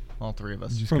morning. All three of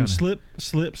us. From Slip.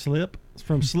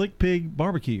 From Slick Pig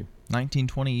Barbecue.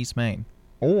 1920 East Main.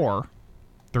 Or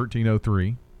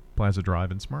 1303 Plaza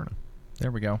Drive in Smyrna.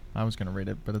 There we go. I was going to read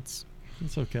it, but it's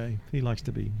okay. He likes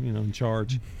to be, in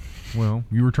charge. Well,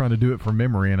 you were trying to do it from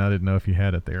memory, and I didn't know if you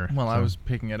had it there. Well, I was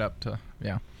picking it up to,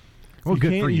 yeah. Well,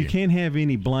 good for you. You can't have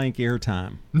any blank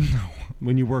airtime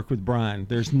when you work with Brian.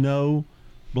 There's no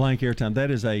blank airtime.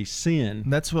 That is a sin.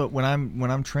 That's what when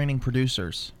I'm training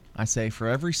producers, I say for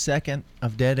every second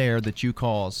of dead air that you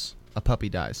cause, a puppy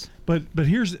dies. But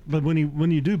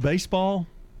when you do baseball,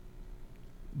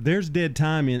 there's dead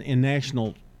time in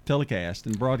national telecast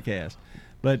and broadcast,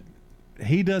 but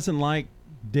he doesn't like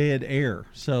dead air.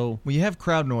 So you have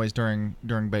crowd noise during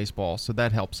baseball, so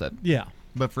that helps it. Yeah.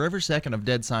 But for every second of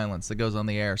dead silence that goes on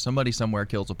the air, somebody somewhere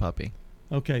kills a puppy.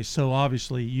 Okay, so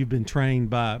obviously you've been trained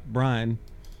by Brian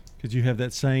because you have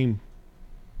that same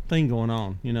thing going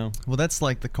on, you know. Well, that's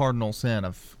like the cardinal sin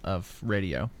of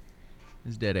radio,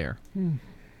 is dead air.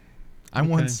 I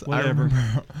remember.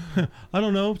 I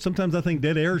don't know. Sometimes I think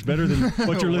dead air is better than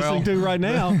what you're listening to right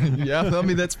now. Yeah, I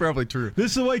mean, that's probably true.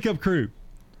 This is the Wake Up Crew.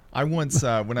 I once,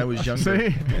 when I was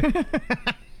younger.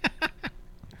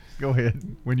 Go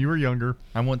ahead. When you were younger.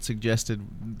 I once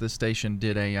suggested the station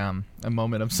did a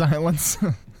moment of silence.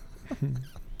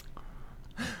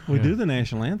 We do the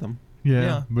national anthem.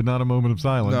 Yeah, but not a moment of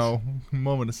silence. No, a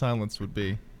moment of silence would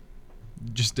be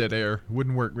just dead air.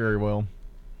 Wouldn't work very well.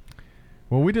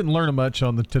 Well, we didn't learn much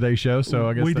on the Today Show, so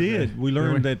I guess we did. We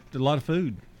learned that a lot of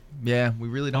food. Yeah, we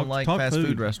really don't like fast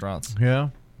food restaurants. Yeah,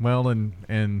 well,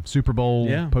 and Super Bowl,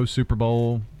 post Super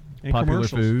Bowl, and popular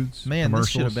foods. Man, this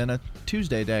should have been a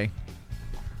Tuesday day.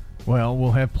 Well,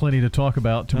 we'll have plenty to talk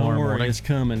about tomorrow Don't worry, morning. it's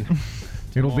coming.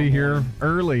 It'll be here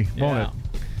early, won't it?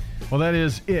 Well, that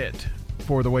is it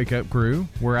for the Wake Up Crew.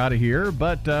 We're out of here,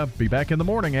 but be back in the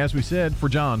morning, as we said. For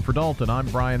John, for Dalton, I'm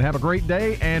Brian. Have a great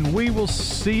day, and we will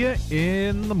see you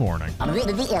in the morning.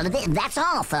 That's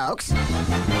all, folks.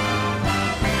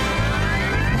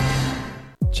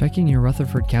 Checking your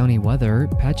Rutherford County weather,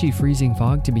 patchy freezing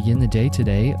fog to begin the day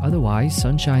today, otherwise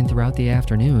sunshine throughout the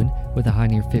afternoon with a high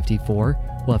near 54.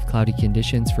 We'll have cloudy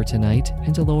conditions for tonight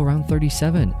and a low around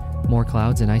 37. More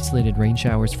clouds and isolated rain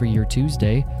showers for your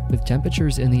Tuesday with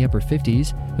temperatures in the upper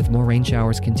 50s, with more rain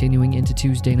showers continuing into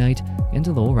Tuesday night and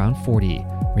a low around 40.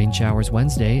 Rain showers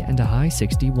Wednesday and a high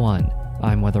 61.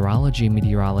 I'm weatherology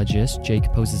meteorologist Jake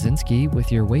Pozesinski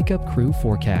with your Wake Up Crew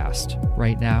forecast.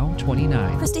 Right now,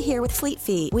 29. Krista here with Fleet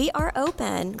Feet. We are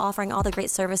open, offering all the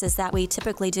great services that we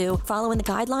typically do, following the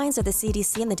guidelines of the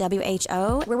CDC and the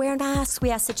WHO. We're wearing masks. We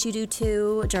ask that you do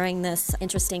too during this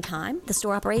interesting time. The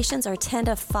store operations are 10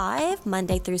 to 5,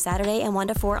 Monday through Saturday, and 1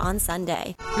 to 4 on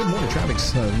Sunday. Good morning.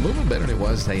 Traffic's a little better than it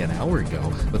was, say, an hour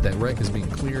ago, but that wreck is being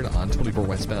cleared on 24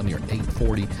 westbound near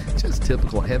 840. Just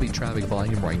typical heavy traffic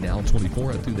volume right now, 24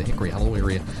 through the Hickory Hollow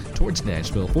area towards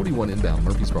Nashville, 41 inbound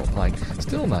Murfreesboro Pike.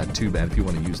 Still not too bad if you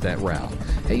want to use that route.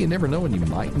 Hey, you never know when you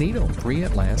might need them. 3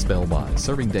 at last Bell Bonds,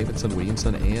 serving Davidson,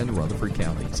 Williamson, and Rutherford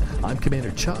counties. I'm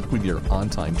Commander Chuck with your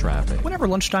on-time traffic. Whenever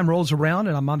lunchtime rolls around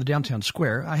and I'm on the downtown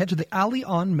square, I head to the Alley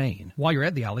on Main. While you're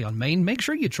at the Alley on Main, make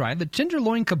sure you try the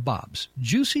tenderloin kebabs.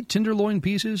 Juicy tenderloin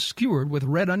pieces skewered with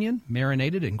red onion,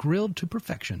 marinated and grilled to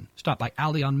perfection. Stop by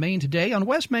Alley on Main today on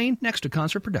West Main next to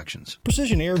Concert Productions.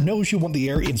 Precision Air knows you want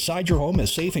the air inside your home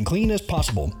as safe and clean as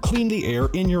possible. Clean the air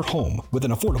in your home with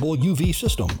an affordable UV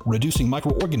system, reducing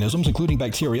microorganisms including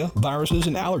bacteria, viruses,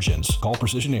 and allergens. Call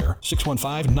Precision Air,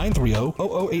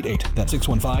 615-930-0088. That's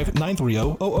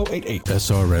 615-930-0088.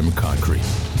 SRM Concrete.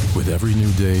 With every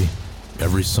new day,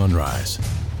 every sunrise,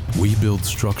 we build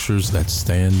structures that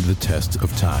stand the test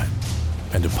of time.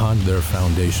 And upon their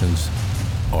foundations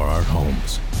are our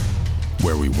homes,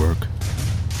 where we work,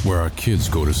 where our kids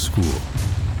go to school.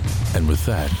 And with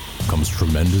that comes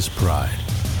tremendous pride.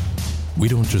 We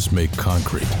don't just make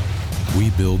concrete.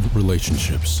 We build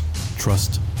relationships,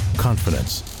 trust,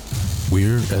 confidence.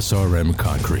 We're SRM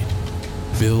Concrete.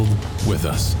 Build with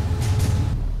us.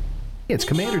 It's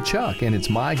Commander Chuck, and it's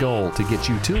my goal to get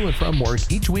you to and from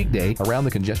work each weekday around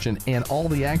the congestion and all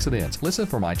the accidents. Listen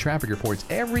for my traffic reports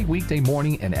every weekday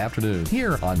morning and afternoon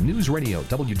here on News Radio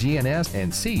WGNS,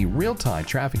 and see real-time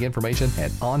traffic information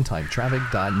at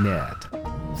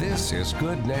ontimetraffic.net. This is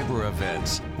Good Neighbor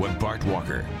Events with Bart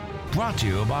Walker. Brought to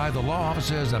you by the law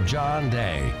offices of John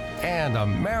Day and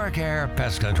AmeriCare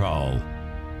Pest Control.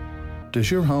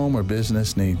 Does your home or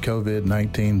business need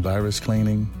COVID-19 virus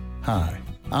cleaning? Hi,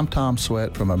 I'm Tom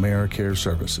Sweat from AmeriCare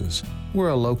Services. We're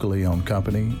a locally owned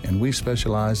company, and we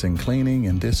specialize in cleaning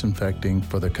and disinfecting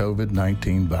for the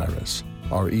COVID-19 virus.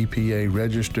 Our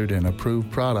EPA-registered and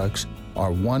approved products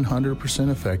are 100%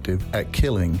 effective at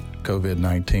killing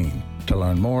COVID-19. To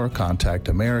learn more, contact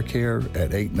AmeriCare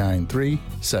at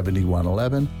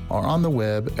 893-7111 or on the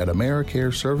web at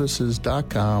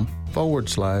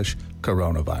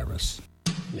americareservices.com/coronavirus.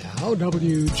 Now,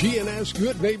 WGNS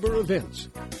Good Neighbor Events.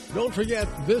 Don't forget,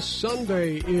 this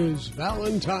Sunday is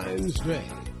Valentine's Day.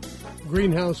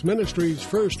 Greenhouse Ministries'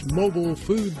 first mobile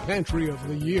food pantry of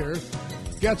the year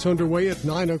gets underway at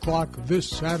 9 o'clock this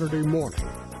Saturday morning.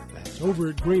 That's over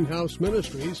at Greenhouse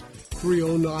Ministries,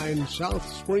 309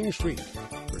 South Spring Street.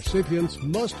 Recipients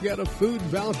must get a food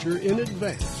voucher in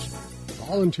advance.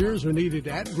 Volunteers are needed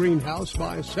at Greenhouse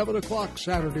by 7 o'clock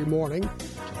Saturday morning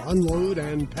to unload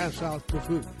and pass out the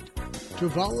food. To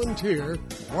volunteer,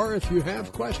 or if you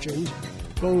have questions,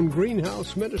 phone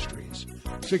Greenhouse Ministries,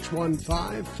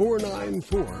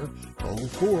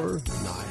 615-494-0499.